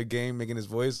making fun of Game, making his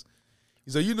voice.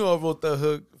 He's like, I wrote that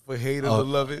hook for Hate It or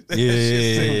Love It.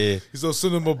 Yeah. He's like,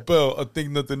 send him a bell, I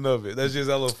think nothing of it. That's just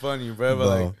hella funny, bro.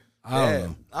 Like, I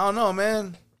don't know,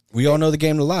 man. We all know the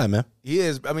Game to lie, man. He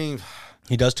is. I mean,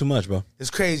 he does too much, bro.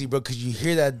 It's crazy, bro, because you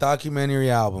hear that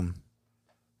documentary album,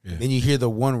 then you hear the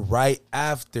one right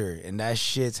after, and that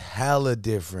shit's hella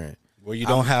different. Where you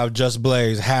don't have Just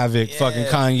Blaze, Havoc, fucking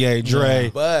Kanye, Dre.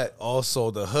 But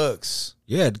also the hooks.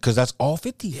 Yeah, because that's all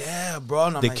 50. Yeah, bro.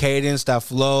 The cadence, that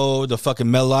flow, the fucking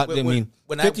melody. I mean,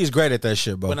 50's great at that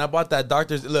shit, bro. When I bought that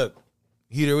Doctor's, look,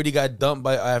 he already got dumped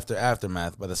by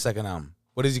Aftermath by the second album.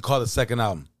 What does he call the second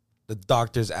album? The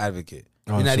Doctor's Advocate.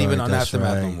 You're not even on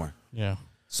Aftermath no more. Yeah.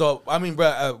 So, I mean,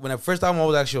 bro, when the first album, I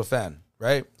was actually a fan,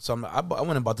 right? So I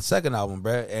went and bought the second album,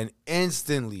 bro, and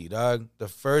instantly, dog, the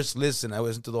first listen, I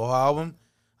listened to the whole album.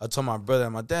 I told my brother,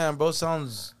 I'm like, damn, bro, it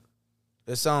sounds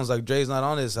like Dre's not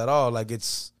on this at all. Like,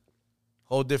 it's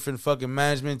whole different fucking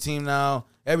management team now.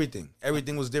 Everything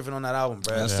was different on that album,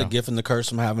 bro. That's the gift and the curse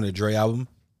from having a Dre album.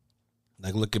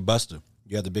 Like, look at Busta.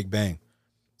 You had the Big Bang.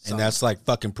 And that's like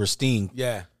fucking pristine.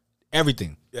 Yeah.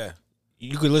 Everything. Yeah.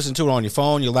 You could listen to it on your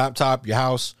phone, your laptop, your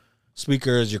house,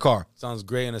 speakers, your car. Sounds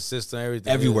great in the system,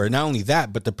 everything. Everywhere. Not only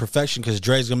that, but the perfection, because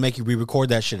Dre's going to make you re-record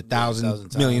that shit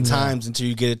 1,000 million times until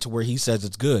you get it to where he says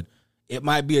it's good. It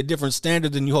might be a different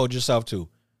standard than you hold yourself to.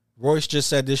 Royce just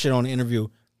said this shit on an interview.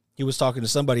 he was talking to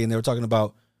somebody, and they were talking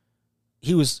about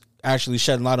he was actually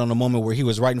shedding light on a moment where he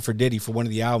was writing for Diddy for one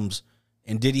of the albums,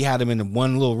 and Diddy had him in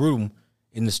one little room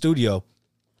in the studio,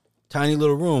 tiny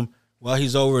little room, while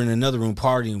he's over in another room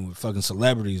partying with fucking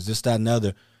celebrities, this, that, and the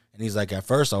other. And he's like, at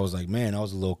first I was like, man, I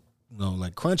was a little,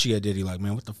 like crunchy at Diddy, like,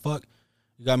 man, what the fuck?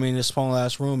 You got me in this small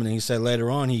ass room. And then he said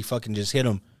later on, he fucking just hit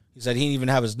him. He said he didn't even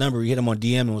have his number. He hit him on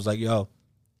DM and was like, yo,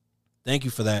 thank you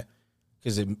for that.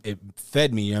 Because it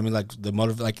fed me, you know what I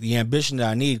mean? Like the ambition that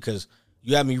I need, because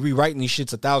you had me rewriting these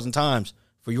shits 1,000 times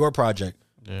for your project.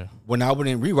 Yeah. When I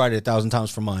wouldn't rewrite it 1,000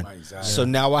 times for mine. Exactly. So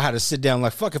now I had to sit down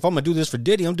like, fuck, if I'm going to do this for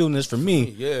Diddy, I'm doing this for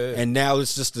me. Yeah. And now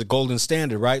it's just the golden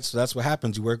standard, right? So that's what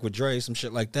happens. You work with Dre, some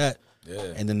shit like that. Yeah.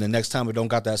 And then the next time it don't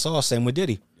got that sauce, same with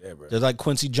Diddy. Yeah, bro. They're like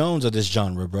Quincy Jones of this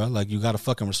genre, bro. Like, you got to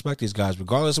fucking respect these guys,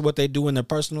 regardless of what they do in their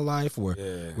personal life or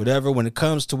whatever. When it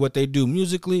comes to what they do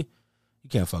musically, you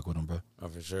can't fuck with them, bro. Oh,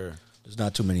 for sure. There's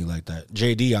not too many like that.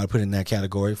 JD, I'd put in that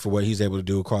category for what he's able to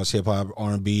do across hip hop,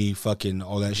 R&B, fucking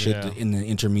all that shit in the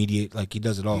intermediate. Like, he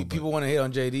does it all. People want to hate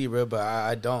on JD, bro, but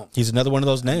I don't. He's another one of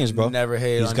those names, bro. Never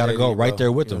hate on JD. He's got to go right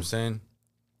there with you know him. What I'm saying?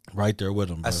 Right there with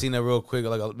him, bro. I seen that real quick.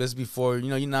 Like, this before,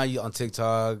 you on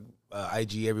TikTok,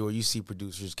 IG, everywhere, you see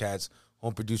producers, cats,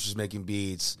 home producers making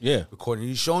beats. Yeah. Recording.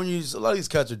 He's showing you, a lot of these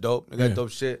cats are dope. They got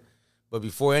dope shit. But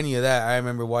before any of that, I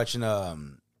remember watching,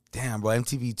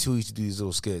 MTV2 used to do these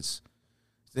little skits.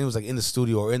 It was like in the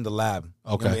studio or in the lab.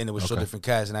 Okay. And it would show different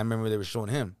cats. And I remember they were showing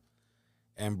him.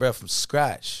 And bro, from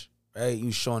scratch, right?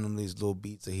 You showing him these little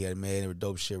beats that he had made. They were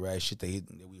dope shit, right? Shit that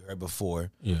we heard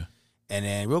before. Yeah. And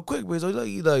then real quick, bro,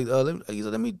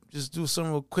 let me just do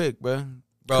something real quick, bro.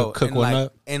 Bro, cook one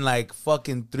up. In like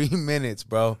fucking 3 minutes,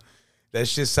 bro. That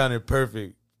shit sounded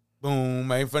perfect. Boom,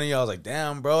 right in front of you. I was like,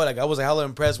 damn, bro. Like, I was hella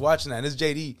impressed watching that. And it's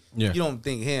JD. Yeah. You don't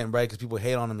think him, right? Because people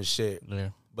hate on him and shit.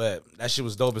 Yeah. But that shit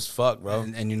was dope as fuck, bro.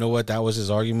 And you know what? That was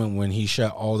his argument when he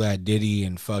shot all that Diddy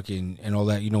and fucking and all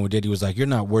that. You know, when Diddy was like, "You're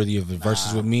not worthy of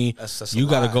verses with me. That's you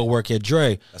got to lie. go work at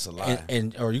Dre. That's a lie.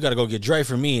 Or you got to go get Dre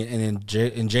for me." And then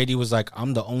JD was like,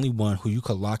 "I'm the only one who you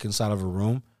could lock inside of a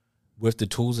room with the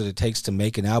tools that it takes to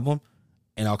make an album,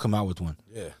 and I'll come out with one.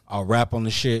 Yeah, I'll rap on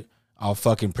the shit. I'll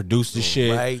fucking produce the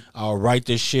shit. Right. I'll write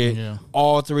this shit.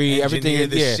 All three,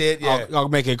 everything. Shit, I'll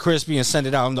make it crispy and send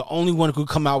it out. I'm the only one who could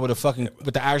come out with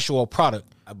with the actual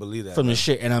product. I believe that from bro. the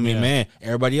shit. And I mean, man,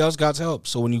 everybody else got help.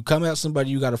 So when you come at somebody,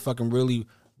 you got to fucking really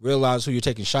realize who you're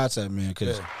taking shots at, man.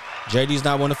 Because JD's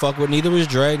not one to fuck with. Neither was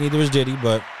Dre. Neither was Diddy.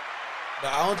 But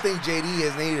I don't think JD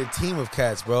has needed a team of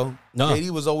cats, bro. No.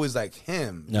 JD was always like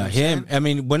him. No, him. I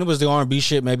mean, when it was the R&B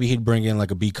shit, maybe he'd bring in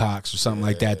like a B Cox or something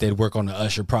like that. They'd work on the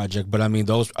Usher project. But I mean,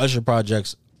 those Usher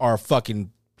projects are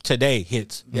fucking today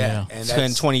hits. Yeah. And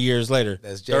 10, 20 years later.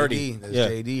 That's JD. 30. That's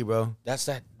JD, bro. That's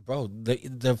that. Bro,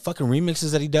 the fucking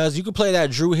remixes that he does, you could play that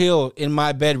Drew Hill In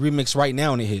My Bed remix right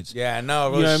now and it hits. Yeah, I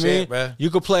know. You know what I mean? Bro. You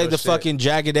could play the fucking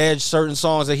Jagged Edge, certain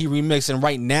songs that he remixed, and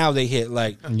right now they hit.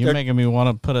 Like, you're making me want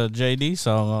to put a JD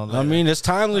song on there. I mean, it's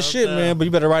timeless shit, man, but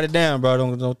you better write it down,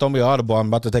 bro. Don't be audible. I'm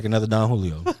about to take another Don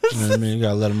Julio. You know what I mean? You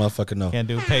gotta let a motherfucker know. Can't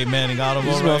do Peyton Manning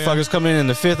audible. These motherfuckers come in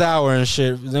the 5th hour and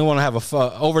shit. They want to have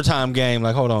a overtime game.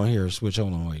 Like, hold on, here, switch.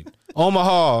 Hold on, wait.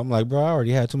 Omaha. I'm like, bro, I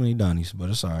already had too many Donnies, but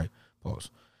it's all right. Pause.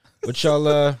 What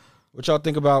y'all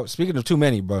think about, speaking of too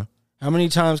many, bro, how many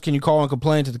times can you call and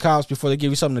complain to the cops before they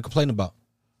give you something to complain about?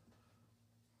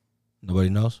 Nobody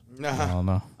knows? Nah. I don't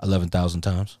know. 11,000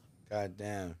 times. God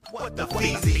damn. What the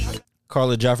feezy?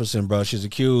 Carla Jefferson, bro, she's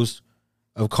accused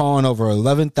of calling over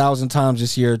 11,000 times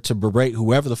this year to berate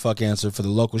whoever the fuck answered for the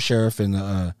local sheriff and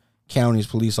the county's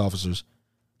police officers.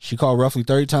 She called roughly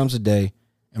 30 times a day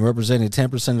and represented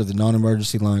 10% of the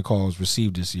non-emergency line calls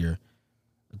received this year.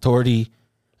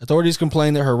 Authorities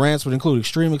complained that her rants would include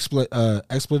extreme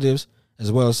expletives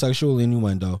as well as sexual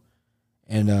innuendo.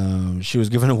 And she was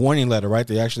given a warning letter, right?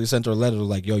 They actually sent her a letter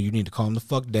like, yo, you need to calm the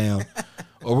fuck down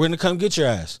or we're going to come get your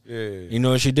ass. Yeah. You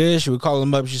know what she did? She would call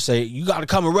them up. She'd say, you got to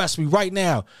come arrest me right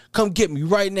now. Come get me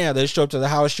right now. They'd show up to the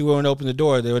house. She wouldn't open the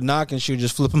door. They would knock and she would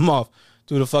just flip them off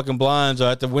through the fucking blinds or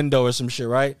at the window or some shit,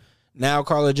 right? Now,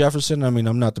 Carla Jefferson, I mean,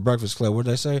 I'm not the Breakfast Club. What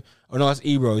did I say? Oh, no, that's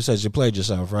Ebro. He says you played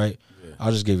yourself, right? Yeah.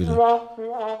 I'll just give you the... You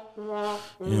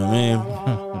know what I mean?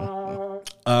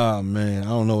 Oh, man, I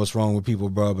don't know what's wrong with people,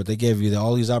 bro, but they gave you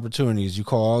all these opportunities. You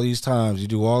call all these times. You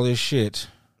do all this shit.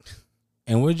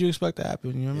 And what did you expect to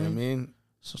happen? You know what I mean?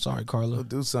 So sorry, Carla. Go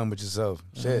do something with yourself.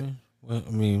 Shit. Well,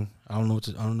 I mean, I don't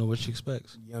know what she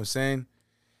expects. You know what I'm saying?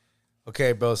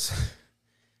 Okay, bros.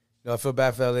 I feel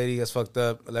bad for that lady. That's fucked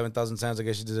up. 11,000 times. I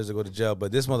guess she deserves to go to jail.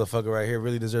 But this motherfucker right here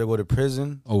really deserves to go to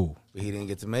prison. Oh. But he didn't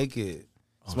get to make it.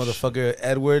 This motherfucker,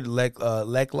 Edward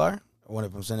Leklar, I wonder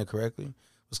if I'm saying it correctly,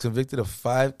 was convicted of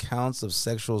 5 counts of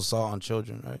sexual assault on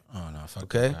children, right? Oh, no. Fuck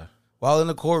Okay. that. While in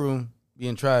the courtroom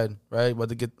being tried, right? About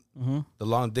to get the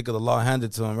long dick of the law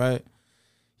handed to him, right?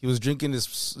 He was drinking this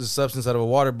substance out of a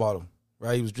water bottle,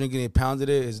 right? He was drinking it, pounded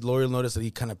it. His lawyer noticed that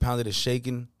he kind of pounded it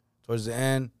shaking towards the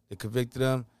end. They convicted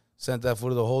him, sent that fool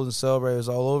to the holding cell, right? It was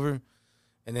all over.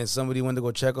 And then somebody went to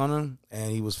go check on him,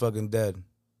 and he was fucking dead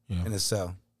in his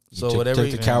cell. So whatever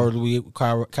took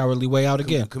the cowardly way out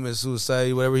again. Commit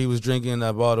suicide. Whatever he was drinking in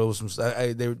that bottle was some.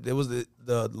 It was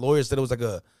the lawyer said it was like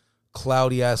a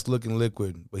cloudy ass looking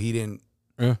liquid, but he didn't.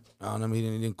 Yeah. I don't know. He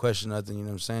didn't question nothing. You know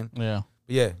what I'm saying? Yeah.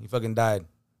 But yeah, he fucking died.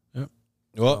 Yeah.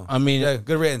 Well, I mean, yeah,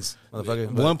 good riddance,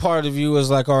 motherfucker. One part of you is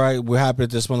like, all right, we're happy that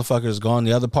this motherfucker is gone.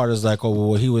 The other part is like, oh,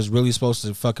 well, he was really supposed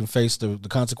to fucking face the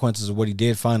consequences of what he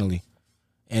did finally,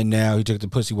 and now he took the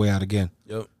pussy way out again.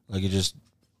 Yep. Like, it just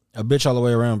a bitch all the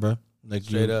way around, bro. Like,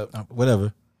 Straight up.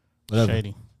 Whatever.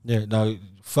 Shady. Yeah. No.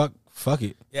 Fuck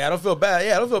it. Yeah, I don't feel bad.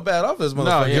 Yeah, I don't feel bad off this motherfucker.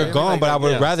 No, you're gone, but I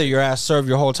would rather your ass serve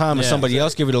your whole time and somebody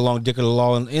else give you the long dick of the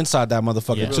law inside that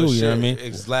motherfucker too. You know what I mean?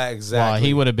 Exactly. Well,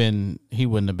 he wouldn't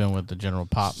have been with the General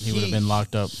Pop. He would have been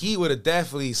locked up. He would have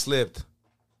definitely slipped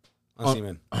on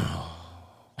Seaman.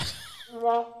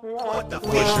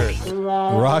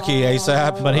 Rocky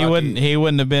ASAP. But he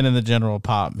wouldn't have been in the General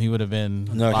Pop. He would have been.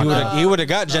 No, he would have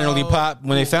got Generally Pop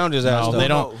when they found his ass. No, they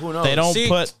don't. Who knows? They don't See,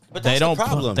 put. but They that's the don't.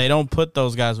 problem. They don't put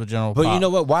those guys with General But Pop. you know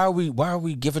what? Why are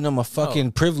we giving them a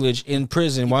fucking privilege in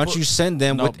prison? Why don't you send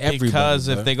them with everybody? Because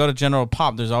bro? if they go to General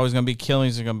Pop, there's always going to be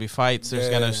killings. There's going to be fights. There's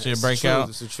going to shit break out.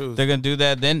 It's the truth. They're going to do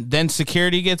that. Then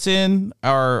security gets in,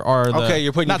 or the, Okay,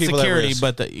 you're putting not people security, at risk.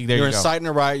 but there you're you go. inciting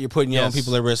a riot. You're putting your own Yes.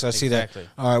 people at risk. I see Exactly. that.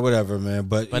 All right, whatever, man.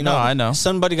 But you know, no, I know.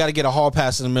 somebody got to get a hall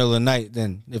pass in the middle of the night.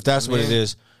 Then, if that's what it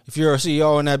is, if you're a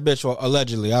CEO in that bitch, well,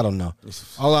 allegedly, I don't know.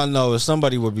 All I know is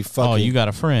somebody would be fucking. Oh, you got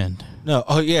a friend. No.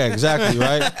 Oh, yeah, exactly,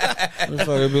 right?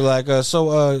 It'd be like,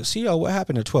 CEO, what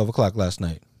happened at 12 o'clock last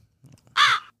night?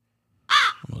 I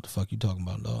don't know what the fuck you talking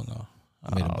about, dog. No.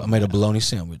 I made a bologna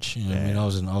sandwich. You know what I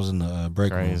mean? I was in the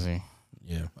break room. Crazy.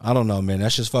 Yeah. I don't know, man.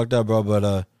 That shit's fucked up, bro.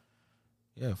 But,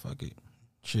 yeah, fuck it.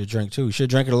 Should drink, too. You should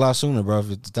drink it a lot sooner, bro,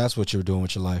 if that's what you're doing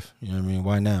with your life. You know what I mean?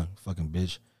 Why now? Fucking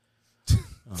bitch. You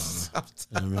know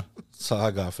what I mean? That's all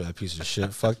I got for that piece of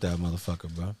shit. Fuck that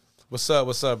motherfucker, bro. What's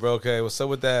up, bro? Okay, what's up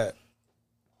with that?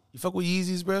 You fuck with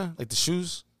Yeezys, bro? Like the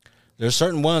shoes? There's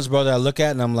certain ones, bro, that I look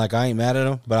at and I'm like, I ain't mad at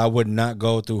them, but I would not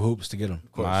go through hoops to get them.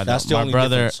 That's the only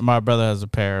difference. My brother has a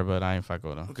pair, but I ain't fuck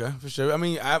with him. Okay, for sure. I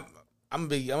mean, I'm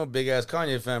a big ass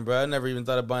Kanye fan, bro. I never even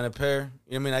thought of buying a pair. You know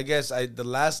what I mean? I guess the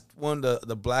last one,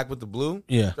 the black with the blue.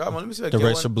 Yeah. Drop one. Let me see if I The get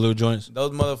racer one. blue joints.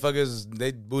 Those motherfuckers,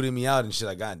 they booted me out and shit.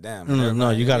 Like, goddamn.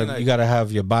 No, you gotta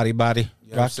have your body. You know what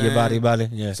I'm Rock your saying? body.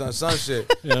 Yeah. Some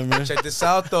shit. You know what I mean? Check this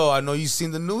out, though. I know you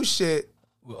seen the new shit.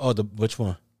 Oh, which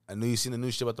one? I know you seen the new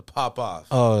shit about the pop off.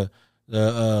 Oh,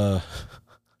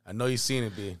 I know you seen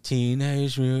it, B.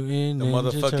 Teenage Mutant The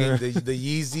Ninja motherfucking Turtle.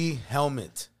 the Yeezy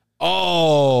helmet.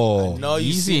 Oh, No,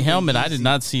 you Yeezy seen helmet. the I did Yeezy-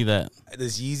 not see that.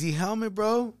 This Yeezy helmet,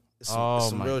 bro. It's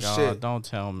some My real God! shit. Don't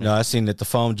tell me. No, I seen it. The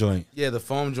foam joint. Yeah, the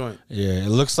foam joint. Yeah, it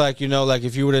looks like like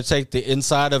if you were to take the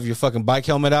inside of your fucking bike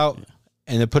helmet out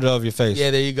and then put it over your face.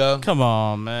 Yeah, there you go. Come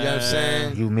on, man. You know what I'm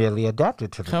saying? You merely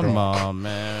adapted to the Come thing. on,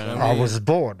 man. I was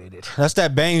born in it. That's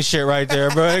that Bane shit right there,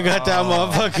 bro. They got that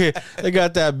motherfucker. They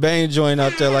got that Bane joint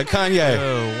out there, like Kanye.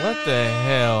 Dude, what the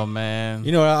hell, man?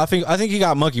 You know, I think he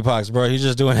got monkeypox, bro. He's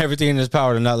just doing everything in his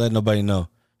power to not let nobody know.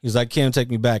 He's like, Kim,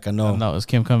 take me back. I know. No, is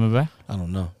Kim coming back? I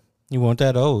don't know. You want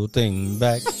that old thing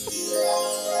back?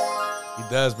 He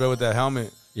does, bro, with that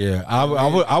helmet. Yeah,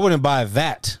 I wouldn't buy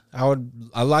that.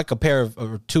 I like a pair of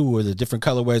or two of the different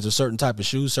colorways of certain type of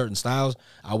shoes, certain styles.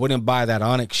 I wouldn't buy that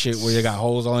Onyx shit where they got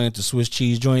holes all in it, the Swiss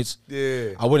cheese joints.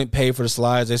 Yeah. I wouldn't pay for the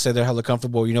slides. They say they're hella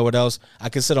comfortable. You know what else? I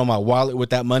can sit on my wallet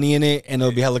with that money in it, and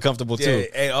it'll be hella comfortable too.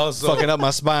 Hey, also Fucking up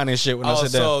my spine and shit when I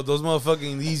sit down. Also, those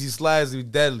motherfucking Yeezy slides be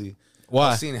deadly.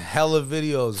 Why? I've seen hella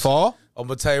videos. Fall? I'm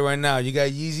gonna tell you right now. You got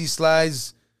Yeezy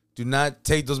slides. Do not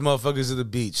take those motherfuckers to the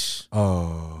beach.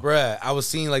 Oh. Bruh, I was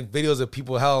seeing like videos of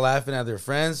people hella laughing at their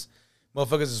friends.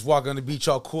 Motherfuckers just walking on the beach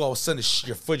all cool. All of a sudden,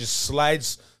 your foot just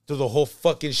slides through the whole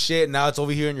fucking shit. Now it's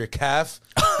over here in your calf.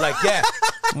 Like, yeah.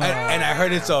 and I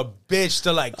heard it's a bitch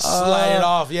to like slide it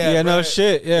off. Yeah, Yeah, no bruh.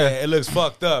 shit. Yeah. It looks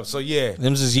fucked up. So, yeah.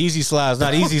 Them's is easy slides,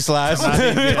 not easy slides. What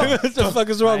the fuck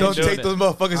is wrong Don't with you? take those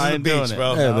motherfuckers to the beach,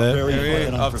 bro. Hey, man. Very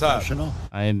fucking Up top. unprofessional.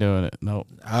 I ain't doing it. Nope.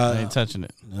 I ain't touching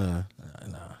it.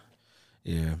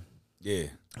 Yeah. Yeah.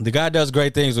 The guy does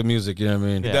great things with music, you know what I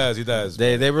mean? He does, he does.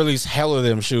 They release hell of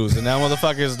them shoes, and now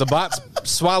motherfuckers, the bots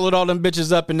swallowed all them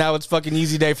bitches up, and now it's fucking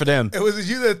easy day for them. It was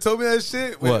you that told me that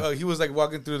shit? When, What? he was like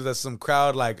walking through some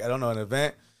crowd, like, I don't know, an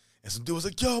event. And some dude was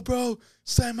like, yo, bro,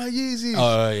 sign my Yeezys.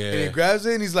 Oh, yeah. And he grabs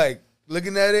it and he's like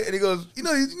looking at it and he goes, you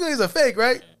know he's a fake,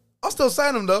 right? I'll still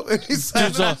sign him though. And he's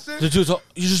signing that shit. The dude's all,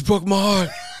 you just broke my heart.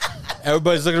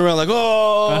 Everybody's looking around like,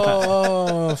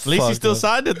 oh. At least he still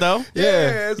signed it though.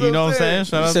 Yeah. that's You know what what I'm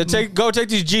saying? He said, go take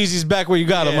these Jeezys back where you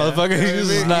got them, motherfucker. Yeah,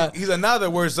 He's not. he's another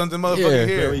worth something motherfucker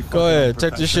here. Go ahead.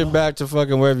 Take this shit back to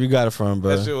fucking wherever you got it from,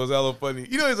 bro. That shit was hella funny.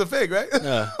 You know he's a fake, right?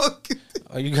 Yeah.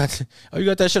 Oh, you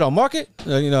got that shit on market?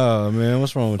 You know, man,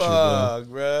 what's wrong with you, bro? Fuck,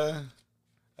 bro.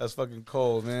 That's fucking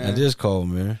cold, man. It is cold,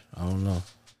 man. I don't know.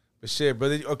 But shit,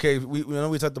 brother. Okay, we know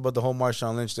we talked about the whole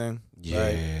Marshawn Lynch thing. Yeah.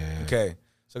 Right? Okay.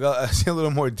 So I see a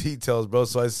little more details, bro.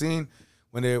 So I seen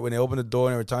when they opened the door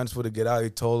and they were telling people to get out, he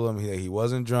told them he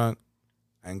wasn't drunk,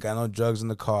 ain't got no drugs in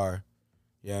the car.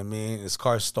 You know what I mean? His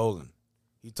car's stolen.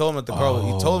 He told him that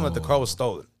the car was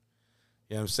stolen.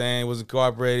 You know what I'm saying? He wasn't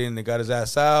cooperating. They got his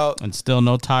ass out. And still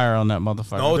no tire on that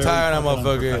motherfucker. No tire on that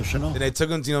motherfucker. Then they took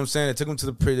him to, you know what I'm saying? They took him to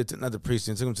not the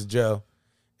precinct, they took him to jail.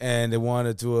 And they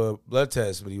wanted to do a blood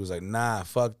test, but he was like, nah,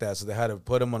 fuck that. So they had to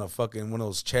put him on a fucking one of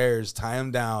those chairs, tie him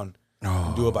down,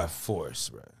 and do it by force,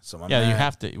 bro. So my man, you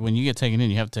have to, when you get taken in,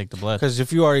 you have to take the blood. Because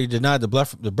if you already denied the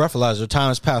breathalyzer, time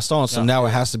has passed on, so now it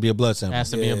has to be a blood sample. It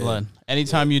has to be a blood.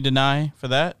 Anytime you deny for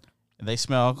that, if they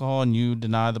smell alcohol and you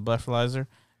deny the breathalyzer,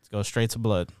 it goes straight to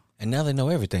blood. And now they know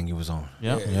everything you was on.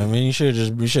 Yep. You know what I mean? You should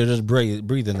just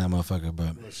breathe in that motherfucker,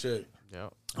 but shit.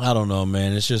 Yep. I don't know,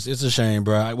 man. It's a shame,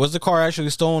 bro. Was the car actually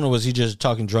stolen, or was he just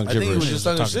talking drunk gibberish? I think he was just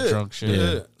talking shit. Drunk shit.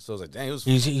 Yeah. So I was like, dang,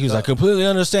 he was like completely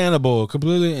understandable,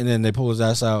 completely, and then they pull his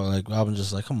ass out. Like I was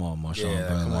just like, come on, Marshawn,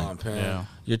 bro. Come like, on, Pam. Yeah.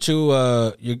 You're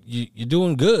too you're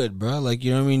doing good, bro. Like,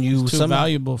 you know what I mean? You Too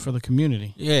valuable for the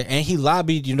community. Yeah, and he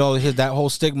lobbied, that whole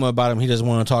stigma about him. He doesn't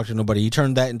want to talk to nobody. He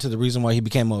turned that into the reason why he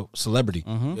became a celebrity.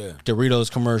 Mm-hmm. Yeah.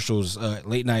 Doritos commercials,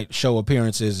 late night show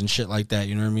appearances and shit like that.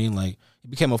 You know what I mean? Like, he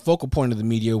became a focal point of the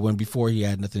media when before he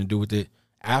had nothing to do with it.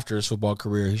 After his football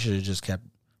career, he should have just kept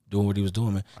doing what he was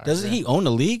doing, man. Doesn't he own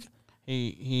the league?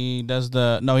 He does he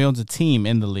owns a team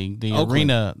in the league, the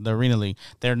arena league.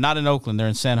 They're not in Oakland, they're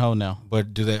in San Jose now.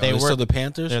 But are they still the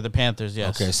Panthers? They're the Panthers,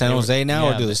 yes. Okay, San Jose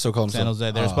now, or do they still call them San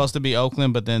Jose? They're supposed to be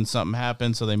Oakland, but then something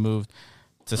happened, so they moved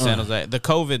to San Jose. The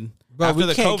COVID, bro,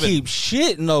 we can't keep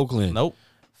shit in Oakland. Nope.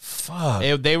 Fuck.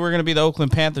 They were going to be the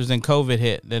Oakland Panthers, then COVID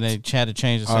hit. Then they had to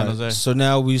change to San Jose. So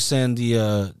now we send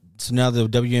so now the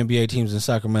WNBA team's in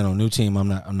Sacramento. New team. I'm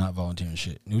not volunteering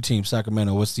shit. New team,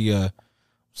 Sacramento. What's the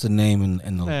name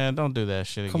in the? Man, don't do that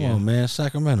shit again. Come on, man,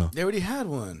 Sacramento. They already had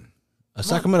one. A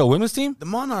Sacramento women's team? The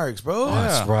Monarchs, bro. Oh,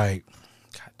 that's right.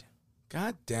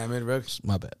 God damn it, Rex.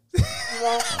 My bad.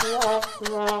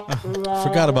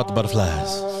 Forgot about the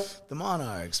butterflies. The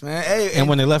Monarchs, man. Hey, and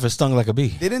when they left, it stung like a bee.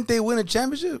 Didn't they win a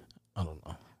championship? I don't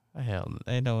know. Hell,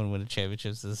 ain't no one win a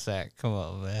championships in Sac. Come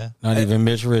on, man. Not even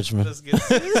Mitch Richmond.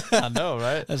 I know,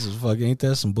 right? That's just fucking. Ain't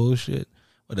that some bullshit?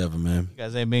 Whatever, man. You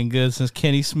guys ain't been good since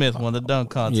Kenny Smith won the dunk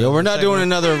contest. Yeah, we're not doing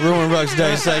another Ruin Rucks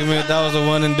Day segment. That was a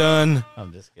one and done.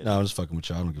 I'm just kidding. No, I'm just fucking with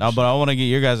y'all. I don't give no, but I want to get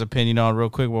your guys' opinion on real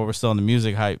quick while we're still in the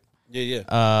music hype.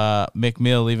 Yeah. Meek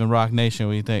Mill leaving Rock Nation.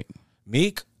 What do you think?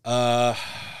 Meek?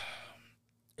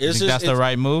 You think that's the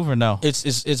right move or no?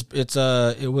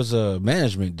 It was a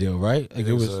management deal, right? Like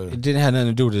it didn't have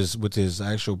nothing to do with his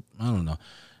actual. I don't know.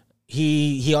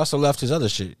 He also left his other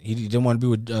shit. He didn't want to be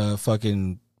with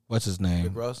fucking what's his name?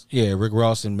 Rick Ross? Yeah, Rick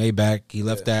Ross and Maybach. He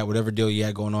left that whatever deal he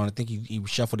had going on. I think he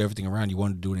shuffled everything around. He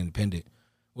wanted to do it independent.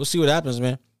 We'll see what happens,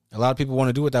 man. A lot of people want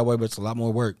to do it that way, but it's a lot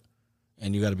more work,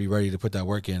 and you got to be ready to put that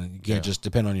work in. You can't just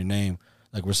depend on your name.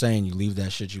 Like we're saying, you leave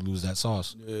that shit, you lose that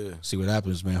sauce. Yeah. See what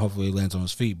happens, man. Hopefully he lands on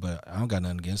his feet, but I don't got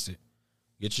nothing against it.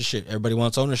 Get your shit. Everybody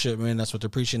wants ownership, man. That's what they're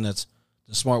preaching. That's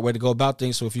the smart way to go about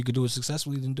things. So if you could do it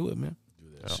successfully, then do it, man. Do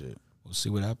that shit. We'll see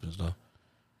what happens, though.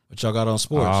 What y'all got on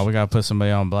sports? Oh, we got to put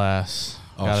somebody on blast.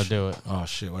 Oh, Got to do it. Oh,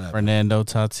 shit. What happened? Fernando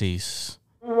Tatis.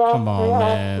 Come on,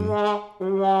 man.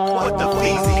 What the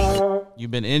feezy?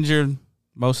 You've been injured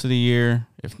most of the year.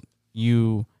 If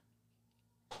you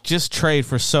just trade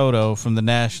for Soto from the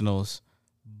Nationals,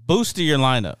 boost to your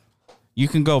lineup. You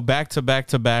can go back to back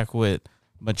to back with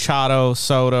Machado,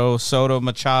 Soto,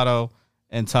 Machado,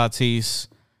 and Tatis,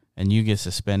 and you get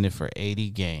suspended for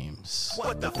 80 games.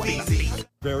 What the feezy?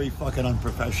 Very fucking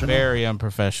unprofessional. Very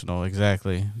unprofessional,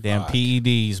 exactly. Damn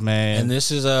PEDs, man. And this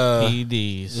is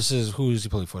PEDs. This is who is he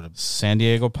playing for? The San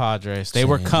Diego Padres. They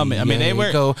were coming. I mean, they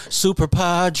were Super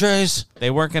Padres.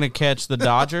 They weren't going to catch the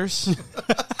Dodgers.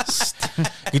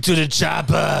 Get to the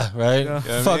chopper, right? Yeah,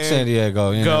 Fuck man. San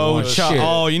Diego. You Go know, Chargers. shit.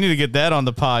 Oh, you need to get that on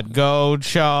the pod. Go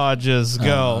Chargers.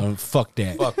 Go. Fuck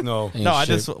that. Fuck no. No, I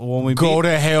just when we go beat,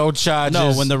 to hell, Chargers.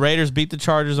 No, when the Raiders beat the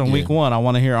Chargers on week 1, I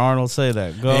want to hear Arnold say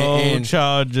that. Go And-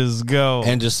 Chargers, go.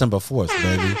 and December 4th,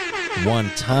 baby. One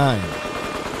time.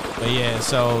 But yeah,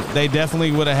 so they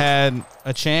definitely would have had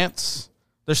a chance.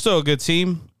 They're still a good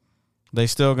team. They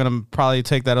still gonna probably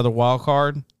take that other wild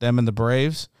card, them and the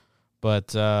Braves.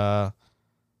 But I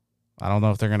don't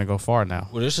know if they're gonna go far now.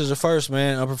 Well, this is the first,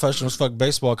 man. Unprofessional as fuck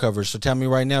baseball coverage. So tell me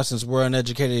right now, since we're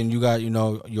uneducated and you got,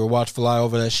 your watch fly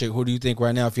over that shit, who do you think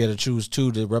right now, if you had to choose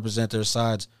two to represent their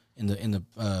sides in the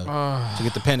to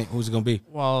get the pennant, who's it gonna be?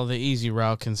 Well, the easy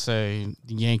route can say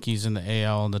the Yankees and the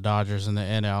AL and the Dodgers and the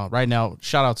NL. Right now,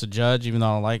 shout out to Judge, even though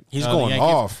I don't like He's the going Yankees.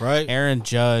 off, right? Aaron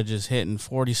Judge is hitting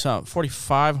 40-something,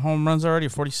 45 home runs already,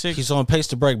 46. He's on pace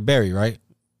to break Barry, right?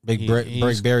 Break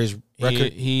Barry's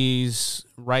record. He's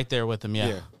right there with him,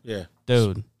 yeah. Yeah.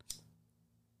 Dude,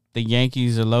 the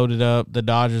Yankees are loaded up. The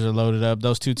Dodgers are loaded up.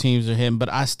 Those two teams are hitting. But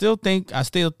I still think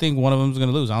one of them is going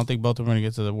to lose. I don't think both of them are going to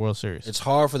get to the World Series. It's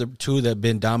hard for the two that have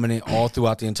been dominant all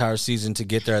throughout the entire season to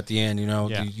get there at the end.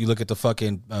 Yeah. You look at the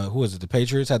fucking who is it? The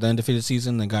Patriots had the undefeated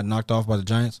season and got knocked off by the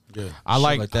Giants. Yeah, I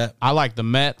like that. I like the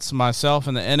Mets myself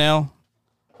in the NL.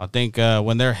 I think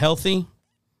when they're healthy,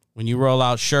 when you roll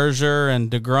out Scherzer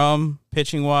and DeGrom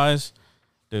pitching wise,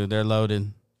 dude, they're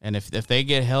loaded. And if they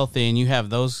get healthy and you have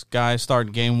those guys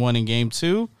start game 1 and game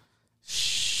 2,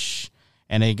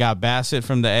 and they got Bassett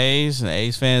from the A's, and the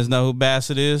A's fans know who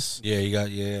Bassett is. Yeah, you got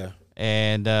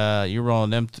And you're rolling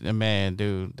them, man,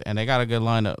 dude. And they got a good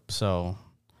lineup. So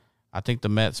I think the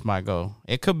Mets might go.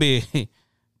 It could be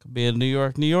a New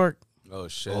York. Oh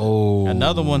shit! Oh,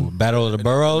 another one. Battle of the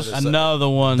Boroughs. Another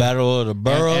one. Battle of the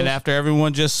Boroughs. And after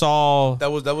everyone just saw that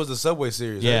was the Subway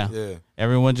series. Yeah, right? Yeah.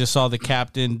 Everyone just saw the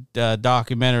Captain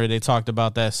documentary. They talked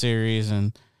about that series,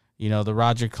 and the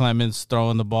Roger Clemens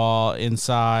throwing the ball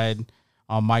inside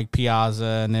on Mike Piazza,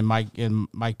 and then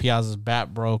Mike Piazza's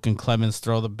bat broke, and Clemens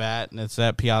throw the bat, and it's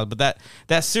that Piazza. But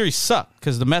that series sucked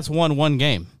because the Mets won one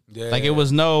game. Yeah, it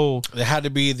was no. There had to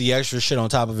be the extra shit on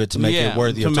top of it to make it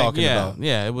worthy of talking about.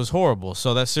 Yeah, it was horrible.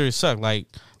 So that series sucked. Like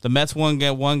the Mets won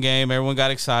one game, everyone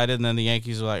got excited, and then the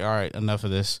Yankees were like, "All right, enough of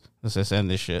this. Let's just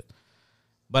end this shit."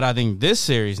 But I think this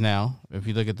series now, if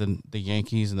you look at the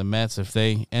Yankees and the Mets, if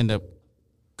they end up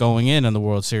going in the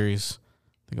World Series,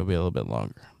 I think it'll be a little bit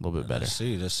longer, a little bit better.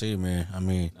 Let's see, man. I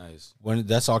mean, nice. When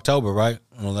that's October, right?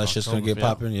 Well, that's just gonna get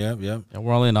popping. Yep. Yeah,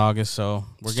 we're only in August, so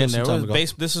we're Still getting some there. time to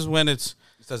go. This is when it's.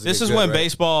 This is good, when right?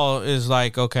 baseball is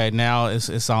like, okay, now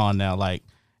it's on now. Like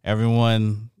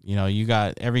everyone, you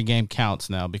got every game counts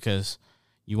now because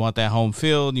you want that home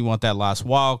field, you want that last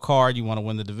wild card, you want to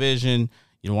win the division,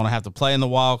 you don't want to have to play in the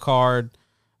wild card.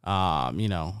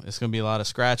 It's gonna be a lot of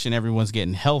scratching. Everyone's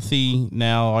getting healthy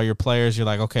now. All your players, you're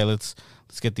like, okay, let's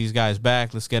get these guys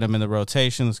back. Let's get them in the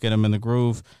rotation. Let's get them in the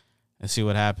groove. And see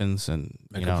what happens, and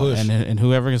Make a push. and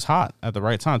whoever is hot at the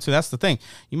right time too. That's the thing.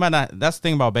 You might not. That's the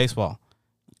thing about baseball.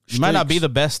 You might not be the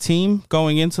best team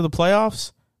going into the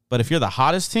playoffs, but if you're the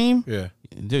hottest team,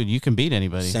 dude, you can beat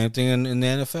anybody. Same thing in the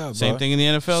NFL, bro. Same thing in the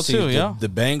NFL too, yeah. The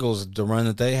Bengals, the run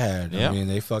that they had, Yeah. I mean,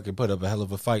 they fucking put up a hell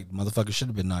of a fight. Motherfuckers should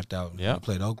have been knocked out. Yeah. They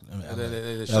played Oakland,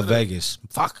 They should've- Vegas.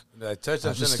 Fuck. That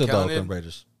touchdown It's shouldn't still have the Oakland counted.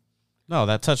 Raiders. No,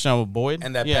 that touchdown with Boyd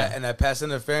And that and that pass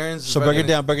interference. So break it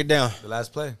down. Break it down. The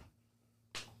last play.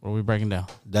 What are we breaking down?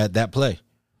 That play.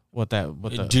 What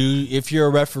the If you're a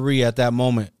referee at that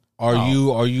moment, are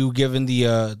you given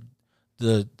the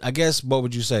I guess what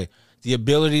would you say, the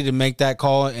ability to make that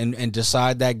call and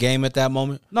decide that game at that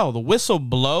moment? No, the whistle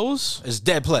blows. It's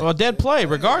dead play. Well, dead play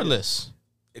regardless.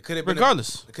 It could have been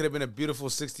regardless. It could have been a beautiful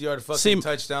 60-yard fucking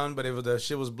touchdown, but if the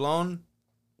shit was blown.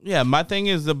 Yeah, my thing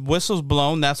is the whistle's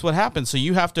blown. That's what happened. So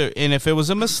you have to, and if it was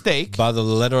a mistake, by the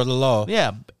letter of the law.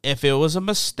 Yeah, if it was a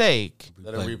mistake,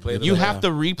 Let him replay the you down. have to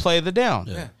replay the down.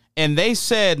 Yeah. And they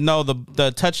said no,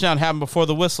 the touchdown happened before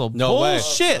the whistle. No way.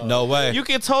 Bullshit. No way. You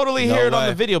can totally No hear it on way.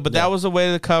 the video, but that was a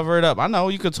way to cover it up. I know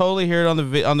you could totally hear it on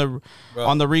the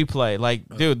on the replay. Like,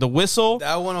 dude, the whistle,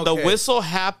 the whistle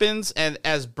happens, and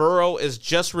as Burrow is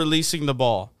just releasing the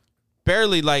ball,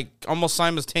 barely, like almost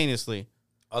simultaneously.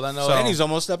 All I know, and he's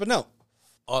almost stepping out.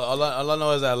 All I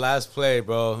know is that last play,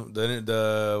 bro.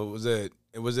 Was it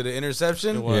an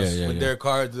interception? It was. Yeah, with yeah. their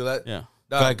car. Yeah.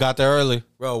 Got there early.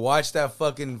 Bro, watch that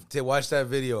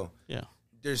video. Yeah.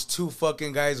 There's two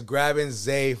fucking guys grabbing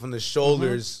Zay from the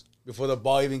shoulders before the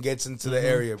ball even gets into the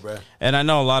area, bro. And I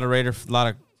know a lot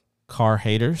of car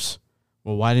haters.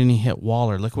 Well, why didn't he hit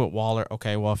Waller? Look what Waller.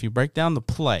 Okay, well, if you break down the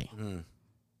play,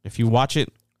 if you watch it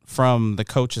from the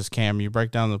coach's camera, you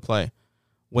break down the play.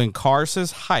 When Carr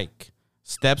says hike,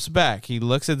 steps back, he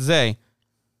looks at Zay.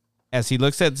 As he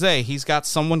looks at Zay, he's got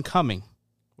someone coming.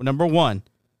 Number one,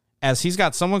 as he's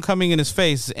got someone coming in his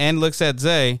face and looks at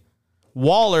Zay,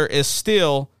 Waller is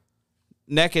still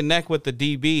neck and neck with the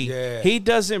DB. Yeah. He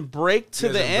doesn't break to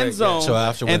the end zone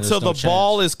until the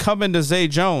ball is coming to Zay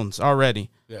Jones already.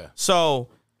 Yeah. So,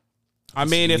 I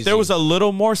mean, if there was a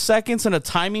little more seconds and a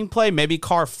timing play, maybe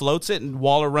Carr floats it and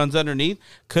Waller runs underneath.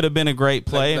 Could have been a great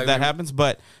play if that happens,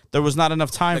 but there was not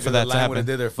enough time for that to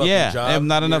happen.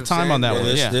 Not enough time on that one.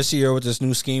 This year with this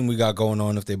new scheme we got going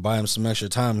on, if they buy him some extra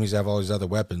time, he's have all these other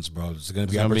weapons, bro. There's going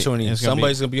to be opportunity.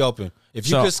 Somebody's going to be open. If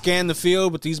you could scan the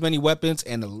field with these many weapons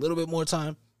and a little bit more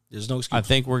time, there's no excuse. I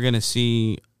think we're going to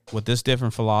see, with this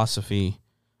different philosophy,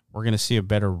 we're going to see a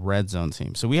better red zone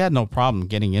team. So we had no problem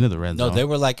getting into the red zone. No, they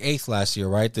were like 8th last year,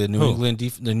 right? The New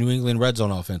England red zone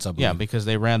offense, I believe. Yeah, because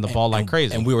they ran the ball like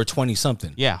crazy. And we were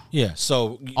 20-something. Yeah. Yeah,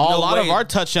 so... a lot of our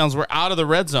touchdowns were out of the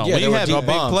red zone. Yeah, we had big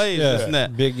bombs. plays. Yeah.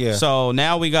 Big, yeah. So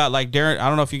now we got like Darren... I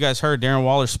don't know if you guys heard, Darren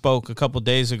Waller spoke a couple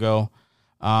days ago.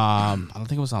 I don't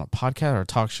think it was on a podcast or a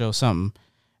talk show, something.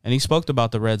 And he spoke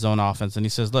about the red zone offense, and he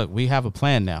says, look, we have a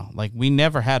plan now. Like, we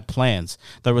never had plans.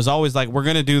 There was always like, we're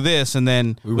going to do this, and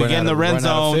then we get in the red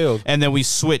zone, and then we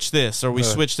switch this or we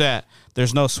switch that.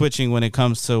 There's no switching when it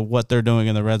comes to what they're doing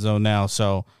in the red zone now.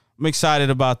 So I'm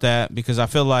excited about that because I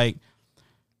feel like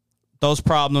those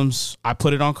problems, I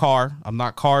put it on Carr. I'm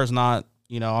not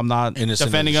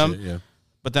defending him. Yeah.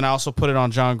 But then I also put it on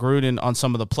John Gruden on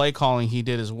some of the play calling he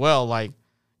did as well. Like,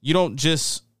 you don't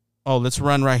just... let's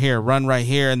run right here.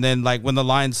 And then, like, when the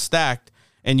line's stacked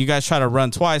and you guys try to run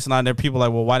twice, and there are people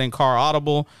like, well, why didn't Carr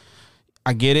audible?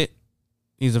 I get it.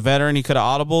 He's a veteran. He could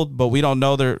have audibled, but we don't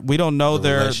know their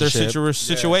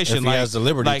situation. If he has the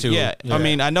liberty to. Yeah. I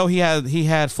mean, I know he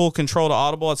had full control to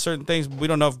audible at certain things, but we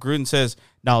don't know if Gruden says,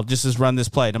 no, just run this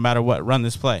play. No matter what, run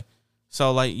this play.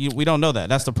 So, like, we don't know that.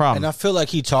 That's the problem. And I feel like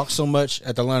he talked so much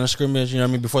at the line of scrimmage, you know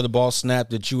what I mean, before the ball snapped,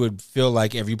 that you would feel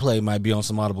like every play might be on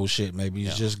some audible shit. Maybe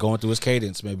he's just going through his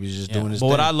cadence. Maybe he's just doing his thing.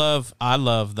 But what I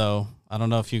love, though, I don't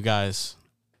know if you guys,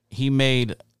 he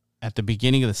made, at the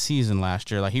beginning of the season last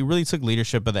year, like, he really took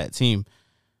leadership of that team.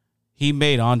 He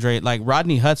made Andre, like,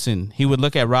 Rodney Hudson, he would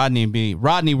look at Rodney and be,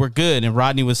 Rodney, we're good. And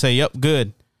Rodney would say, yep,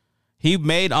 good. He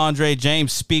made Andre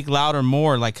James speak louder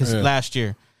more, like, last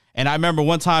year. And I remember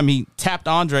one time he tapped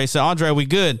Andre, said, Andre, we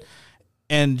good?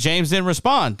 And James didn't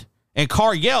respond. And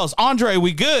Carr yells, Andre,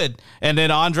 we good? And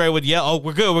then Andre would yell, oh,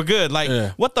 we're good.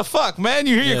 Like, what the fuck, man?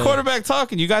 You hear your quarterback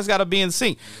talking. You guys got to be in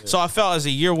sync. Yeah. So I felt as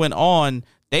the year went on,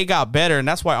 they got better. And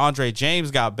that's why Andre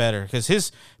James got better. Because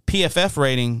his PFF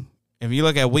rating, if you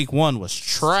look at week 1, was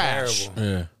trash.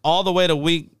 Yeah. All the way to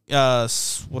week, what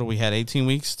do we had, 18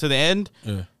 weeks to the end?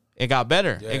 Yeah. It got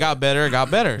better. Yeah. It got better.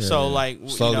 Yeah, so, like,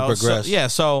 slowly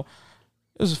progress. So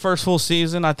it was the first full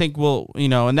season. I think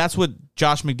and that's what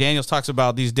Josh McDaniels talks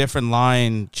about, these different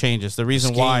line changes. The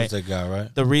reason why they got,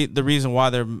 right? The reason why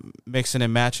they're mixing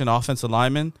and matching offensive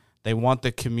linemen, they want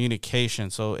the communication.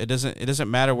 So it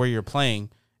doesn't matter where you're playing.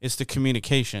 It's the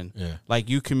communication. Yeah. Like,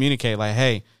 you communicate, like,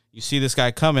 hey, you see this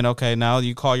guy coming. Okay, now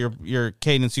you call your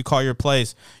cadence, you call your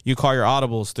plays, you call your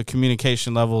audibles. The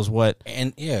communication level is what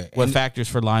factors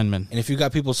for linemen. And if you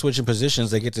got people switching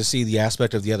positions, they get to see the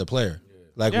aspect of the other player,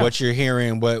 like what you're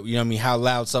hearing, what you know what I mean, how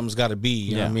loud something's got to be.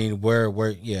 You know what I mean, where.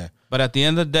 But at the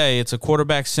end of the day, it's a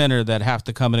quarterback center that have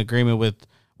to come in agreement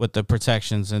with the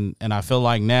protections, and I feel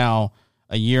like now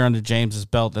a year under James's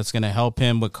belt, that's going to help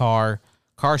him with Carr.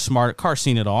 Carr's smart. Carr's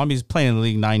seen it all. I mean, he's playing in the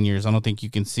league 9 years. I don't think you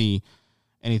can see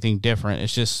anything different.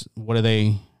 It's just, what are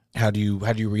they? How do you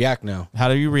react now? How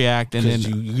do you react? And then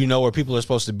you know where people are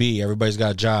supposed to be. Everybody's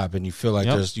got a job, and you feel like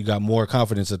you got more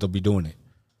confidence that they'll be doing it.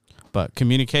 But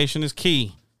communication is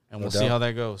key, and we'll see how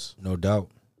that goes. No doubt,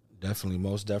 definitely,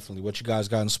 most definitely. What you guys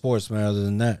got in sports, man? Other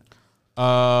than that,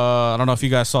 I don't know if you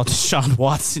guys saw Deshaun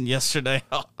Watson yesterday.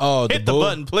 Hit the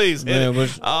button, please.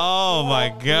 Oh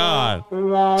my God,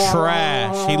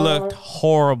 trash! He looked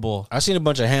horrible. I seen a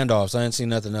bunch of handoffs. I didn't see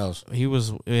nothing else.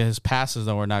 His passes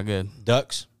though were not good.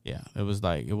 Ducks. Yeah, it was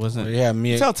like it wasn't.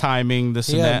 Tell timing this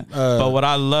and that. But what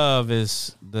I love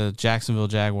is the Jacksonville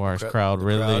Jaguars crowd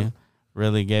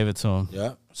really gave it to him.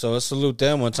 Yeah. So let's salute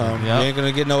them one time. You ain't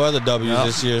gonna get no other W's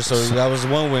this year. So that was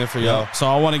one win for y'all. So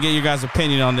I want to get your guys'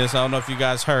 opinion on this. I don't know if you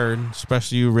guys heard,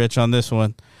 especially you, Rich, on this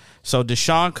one. So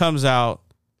Deshaun comes out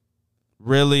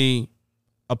really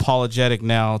apologetic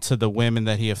now to the women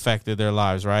that he affected their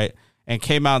lives, right? And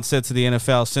came out and said to the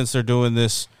NFL, since they're doing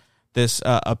this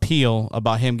appeal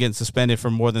about him getting suspended for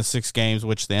more than 6 games,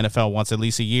 which the NFL wants at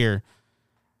least a year,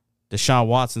 Deshaun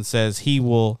Watson says he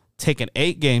will take an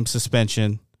 8-game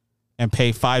suspension and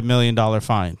pay $5 million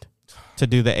fine to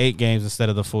do the 8 games instead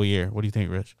of the full year. What do you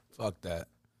think, Rich? Fuck that.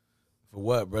 For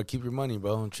what, bro? Keep your money,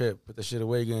 bro. Don't trip. Put that shit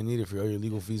away. You're going to need it for all your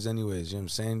legal fees anyways. You know what I'm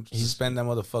saying? Suspend that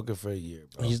motherfucker for a year,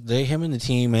 bro. Him and the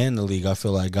team and the league, I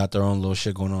feel like, got their own little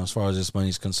shit going on as far as this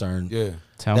money's concerned. Yeah.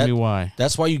 Tell me why.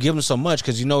 That's why you give him so much,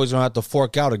 because you know he's going to have to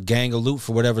fork out a gang of loot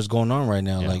for whatever's going on right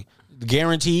now. Yeah. Like,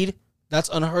 guaranteed, that's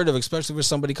unheard of, especially for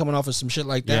somebody coming off of some shit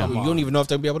like that. Yeah. You don't even know if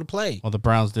they'll be able to play. Well, the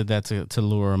Browns did that to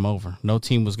lure him over. No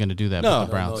team was going to do that but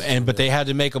the Browns. But they had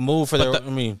to make a move for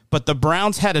But the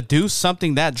Browns had to do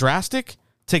something that drastic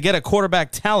to get a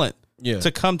quarterback talent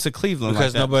to come to Cleveland.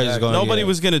 Because like nobody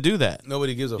was going to do that.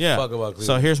 Nobody gives a fuck about Cleveland.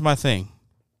 So here's my thing.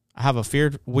 I have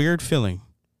a weird feeling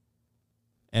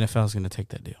NFL is going to take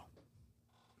that deal.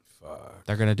 Fuck.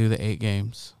 They're going to do the 8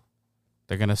 games.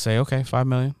 They're going to say, okay, $5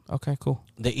 million. Okay, cool.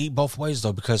 They eat both ways,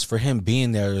 though, because for him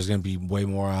being there, there's going to be way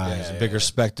more eyes, a bigger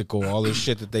spectacle, all this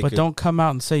shit that they But don't come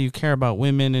out and say you care about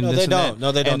women and No, this they and don't. that.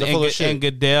 No, they don't. They're full of shit. And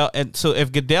Goodell. And so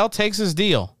if Goodell takes his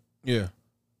deal. Yeah.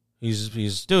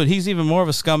 He's Dude, he's even more of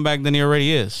a scumbag than he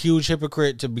already is. Huge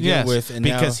hypocrite to begin with. And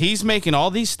because now, he's making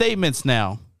all these statements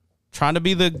now, trying to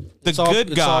be the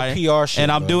good guy. It's all PR shit,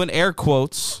 and I'm bro. doing air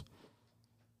quotes.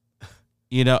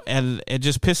 You know, and it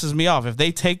just pisses me off. If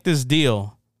they take this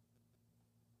deal,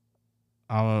 dude,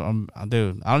 I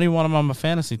don't even want him on my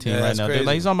fantasy team right now. Dude,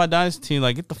 like, he's on my dynasty team.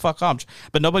 Like, get the fuck off.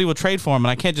 But nobody will trade for him,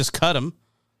 and I can't just cut him.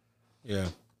 Yeah. I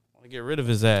want to get rid of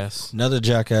his ass. Another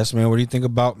jackass, man. What do you think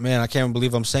about, man, I can't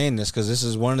believe I'm saying this, because this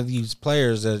is one of these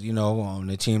players that, you know, on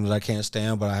the team that I can't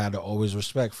stand, but I had to always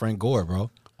respect, Frank Gore,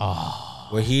 bro. Oh.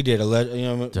 What he did, you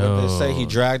know, what they say he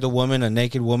dragged a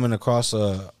naked woman across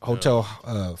a hotel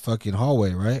fucking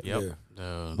hallway, right? Yep.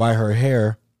 By her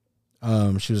hair.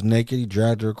 She was naked. He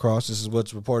dragged her across. This is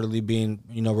what's reportedly being,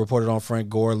 you know, reported on Frank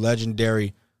Gore,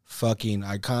 legendary, fucking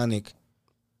iconic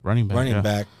running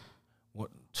back.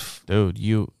 What, dude?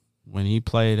 When he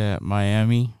played at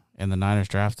Miami and the Niners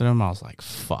drafted him, I was like,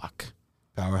 "Fuck,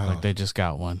 powerhouse!" Like they just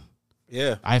got one.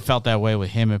 Yeah, I felt that way with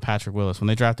him and Patrick Willis when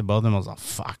they drafted both of them. I was like,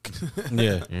 "Fuck,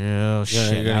 yeah,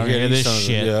 shit, you're I hear this sons.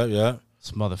 shit, yeah,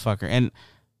 this motherfucker." And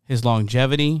his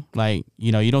longevity, like,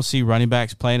 you know, you don't see running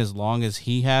backs playing as long as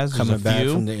he has. Coming back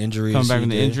from the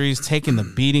injuries, taking the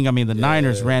beating. I mean, the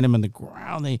Niners ran him in the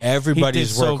ground.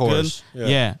 Everybody's so workhorse. Good.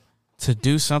 Yeah, to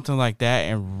do something like that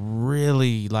and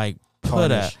really like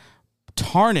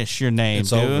tarnish your name,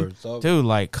 dude. It's over. Dude,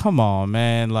 like, come on,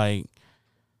 man. Like,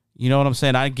 you know what I'm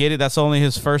saying? I get it. That's only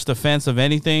his first offense of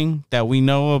anything that we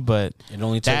know of, but it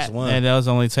only takes one. It does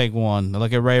only take one.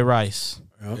 Look at Ray Rice.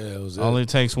 Yep. Yeah, it was only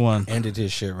takes one. Ended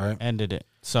his shit, right? Ended it.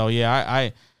 So yeah,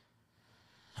 I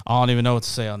don't even know what to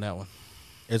say on that one.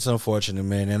 It's unfortunate,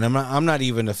 man. And I'm not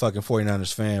even a fucking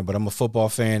 49ers fan, but I'm a football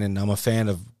fan, and I'm a fan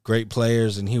of great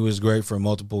players, and he was great for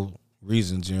multiple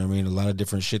reasons. You know what I mean? A lot of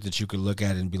different shit that you could look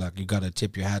at and be like, you got to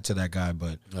tip your hat to that guy.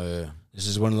 But this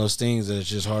is one of those things that it's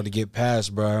just hard to get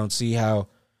past, bro. I don't see how.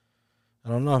 I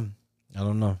don't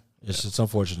know. It's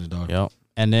unfortunate, dog. Yep.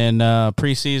 And then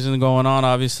preseason going on,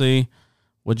 obviously.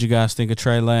 What'd you guys think of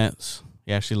Trey Lance?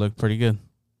 He actually looked pretty good.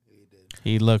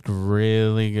 He looked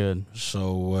really good.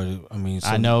 So what? I mean,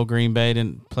 I know Green Bay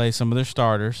didn't play some of their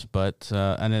starters, but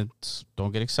and it's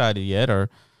don't get excited yet, or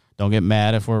don't get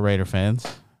mad if we're Raider fans.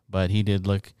 But he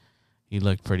looked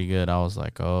pretty good. I was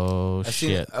like, oh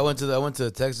shit. I went to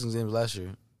the Texans games last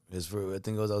year. I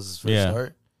think that was his first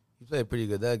start. He played pretty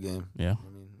good that game. Yeah. I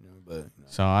mean, but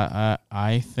so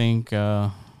I think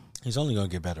he's only gonna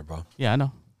get better, bro. Yeah, I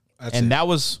know.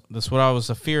 That's what I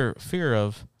was a fear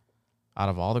of. Out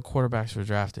of all the quarterbacks who were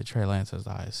drafted, Trey Lance has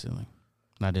the highest ceiling.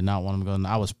 And I did not want him to go.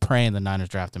 I was praying the Niners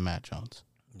drafted Mac Jones.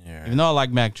 Yeah. Even though I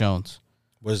like Mac Jones.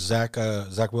 Was Zach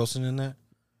Wilson in that?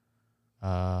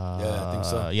 Yeah, I think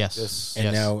so. Yes.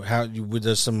 And now,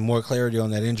 there's some more clarity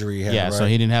on that injury he had, right? So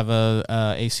he didn't have a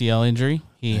ACL injury.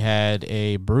 He had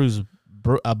a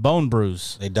bone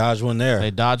bruise. They dodged one there.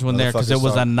 Because it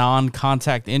was a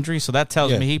non-contact injury. So that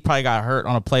tells me he probably got hurt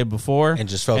on a play before and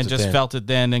just felt it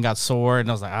then and got sore. And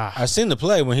I was like, I seen the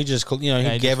play when he just,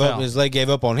 he gave up. His leg gave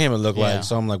up on him. It looked like.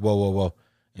 So I'm like, whoa.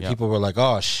 And people were like,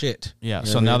 oh shit. Yeah. You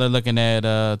know so now they're looking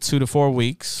at 2 to 4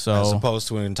 weeks. So as opposed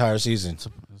to an entire season.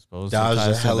 That was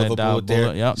a hell of a bullet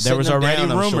there. Yep. There was already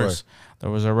rumors. Sure. There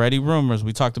was already rumors.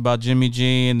 We talked about Jimmy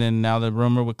G, and then now the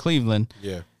rumor with Cleveland.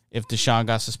 Yeah. If Deshaun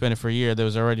got suspended for a year, there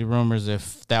was already rumors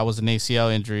if that was an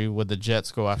ACL injury, would the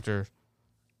Jets go after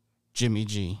Jimmy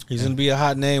G? He's going to be a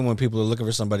hot name when people are looking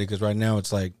for somebody, because right now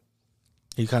it's like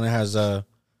he kind of has a.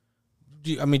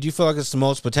 Do you feel like it's the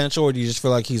most potential, or do you just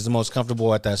feel like he's the most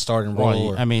comfortable at that starting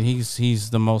role? I mean, he's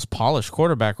the most polished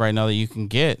quarterback right now that you can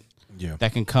get. Yeah.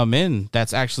 That can come in.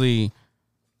 That's actually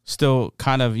still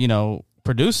kind of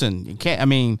producing. Can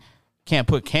can't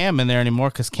put Cam in there anymore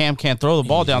because Cam can't throw the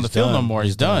ball down the field no more.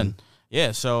 He's done.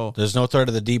 Yeah, so there's no threat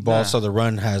of the deep ball, so the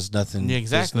run has nothing. Yeah,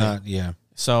 exactly. It's not,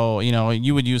 So,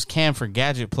 you would use Cam for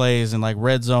gadget plays and like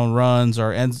red zone runs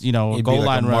or goal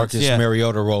line runs. Marcus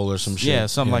Mariota roll or some shit. Yeah,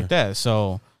 something like that.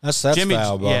 So that's Jimmy,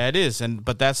 foul, bro. Yeah, it is.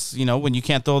 But that's, when you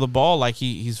can't throw the ball, like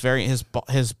he's very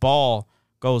his ball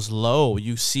goes low.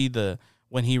 You see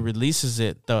when he releases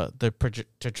it, the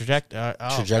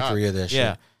trajectory of that shit.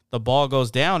 Yeah. The ball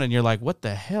goes down and you're like, what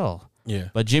the hell? Yeah.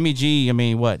 But Jimmy G,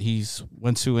 he's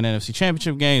went to an NFC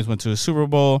Championship game, he's went to a Super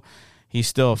Bowl. He's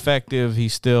still effective. He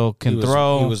still can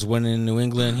throw. He was winning in New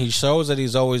England. He shows that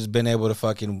he's always been able to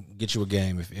fucking get you a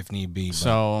game if need be. But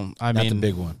so, not the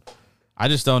big one. I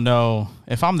just don't know.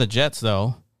 If I'm the Jets,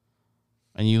 though,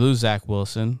 and you lose Zach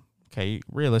Wilson, okay,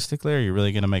 realistically, are you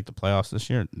really going to make the playoffs this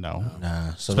year? No.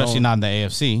 Nah. So especially not in the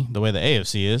AFC, the way the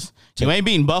AFC is. You ain't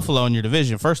beating Buffalo in your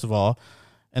division, first of all.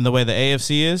 And the way the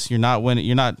AFC is, you're not winning.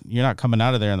 You're not coming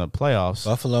out of there in the playoffs.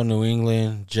 Buffalo, New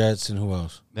England, Jets, and who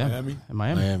else? Yeah.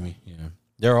 Miami. Yeah,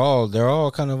 they're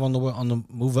all kind of on the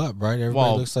move up, right?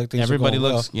 Everybody looks like things. Everybody are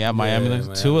going looks. well. Yeah, Miami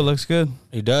looks. Tua looks good.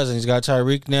 He does, and he's got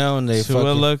Tyreek now, and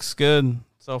Tua looks good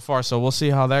so far. So we'll see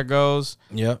how that goes.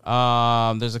 Yep.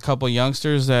 There's a couple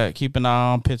youngsters that keep an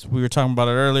eye on. We were talking about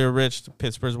it earlier. Rich,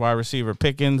 Pittsburgh's wide receiver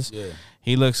Pickens. Yeah,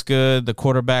 he looks good. The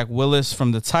quarterback Willis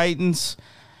from the Titans.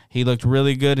 He looked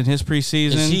really good in his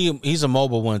preseason. He's a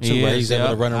mobile one, too, right? He's able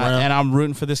to run around. And I'm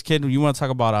rooting for this kid. You want to talk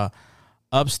about a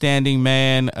upstanding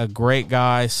man, a great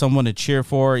guy, someone to cheer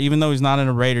for, even though he's not in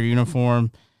a Raider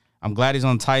uniform. I'm glad he's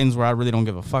on Titans, where I really don't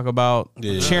give a fuck about.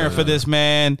 Cheering for this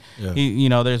man. Yeah. He,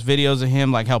 there's videos of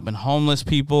him like helping homeless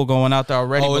people, going out there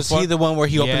already. Oh, is he the one where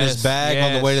he opened his bag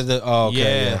on the way to the? Oh, okay.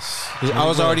 Yes. Yeah. I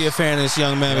was already a fan of this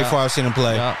young man before I've seen him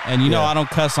play. Yeah. And I don't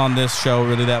cuss on this show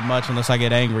really that much unless I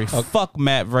get angry. Fuck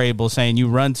Matt Vrabel saying you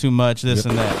run too much, this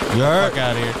and that. Fuck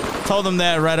out of here. Told him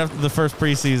that right after the first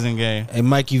preseason game. Hey,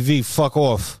 Mikey V, fuck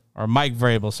off. Or Mike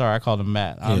Vrabel. Sorry, I called him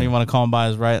Matt. I don't even want to call him by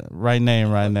his right name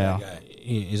right now.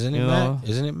 Isn't it Matt?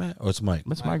 Isn't it Matt? Or it's Mike?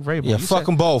 It's Mike Vrabel. Yeah, fuck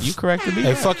them both. You corrected me.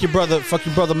 Hey, fuck your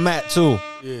brother Matt too.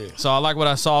 Yeah. So I like what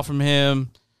I saw from him.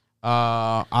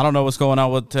 I don't know what's going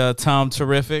on with Tom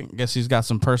Terrific. Guess he's got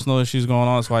some personal issues going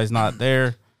on. That's why he's not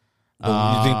there.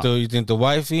 You think the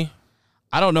wifey?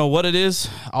 I don't know what it is.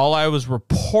 All I was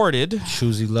reported.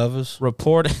 Choosy lovers.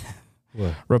 Reported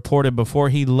before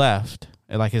he left.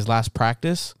 Like his last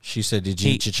practice, she said, "Did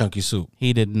you eat your chunky soup?"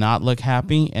 He did not look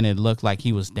happy, and it looked like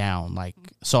he was down.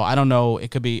 So I don't know.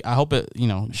 It could be. I hope it.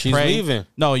 She's pray. leaving.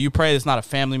 No, you pray it's not a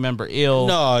family member ill.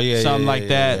 No, something like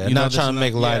that. Yeah. Not trying to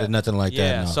make light of nothing like that.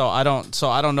 Yeah. So I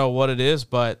don't know what it is,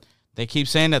 but they keep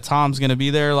saying that Tom's going to be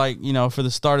there, for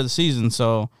the start of the season.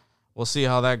 So we'll see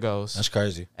how that goes. That's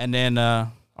crazy. And then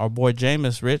our boy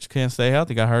Jameis Rich can't stay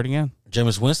healthy. Got hurt again.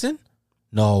 Jameis Winston?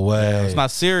 No way. Yeah, it's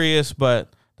not serious, but.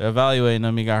 They're evaluating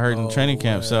him. He got hurt in training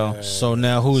camp. So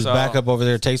now who's back up over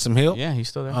there? Taysom Hill? Yeah, he's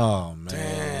still there. Oh,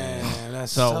 man.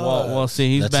 That's we'll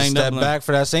see. He's banged up. That's a step back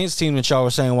for that Saints team that y'all were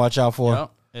saying watch out for.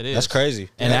 Yep, it is. That's crazy.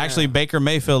 And actually, Baker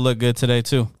Mayfield looked good today,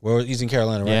 too. Well, he's in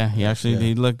Carolina, right? Yeah,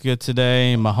 he looked good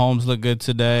today. Mahomes looked good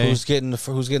today. Who's getting the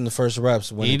first reps?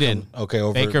 He did.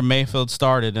 Okay, Baker Mayfield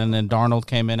started, and then Darnold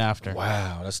came in after.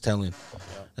 Wow, that's telling.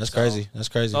 That's crazy. That's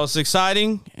crazy. So it's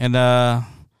exciting, and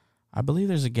I believe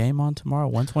there's a game on tomorrow,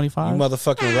 125. You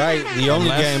motherfucking right. The only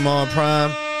game on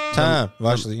prime time.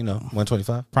 Well, actually,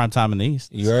 125. Prime time in the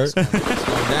East. You heard?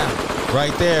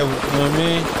 Right there. You know what I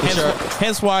mean?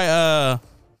 Hence why,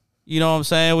 you know what I'm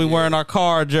saying? We wearing our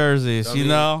car jerseys,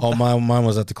 Oh, mine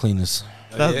was at the cleanest.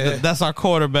 That's our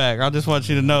quarterback. I just want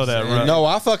you to know that, right? No,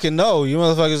 I fucking know. You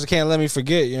motherfuckers can't let me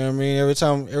forget. You know what I mean? Every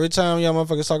time y'all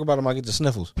motherfuckers talk about him, I get the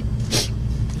sniffles.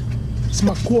 It's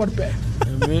my quarterback.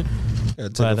 You know what I mean?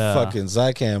 Take a fucking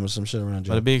Zycam or some shit around you.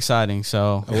 But it'd be exciting.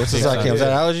 So what's the Zycam? Is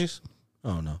that allergies?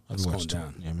 Oh no, it's going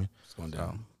down. You know what I mean? It's going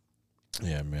down.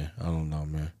 Yeah, man. I don't know,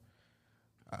 man.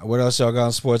 What else y'all got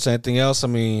in sports? Anything else? I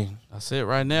mean, that's it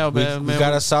right now, man. We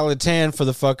got a solid 10 for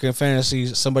the fucking fantasy.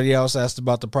 Somebody else asked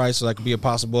about the price, so that could be a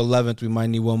possible 11th. We might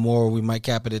need one more. Or we might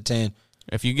cap it at 10.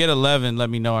 If you get 11, let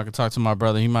me know. I can talk to my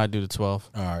brother. He might do the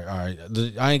 12. All right.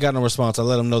 I ain't got no response. I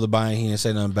let him know the buy-in. He didn't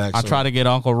say nothing back. I tried to get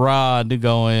Uncle Rod to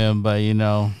go in, but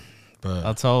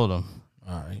I told him.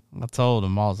 All right. I told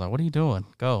him. I was like, "What are you doing?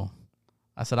 Go."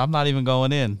 I said, "I'm not even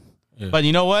going in." Yeah. But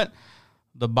you know what?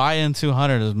 The buy-in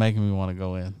 200 is making me want to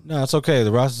go in. No, it's okay.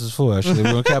 The roster is full, actually.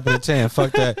 We're going to cap it at 10.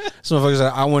 Fuck that. Some motherfuckers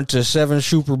said, I went to 7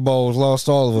 Super Bowls, lost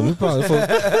all of them. He probably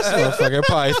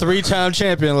probably 3-time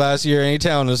champion last year. Ain't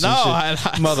telling us some shit.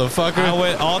 Motherfucker. I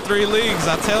went all 3 leagues.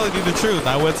 I'm telling you the truth.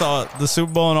 I went to the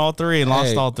Super Bowl in all 3 and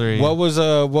lost all 3. What was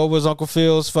Uncle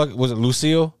Phil's was it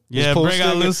Lucille? Yeah, Pool bring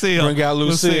out still- Lucille. Bring out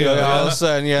Lucille. All of a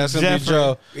sudden, yeah, it's gonna be Jeffrey.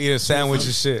 Joe. Eat a sandwich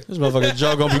and shit. This motherfucker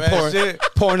Joe gonna be Man,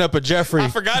 pouring up a Jeffrey. I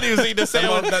forgot he was eating the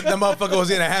sandwich. That motherfucker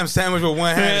was eating a ham sandwich with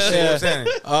one hand. And shit, you know what I'm saying?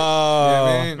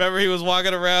 Oh, Remember he was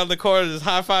walking around the corner just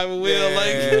high-fiving Will?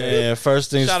 yeah.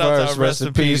 First things Shout out to first. our Rest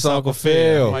in peace, Uncle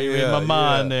Phil. Why you read my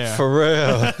mind there? For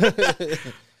real.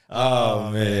 Oh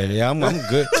man, yeah, I'm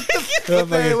good.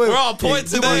 We're on point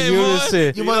today,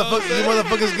 boy. You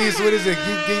motherfuckers need, what is it?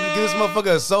 Give this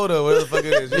motherfucker a soda, whatever the fuck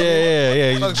it is.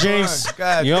 Yeah. You Fuck jinx.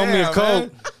 God You owe me a damn,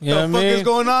 Coke. man. You know What what the I fuck is mean?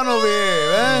 going on over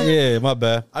here, man? Yeah, my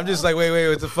bad. I'm just like, wait,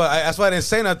 what the fuck? That's why I didn't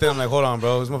say nothing. I'm like, hold on,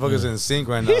 bro. This motherfucker's in sync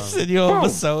right now. He said you owe him a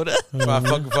soda. If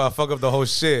I fuck up the whole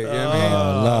shit, you know what I mean?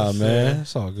 Nah, man.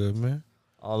 It's all good, man.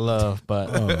 All love,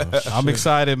 but I'm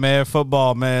excited, man.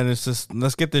 Football, man. It's just,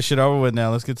 let's get this shit over with now.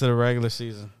 Let's get to the regular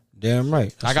season. Damn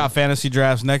right. I got fantasy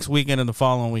drafts next weekend and the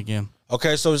following weekend.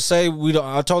 Okay, so say we don't.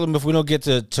 I told them if we don't get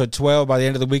to 12 by the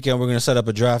end of the weekend, we're gonna set up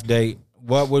a draft date.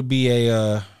 What would be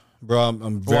a bro?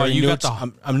 I'm very new.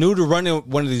 I'm new to running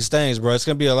one of these things, bro. It's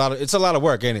gonna be a lot of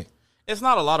work, ain't it? It's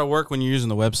not a lot of work when you're using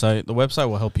the website. The website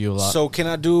will help you a lot. So can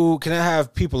I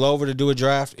have people over to do a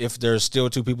draft if there's still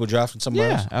two people drafting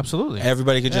somewhere else? Yeah, absolutely.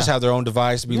 Everybody could just have their own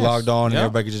device to be logged on, and Yep.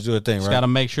 everybody could just do a thing, Just right? got to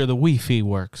make sure the Wi-Fi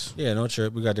works. Yeah, no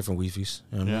trip. We got different Wi-Fi's.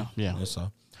 You know what I mean? Yeah. That's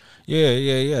all.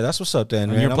 Yeah. That's what's up, then.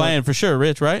 And man. you're I'm playing for sure,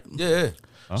 Rich, right? Yeah.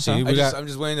 Okay. See, I'm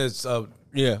just waiting to.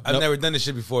 I've never done this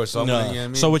shit before, so I'm gonna, you know what I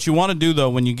mean? So what you want to do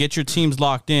though, when you get your teams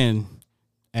locked in,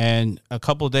 and a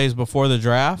couple of days before the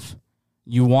draft,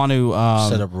 you want to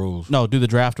set up rules. No, do the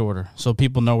draft order so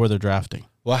people know where they're drafting.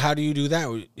 Well, how do you do that?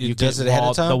 You Does could- it ahead well,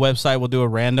 of time? The website will do a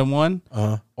random one,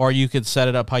 or you could set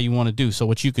it up how you want to do. So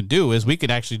what you could do is we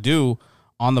could actually do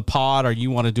on the pod, or you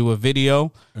want to do a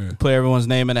video, put everyone's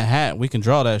name in a hat. We can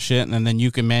draw that shit, and then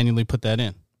you can manually put that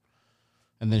in,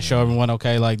 and then show everyone,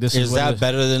 okay, like this is Is what it that is.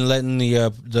 better than letting the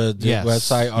Yes,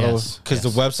 website auto? yes, Because the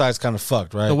website's kind of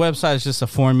fucked, right? The website is just a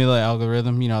formula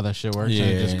algorithm. You know how that shit works. And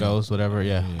it just Yeah. goes, whatever.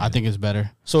 Yeah. I think it's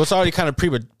better. So it's already kind of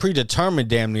predetermined,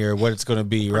 damn near what it's going to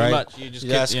be, Pretty right? much. You just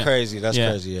That's get- crazy. That's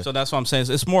crazy. Yeah. So that's what I'm saying.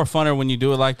 It's more funner when you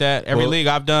do it like that. Every league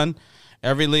I've done,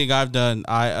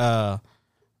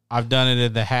 I've done it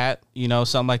in the hat,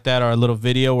 something like that, or a little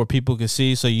video where people can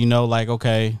see, so like,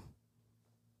 okay,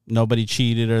 nobody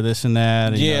cheated or this and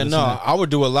that. And, Yeah, this no, and that. I would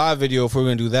do a live video if we were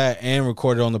going to do that and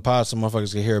record it on the pod so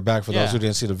motherfuckers can hear it back for those Yeah. who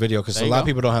didn't see the video, because There a you lot go. of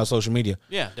people don't have social media.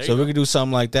 Yeah, there so you we go. could do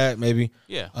something like that, maybe.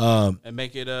 Yeah. And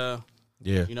make it, yeah.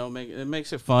 it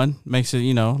makes it fun. Makes it,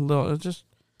 little, it just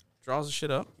draws the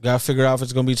shit up. Got to figure out if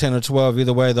it's going to be 10 or 12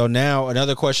 either way, though. Now,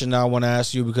 another question I want to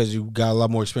ask you, because you got a lot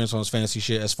more experience on this fantasy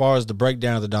shit. As far as the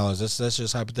breakdown of the dollars, let's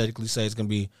just hypothetically say it's going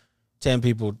to be 10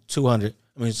 people, 200.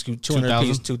 I mean, it's 200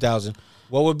 piece, 2,000.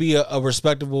 What would be a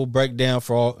respectable breakdown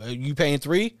for all? You paying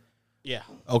 3? Yeah.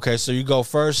 Okay, so you go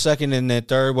first, second, and then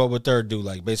third. What would third do?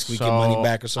 Like basically get money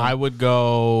back or something? I would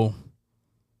go.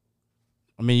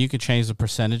 I mean, you could change the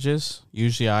percentages.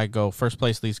 Usually, I go first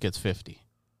place at least gets 50%.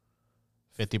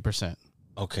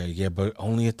 Okay, yeah, but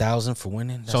only 1,000 for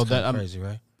winning. That's So kinda that crazy,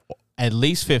 right? At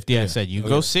least 50. I said you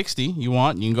go 60. You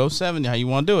can go 70. How you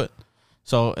want to do it?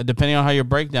 So depending on how your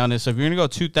breakdown is. So if you're gonna go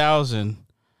 2,000,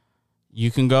 you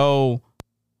can go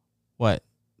what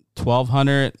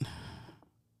 1,200.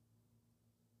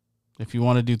 If you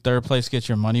want to do third place, get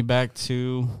your money back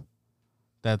to.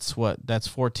 That's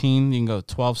 14. You can go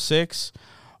 12.6,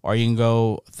 or you can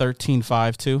go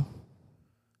 13.52.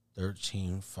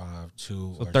 13.52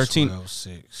 So or 13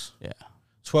 12.6. Yeah.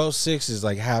 12.6 is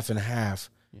like half and half.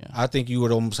 Yeah. I think you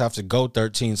would almost have to go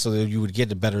 13 so that you would get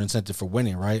the better incentive for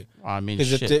winning, right? I mean,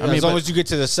 because shit. as long as you get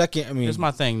to the second, I mean, here's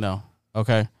my thing though.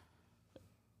 Okay,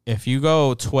 if you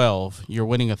go 12, you're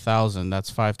winning 1,000. That's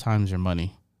 5 times your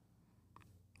money.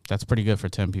 That's pretty good for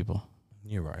 10 people.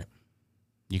 You're right.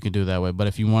 You can do it that way, but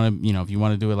if you want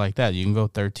to, do it like that, you can go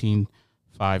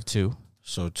 13.52.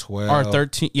 So 12 or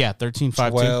 13, 13.52.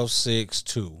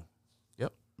 12.6.2.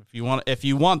 Yep. If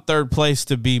you want third place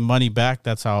to be money back,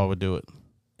 that's how I would do it.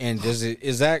 And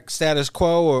is that status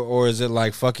quo or is it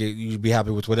like fuck it, you'd be happy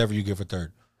with whatever you get for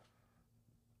third?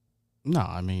 No,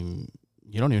 I mean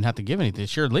you don't even have to give anything.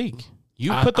 It's your league.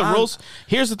 You put the rules.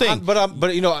 Here's the thing.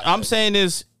 I'm saying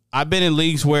is I've been in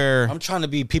leagues where I'm trying to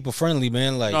be people friendly,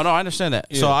 man. Like no, I understand that.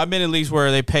 Yeah. So I've been in leagues where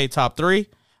they pay top 3.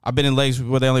 I've been in leagues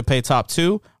where they only pay top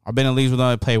 2. I've been in leagues where they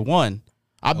only pay 1.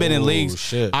 I've been in leagues.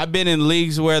 Shit. I've been in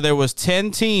leagues where there was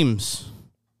 10 teams,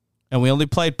 and we only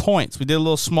played points. We did a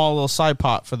little side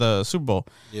pot for the Super Bowl.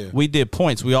 Yeah. We did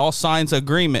points. We all signed an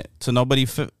agreement to nobody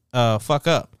fuck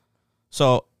up.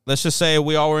 So let's just say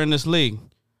we all were in this league,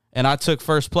 and I took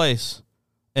first place,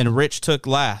 and Rich took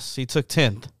last. He took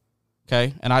 10th,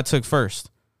 okay, and I took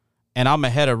first. and I'm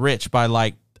ahead of Rich by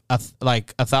like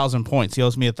 1,000 points. He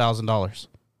owes me $1,000.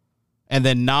 And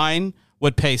then 9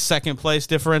 would pay second place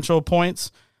differential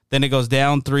points. Then it goes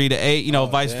down 3 to 8,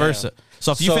 vice versa.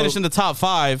 So if you finish in the top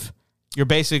 5, you're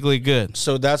basically good.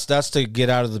 So that's to get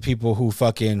out of the people who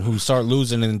start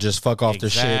losing and just fuck off the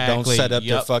shit. Don't set up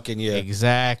their fucking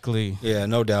Exactly. Yeah,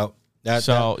 no doubt.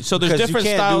 So there's different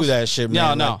you can't styles. do that shit,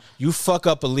 man. No. Like, you fuck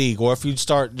up a league, or if you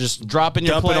start just dropping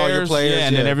all your players,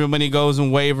 and then yeah. everybody goes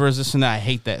and waivers, this and that. I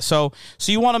hate that. So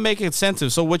you want to make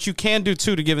incentives. So what you can do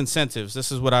too to give incentives,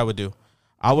 this is what I would do.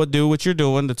 I would do what you're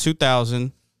doing, the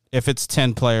 2,000, if it's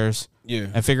 10 players. Yeah.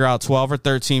 And figure out 12 or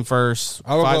 13 first.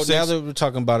 I would 5, go, 6. now that we're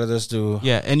talking about it, let's do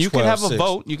and you 12, can have a 6.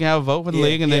 vote. You can have a vote for the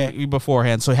league and then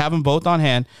beforehand. So have them both on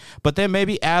hand, but then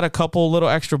maybe add a couple little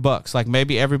extra bucks. Like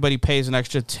maybe everybody pays an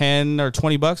extra 10 or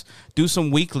 20 bucks. Do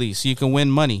some weekly so you can win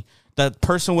money. The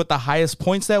person with the highest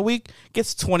points that week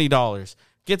gets $20,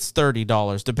 gets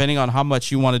 $30, depending on how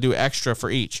much you want to do extra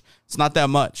for each. It's not that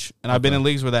much, and I've been in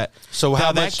leagues with that. So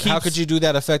how could you do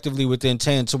that effectively within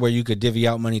 10 to where you could divvy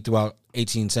out money throughout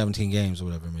 18, 17 games or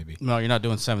whatever it may be? No, you're not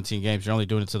doing 17 games. You're only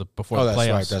doing it to before the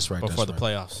playoffs. That's right. Before the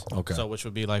playoffs. Okay. So which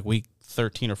would be like week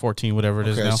 13 or 14, whatever it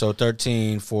is now. Okay, so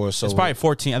 13 for... So it's probably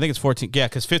 14. I think it's 14. Yeah,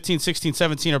 because 15, 16,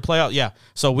 17 are playoff. Yeah,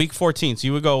 so week 14. So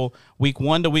you would go week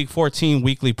 1 to week 14,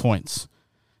 weekly points.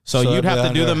 So you'd have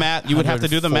to do the math. You would have to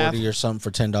do the math. or something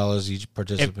for $10 each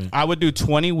participant. I would do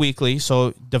 20 weekly.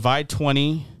 So divide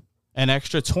 20, an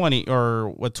extra 20, or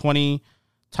what 20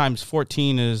 times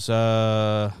 14 is,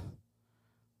 what's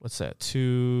that?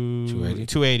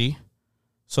 280.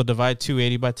 So divide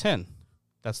 280 by 10.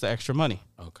 That's the extra money.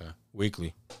 Okay.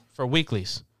 Weekly. For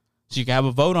weeklies. So you can have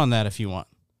a vote on that if you want.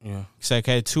 Yeah. Say,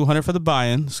 okay, 200 for the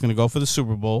buy-in. It's going to go for the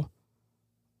Super Bowl.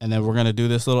 And then we're going to do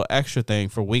this little extra thing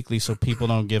for weekly so people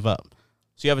don't give up.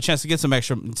 So you have a chance to get some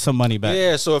money back.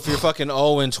 Yeah, so if you're fucking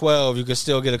 0-12, you can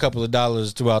still get a couple of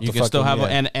dollars throughout the fucking... You can still have...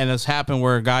 And it's happened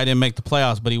where a guy didn't make the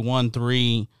playoffs, but he won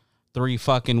three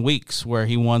fucking weeks where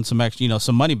he won some extra,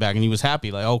 some money back, and he was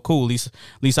happy. Like, oh, cool. At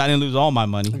least I didn't lose all my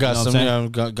money. Got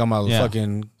my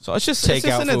fucking... So it's just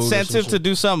an incentive to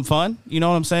do something fun. You know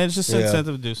what I'm saying? It's just an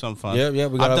incentive to do something fun. Yeah.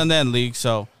 I've done that in league,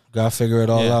 so... Gotta figure it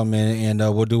all out, man.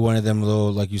 And we'll do one of them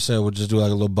little, like you said, we'll just do like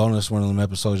a little bonus one of them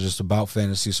episodes just about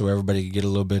fantasy so everybody can get a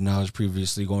little bit of knowledge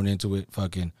previously going into it.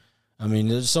 I mean,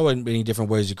 there's so many different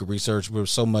ways you could research. We're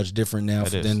so much different now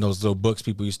than those little books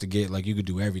people used to get. Like, you could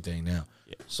do everything now.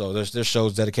 Yeah. So there's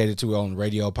shows dedicated to it on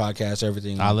radio, podcasts,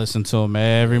 everything. I listen to them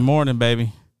every morning,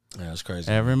 baby. Yeah, that's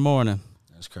crazy. Every morning.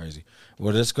 That's crazy.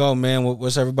 Well, let's go, man.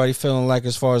 What's everybody feeling like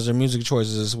as far as their music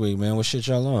choices this week, man? What shit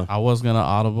y'all on? I was going to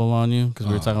audible on you because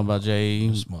we were talking about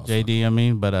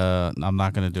JD, but I'm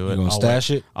not going to do it. You going to stash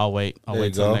it? I'll wait. I'll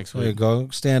wait till next week. There you go.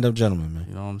 Stand-up gentleman, man.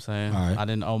 You know what I'm saying? All right. I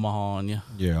didn't Omaha on you.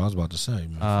 Yeah, I was about to say,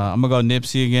 man. I'm going to go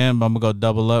Nipsey again, but I'm going to go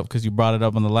double up because you brought it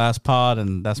up on the last pod,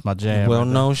 and that's my jam. Well,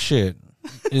 no shit.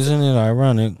 Isn't it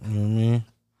ironic? You know what I mean?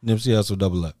 Nipsey also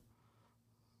double up.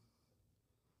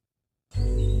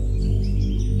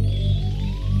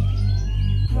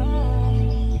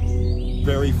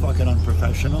 Very fucking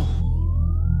unprofessional.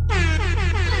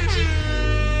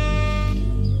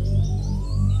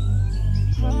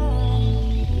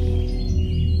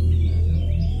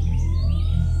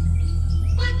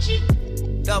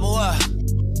 Double up.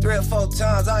 3 or 4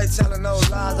 times, I ain't telling no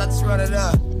lies, I just run it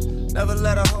up. Never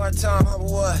let a hard time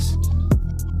humble us.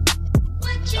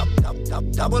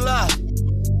 Double up.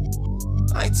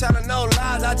 I ain't telling no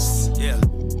lies, I just,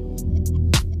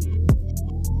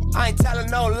 I ain't telling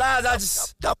no lies, I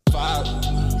just 5,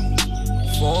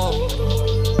 4,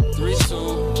 3,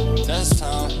 2, that's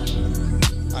time.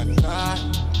 I got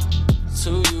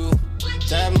to you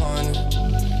that morning.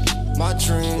 My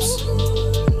dreams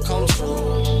come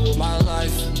true. My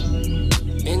life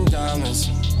in diamonds.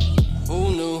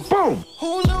 Who knew? Boom!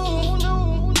 Who knew?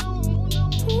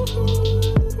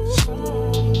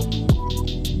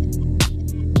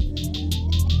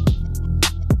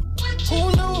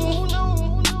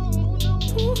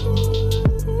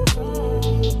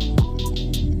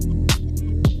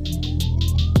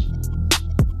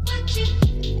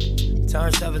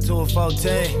 Turn 7 to a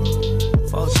 14,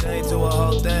 14 to a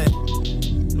whole thing.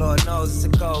 Lord knows it's a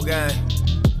cold game.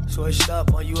 Switched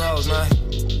up on you hoes, man.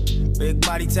 Big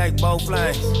body take both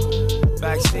lanes.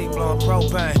 Backseat blowing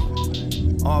propane.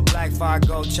 All black, 5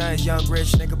 gold chains. Young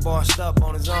rich nigga bossed up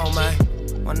on his own, man.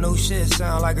 My new shit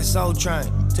sound like a soul train.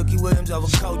 Tookie Williams over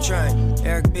Coltrane.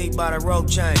 Eric B by the rope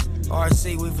chain.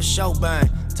 RC, we for show bang.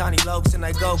 Tiny Lokes and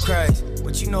they go crazy.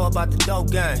 What you know about the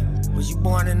dope game? Was you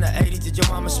born in the 80s? Did your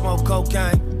mama smoke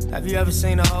cocaine? Have you ever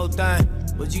seen the whole thing?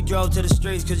 Was you drove to the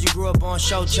streets cause you grew up on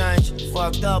show change?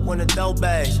 Fucked up when the dope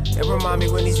beige. It remind me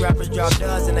when these rappers drop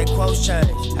duds and they quotes change.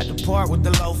 Had to part with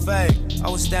the low fade. I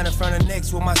was standing in front of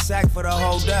Knicks with my sack for the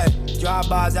whole day.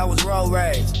 Drive-bys, that was road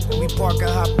rage. And we park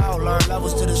and hop out, learn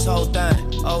levels to this whole thing.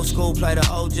 Old school play the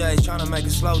OJs, trying to make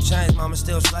a slow change. Mama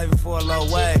still slaving for a low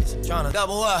wage. Trying to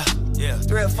double up, yeah.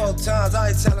 3 or 4 times, I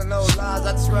ain't telling no lies,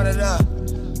 I just run it up.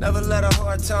 Never let a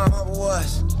hard time humble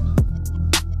us.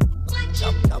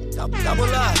 Double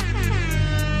up.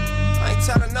 I ain't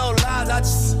telling no lies, I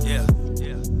just, yeah.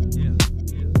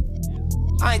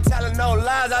 I ain't telling no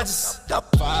lies, I just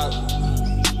 5,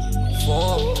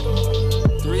 4,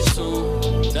 3,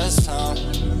 2, that's time.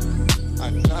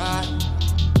 I got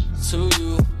to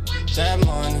you that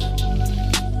morning.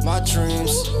 My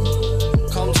dreams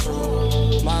come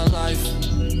true. My life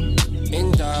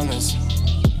in diamonds.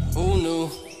 Who knew?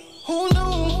 Who knew?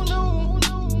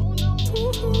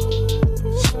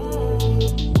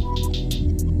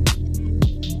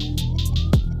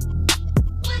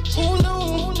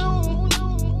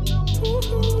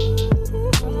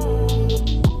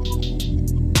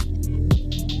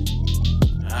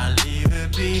 I'll leave it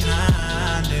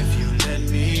behind if you let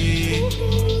me.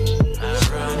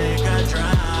 Ironic, I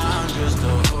drown just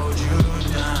to hold you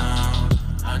down.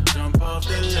 I jump off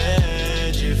the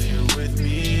ledge if you're with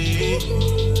me.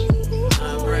 I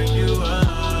break you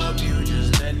up, you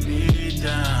just let me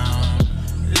down.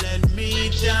 Let me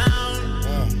down.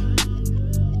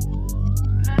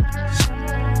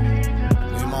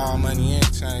 Need my own money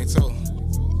and chain too.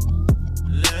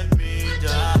 Let me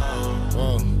down.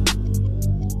 Whoa.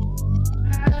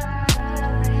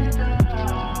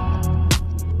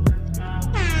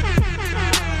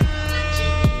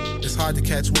 It's hard to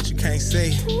catch what you can't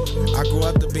see. I grew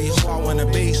up to be who I wanna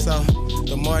be, so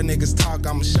the more niggas talk,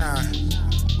 I'ma shine.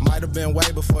 Might have been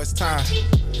way before it's time.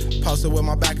 Posted with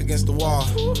my back against the wall.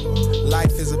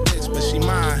 Life is a bitch, but she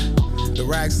mine. The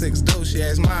rag 6 dude, yeah,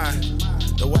 it's mine.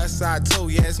 The west side too,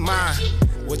 yeah, it's mine.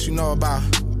 What you know about?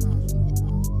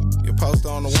 Your poster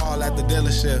on the wall at the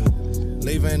dealership.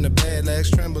 Leaving in the bed, legs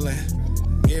trembling.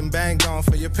 Getting banged on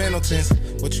for your penalties.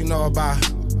 What you know about?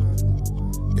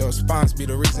 Your response be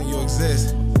the reason you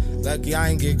exist. Lucky I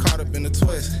ain't get caught up in the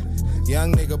twist.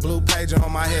 Young nigga blue pager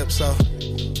on my hip, so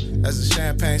as the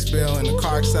champagne spill and the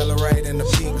car accelerate and the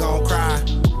beat gon' cry.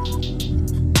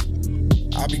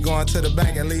 I'll be going to the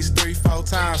bank at least 3-4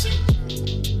 times.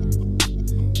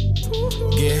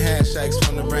 Get handshakes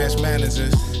from the branch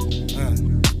managers.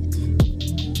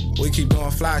 We keep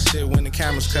doing fly shit when the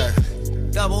cameras cut.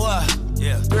 double up,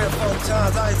 yeah. 3 or 4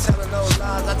 times, I ain't telling no lies,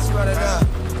 I just run it up.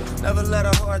 Never let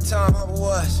a hard time humble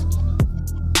us.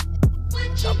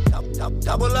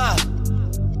 Double up.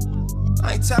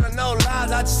 I ain't telling no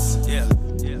lies, I just, yeah.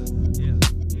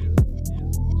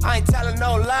 I ain't telling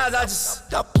no lies, I just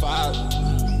 5,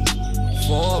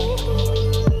 4,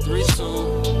 3,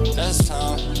 2, that's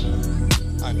time.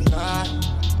 I got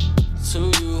to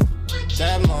you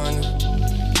that morning.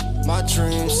 My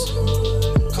dreams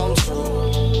come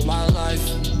true. My life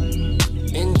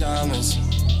in diamonds.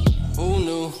 Who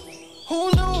knew?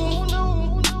 Who knew?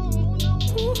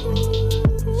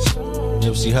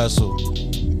 Nipsey Hussle,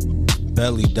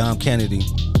 Belly, Dom Kennedy,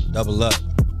 double up.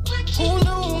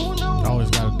 Always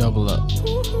gotta double up.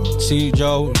 See,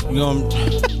 Joe, I'm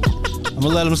gonna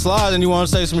let him slide, and you want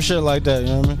to say some shit like that. You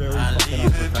know what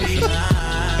I mean?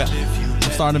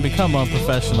 I'm starting to become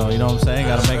unprofessional. You know what I'm saying?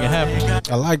 Gotta make it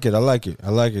happen. I like it.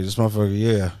 This motherfucker,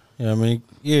 yeah. You know what I mean?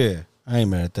 Yeah, I ain't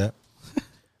mad at that.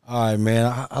 All right,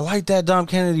 man. I like that Dom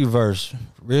Kennedy verse,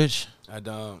 Rich.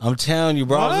 I'm telling you,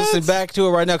 bro. I was listening back to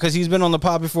it right now because he's been on the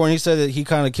pod before, and he said that he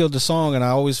kind of killed the song, and I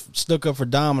always stuck up for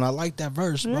Dom, and I like that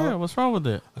verse, bro. Yeah, what's wrong with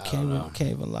it? I can't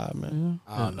even lie, man.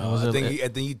 I don't know. I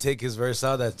think you take his verse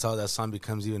out, that song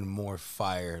becomes even more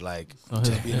fire. Like,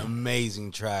 just be an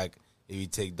amazing track if you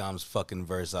take Dom's fucking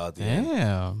verse out there. Damn. You know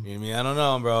what I mean? I don't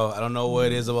know, bro. I don't know what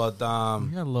it is about Dom.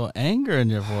 You got a little anger in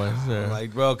your voice there.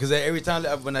 Like, bro, because every time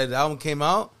when the album came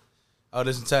out, I would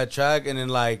listen to that track, and then,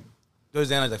 like, towards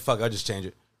the end, I was like, fuck, I'll just change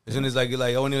it. As soon as I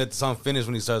want to let the song finish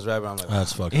when he starts rapping, I'm like,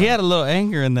 that's fucking. He had a little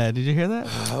anger in that. Did you hear that?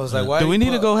 I was like, why? Do we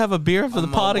need to go have a beer for the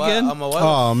pod again?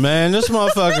 Oh man, this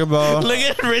motherfucker, bro. Look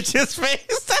at Rich's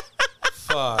face.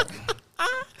 Fuck.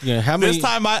 Yeah, how many? This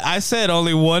time I said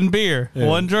only one beer,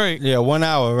 one drink. Yeah, 1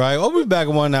 hour, right? We'll be back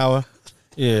in 1 hour.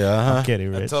 Yeah, I'm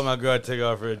kidding, Rich. I told my girl to take her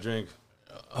out for a drink.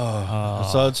 So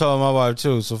I told my wife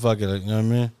too. So fuck it, you know what I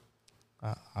mean?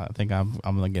 I think I'm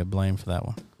gonna get blamed for that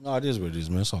one. No, it is what it is,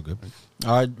 man. It's all good.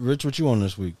 All right, Rich, what you on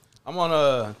this week? I'm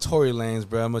on Tory Lanez,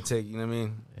 bro. I'm gonna take, you know what I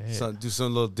mean? So, do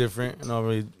something a little different. I don't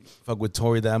really fuck with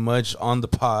Tory that much on the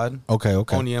pod. Okay.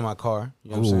 Only in my car.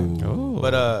 You know what I'm saying? Ooh.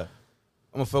 But I'm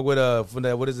gonna fuck with from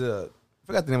that. What is it? I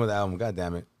forgot the name of the album. God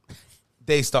damn it.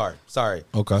 Daystar. Sorry.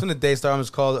 Okay. It's from the Daystar. I'm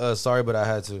just called Sorry, but I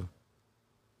had to.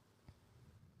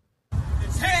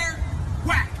 His hair,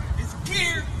 whack. His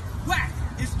gear, whack.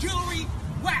 His jewelry,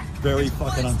 whack. Very His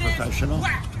fucking footsteps, unprofessional.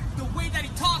 Whack. The way that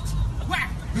he talks,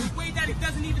 whack. The way that he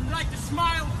doesn't even like to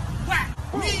smile, whack.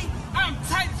 Me, I'm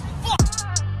tight as fuck.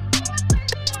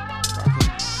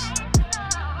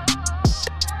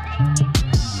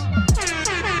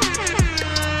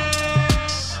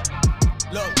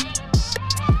 Look,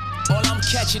 all I'm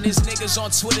catching is niggas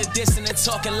on Twitter dissing and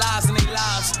talking lies in their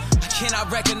lives. I cannot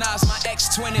recognize my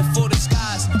ex-twin in full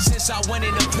disguise. Since I went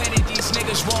independent, these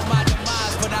niggas want my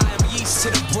demise. But I am yeast to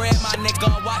the bread, my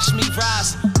nigga, watch me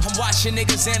rise. I'm watching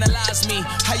niggas analyze me.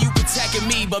 How you protecting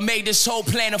me, but made this whole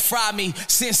plan to fry me.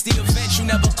 Since the event, you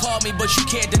never called me, but you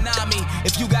can't deny me.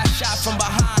 If you got shot from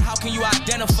behind, how can you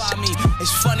identify me?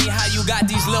 It's funny how you got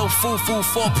these little foo-foo,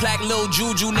 four-plaque, little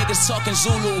juju niggas talking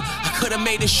Zulu. I could've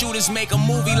made the shooters make a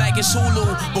movie like it's Hulu.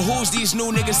 But who's these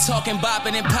new niggas talking,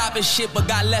 bopping and popping shit, but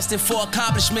got less than 4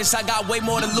 accomplishments? I got way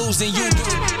more to lose than you do.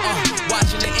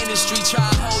 Watching the industry try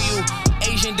to hold you.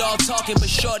 Asian dog talking, but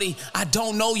shorty, I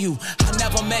don't know you. I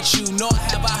never met you, nor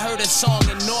have I heard a song,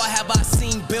 and nor have I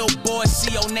seen Billboard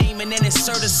see your name and then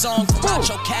insert a song from out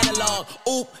your catalog.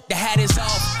 Oop, the hat is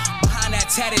off. Behind that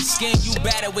tatted skin, you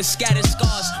battered with scattered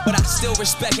scars. But I still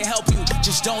respect and help you.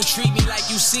 Just don't treat me like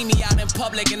you see me out in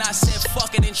public. And I said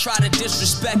fuck it and try to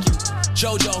disrespect you.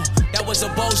 JoJo, that was a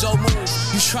bozo move.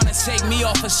 You tryna take me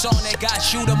off a song that got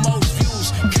you the most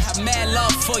views. Got mad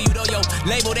love for you though, yo.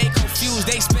 Label, they confused.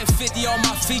 They spent 50 on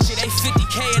my feature. They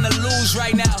 50K in the lose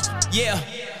right now. Yeah.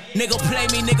 Nigga play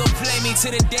me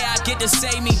to the day I get to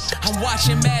say me. I'm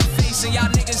watching Mad Face and y'all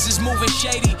niggas is moving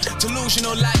shady.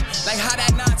 Delusional like how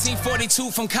that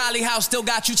 1942 from Collie House still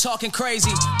got you talking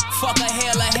crazy. Fuck a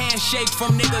hail, a handshake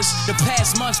from niggas. The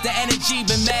past months, the energy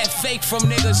been mad fake from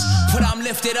niggas. But I'm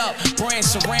lifted up, brand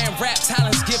saran wrap,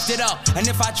 talents gifted up. And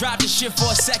if I drop this shit for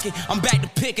a second, I'm back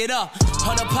to pick it up.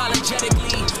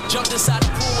 Unapologetically, jumped inside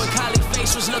the pool when Collie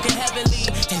Face was looking heavenly.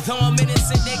 And though I'm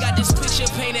innocent, they got this picture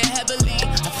painted heavily.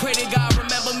 Pray to God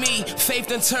remember me. Faith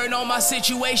done turned all my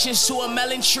situations to a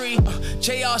melon tree.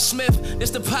 J.R. Smith, this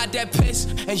the pot that piss.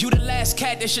 And you the last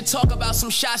cat that should talk about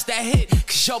some shots that hit.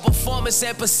 Cause your performance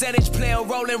and percentage play a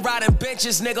role in riding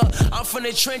benches, nigga. I'm from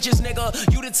the trenches,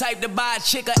 nigga. You the type to buy a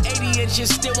chick of 80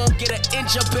 inches, still won't get an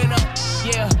inch up in her.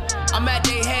 Yeah, I'm at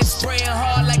they head spraying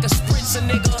hard like a spritzer,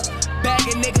 nigga.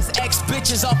 Bagging niggas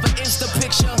ex-bitches off an Insta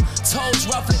picture. Toes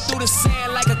ruffling through the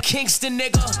sand like a Kingston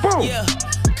nigga. Yeah.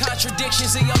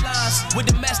 Contradictions in your lines. With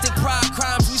domestic pride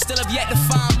crimes, we still have yet to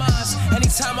find mines.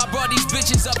 Anytime I brought these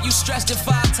bitches up, you stressed it 5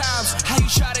 times. How you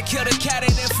try to kill the cat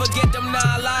and then forget them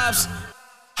 9 lives?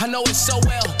 I know it so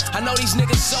well, I know these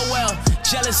niggas so well.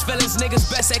 Jealous feelings, niggas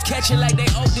best at catching like they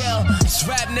Odell. It's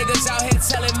rap niggas out here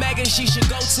telling Megan she should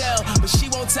go tell. But she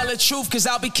won't tell the truth cause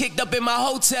I'll be kicked up in my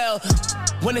hotel.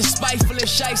 When it's spiteful and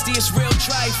shiesty, it's real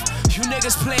trife. You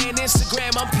niggas playing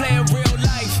Instagram, I'm playing real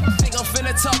life. Think I'm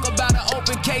finna talk about an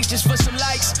open case just for some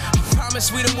likes? I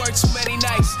promise we done worked too many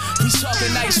nights. We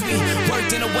talking nice, we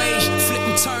worked in a wage. Flip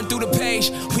and turn through the page.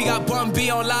 We got Bun B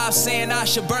on live saying I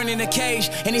should burn in a cage.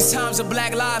 And these times of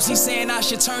black lives, he's saying I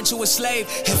should turn to a slave.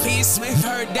 If he and Smith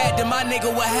heard that, then my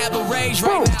nigga would have a rage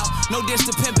right now. No diss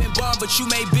to pimpin' Bun, but you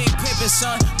made big pimpin',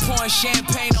 son. Pouring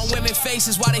champagne on women's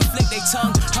faces while they flick their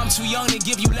tongue. I'm too young to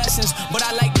give you lessons, but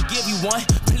I like to give you one.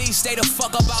 Please stay the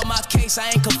fuck up out my case, I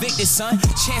ain't convicted, son.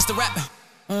 Chance to rap.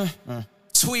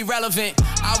 Too irrelevant.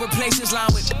 I'll replace this line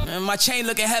with my chain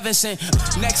looking heaven sent.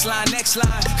 Next line.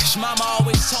 Cause mama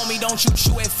always told me don't you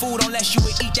chew at food unless you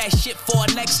would eat that shit for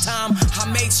next time. I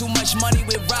made too much money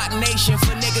with Rock Nation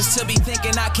for niggas to be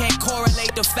thinking I can't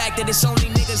correlate the fact that it's only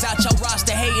niggas out your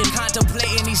roster hating.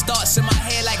 Contemplating these thoughts in my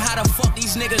head like how the fuck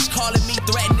these niggas calling me,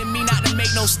 threatening me not to make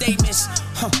no statements.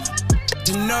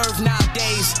 The nerve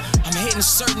nowadays. I'm hitting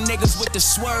certain niggas with the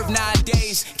swerve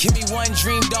nowadays. Give me one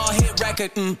dream doll hit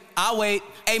record, I'll wait.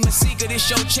 Hey Masika, this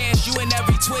your chance. You in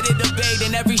every Twitter debate,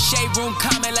 in every shade room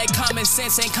comment like common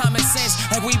sense ain't common sense.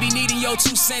 Like we be needing your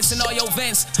 2 cents in all your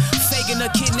vents. Faking a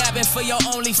kidnapping for your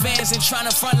OnlyFans and trying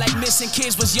to front like missing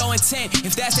kids was your intent.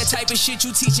 If that's the type of shit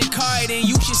you teach in Kari, then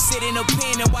you should sit in a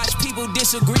pen and watch people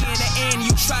disagree in the end.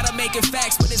 You try to make it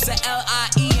facts, but it's a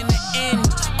L-I-E in the end.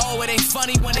 Oh, it ain't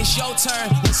funny when it's your turn.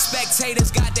 When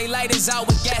spectators got their lighters out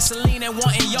with gasoline and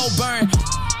wanting your burn.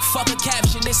 Fuck a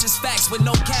caption, this is facts with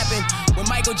no capping. When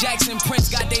Michael Jackson, Prince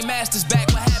got their masters back,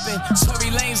 what happened?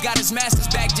 Tory Lanez got his masters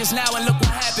back just now, and look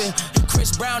what happened.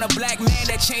 Chris Brown, a black man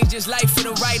that changed his life for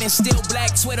the right, and still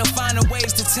black. Twitter finding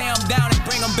ways to tear him down and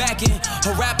bring him back in.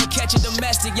 A rapper catch a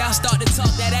domestic, y'all start to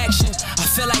talk that action. I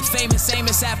feel like famous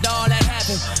Amos after all that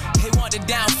happened. They want the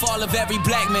downfall of every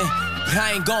black man, but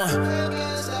I ain't going.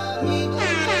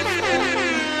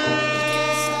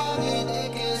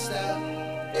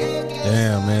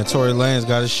 Damn, man. Tory Lanez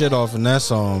got his shit off in that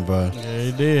song, bro. Yeah,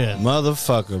 he did.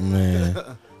 Motherfucker, man.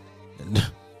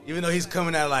 Even though he's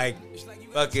coming at like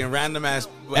fucking random ass.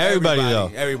 Everybody,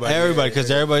 Everybody. Because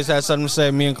everybody's had something to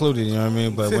say, me included. You know what I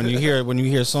mean? But when you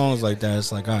hear songs like that,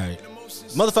 it's like, all right.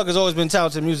 Motherfucker's always been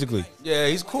talented musically. Yeah,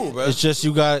 he's cool, bro. It's just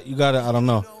you got to. I don't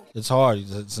know. It's hard.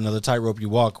 It's another tightrope you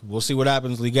walk. We'll see what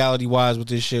happens legality wise with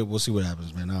this shit. We'll see what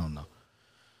happens, man. I don't know.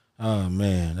 Oh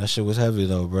man, that shit was heavy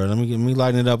though, bro. Let me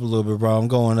lighten it up a little bit, bro. I'm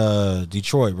going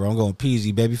Detroit, bro. I'm going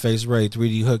Peasy, Babyface Ray,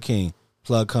 3D Hook King,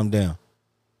 Plug Come Down.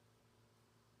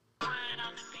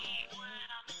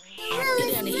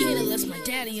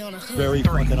 Very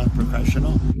fucking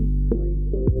unprofessional.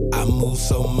 I move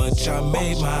so much, I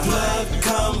made my plug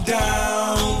come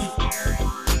down.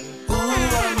 Ooh,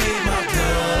 I made my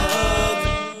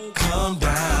plug come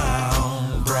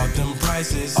down. Brought them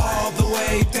prices all the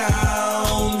way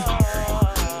down.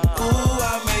 Ooh,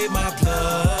 I made my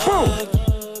plug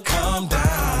come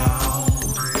down.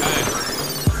 Hey,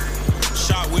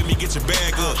 shot with me, get your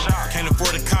bag up. Can't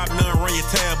afford a cop, none, run your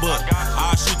tab up.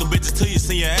 I'll shoot them bitches till you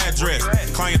see your address.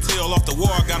 Clientele off the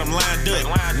wall, got them lined up.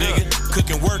 Nigga,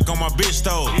 cooking work on my bitch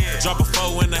stove. Drop a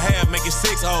 4.5, make it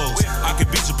 6 O's. I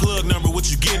could beat your plug number, what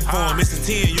you getting for him? It's a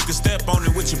 10, you can step on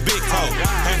it with your big toe.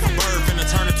 Half a bird, finna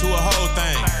turn it to a whole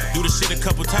thing. Do the shit a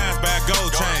couple times, buy a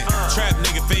gold chain. Trap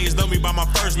nigga fiends know me by my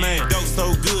first name. Dope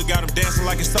so good, got them dancing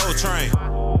like a Soul Train.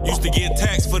 Used to get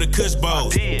taxed for the Kush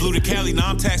Bowls. Flew to Cali, now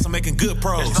I'm taxed, I'm making good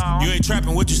pros. You ain't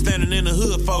trapping, what you standing in the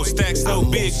hood for? Stack so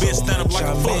big, bitch, stand up like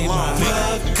a foot long.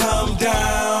 Plug come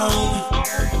down.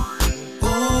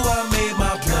 Ooh, I made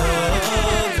my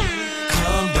plug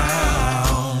come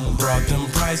down. Brought them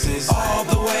prices all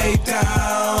the way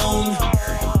down.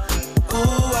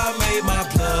 Ooh, I made my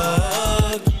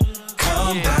plug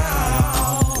come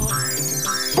down.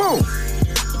 Boom.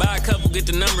 Buy a couple, get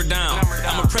the number down.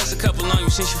 I'ma press a couple on you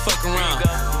since you fuck around.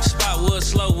 Spot was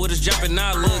slow, with us jumping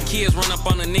now. Little kids run up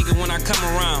on a nigga when I come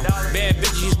around. Bad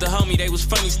bitches used to hold me, they was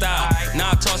funny style.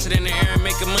 Now I toss it in the air and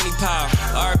make a money pile.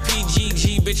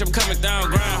 RPGG, bitch, I'm coming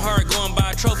down. Grind hard, going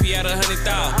buy a trophy at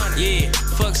 100,000. Yeah,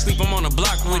 fuck sleep, I'm on the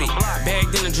block with it.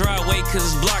 Bagged in the driveway, cause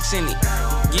it's blocks in it.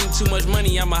 Getting too much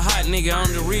money, I'm a hot nigga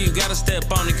on the real. You gotta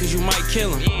step on it, cause you might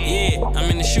kill him. Yeah,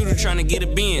 I'm in the shooter trying to get a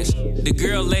Benz. The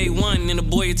girl laid 1 and the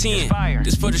boy a 10.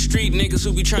 This for the street niggas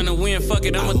who be trying to win. Fuck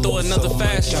it, I'ma throw another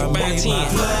fast shot by 10.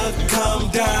 Plug come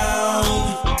down.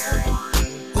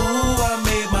 Ooh, I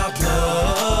made my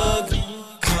plug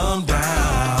come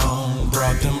down.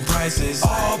 Brought them prices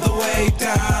all the way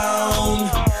down.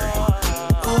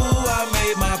 Ooh, I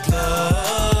made my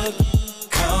plug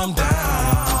come down.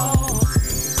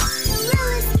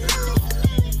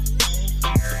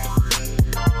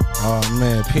 Oh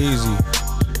man, Peasy,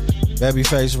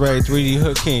 Babyface Ray, 3D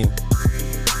Hook King,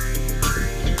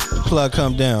 Plug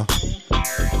Come Down.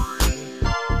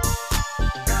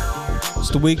 It's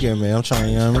the weekend, man. I'm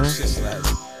trying, you know what I mean?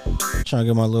 Trying to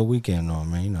get my little weekend on,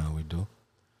 man. You know how we do.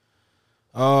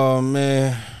 Oh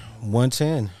man,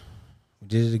 110. We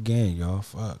did it again, y'all.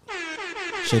 Fuck.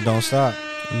 Shit don't stop.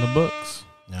 In the books.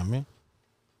 You know what I mean?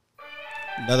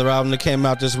 Another album that came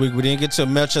out this week. We didn't get to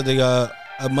much of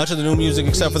the new music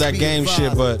except for that game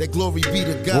shit, but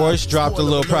Royce dropped a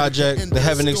little project, The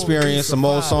Heaven Experience, some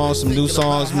old songs, some new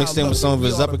songs mixed in with some of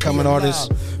his up-and-coming artists.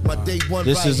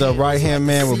 This is a Right-Hand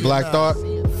Man with Black Thought.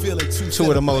 Two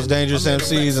of the most dangerous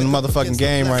MCs in the motherfucking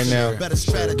game right now.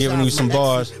 Giving you some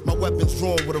bars.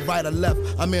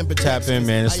 Tap in,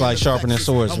 man. It's like sharpening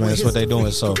swords, man. That's what they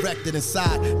doing. So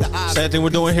same thing we're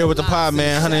doing here with the pod,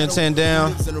 man. 110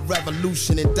 down.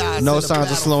 No signs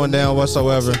of slowing down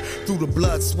whatsoever.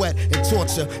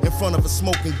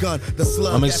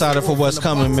 I'm excited for what's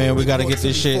coming, man. We gotta get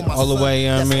this shit all the way, you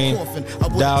know what I mean?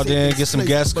 Dialed in, get some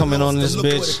guests coming on this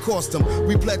bitch.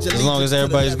 As long as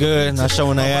everybody's good, not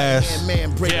showing their ass. Yeah.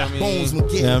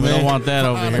 Yeah, We don't want that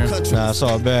over here. Nah, it's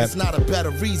all bad. In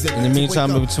the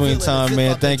meantime, in between time,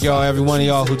 man, thank y'all, every one of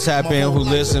y'all who tap in, who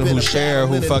listen, who share,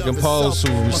 who fucking post,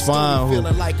 who respond,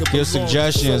 who give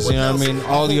suggestions, you know what I mean?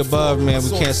 All the above, man. We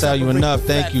can't tell you enough.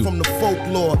 Thank you.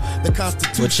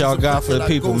 What y'all got for the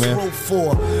people, man?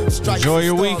 Enjoy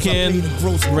your weekend.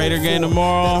 Raider game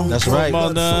tomorrow. That's right.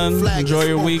 Football done. Enjoy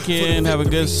your weekend. Have a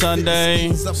good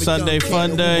Sunday. Sunday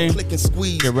fun day.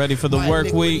 Get ready for the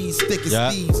work week.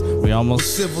 Yeah. We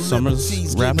almost,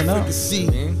 summer's wrapping up.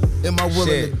 Am I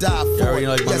willing to die for you already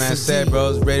know, like my man said, bro,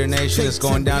 it's Raider Nation. It's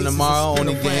going down tomorrow.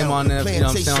 Only game on the, you know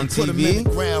what I'm saying, on TV.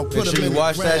 Make sure you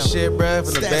watch that shit, bro.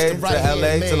 From the Bay to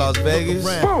LA to Las Vegas.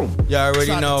 Y'all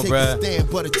already know, bro.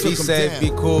 Be safe,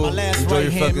 be cool. Enjoy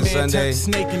your fucking Sunday.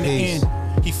 Peace.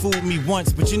 He fooled me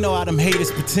once, but you know how them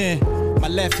haters pretend. My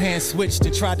left hand switched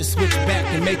and tried to switch back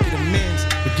and make it amends.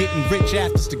 But getting rich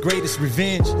after's the greatest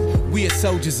revenge. We are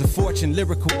soldiers of fortune,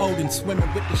 lyrical Odin,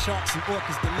 swimming with the sharks and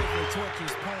orcas, delivering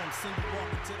torturous poems. Send you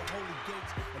walking to the holy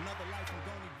gates. Another life I'm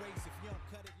gonna erase if you don't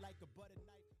cut it like a butter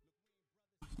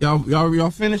knife.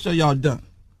 Y'all finished or y'all done?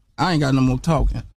 I ain't got no more talking.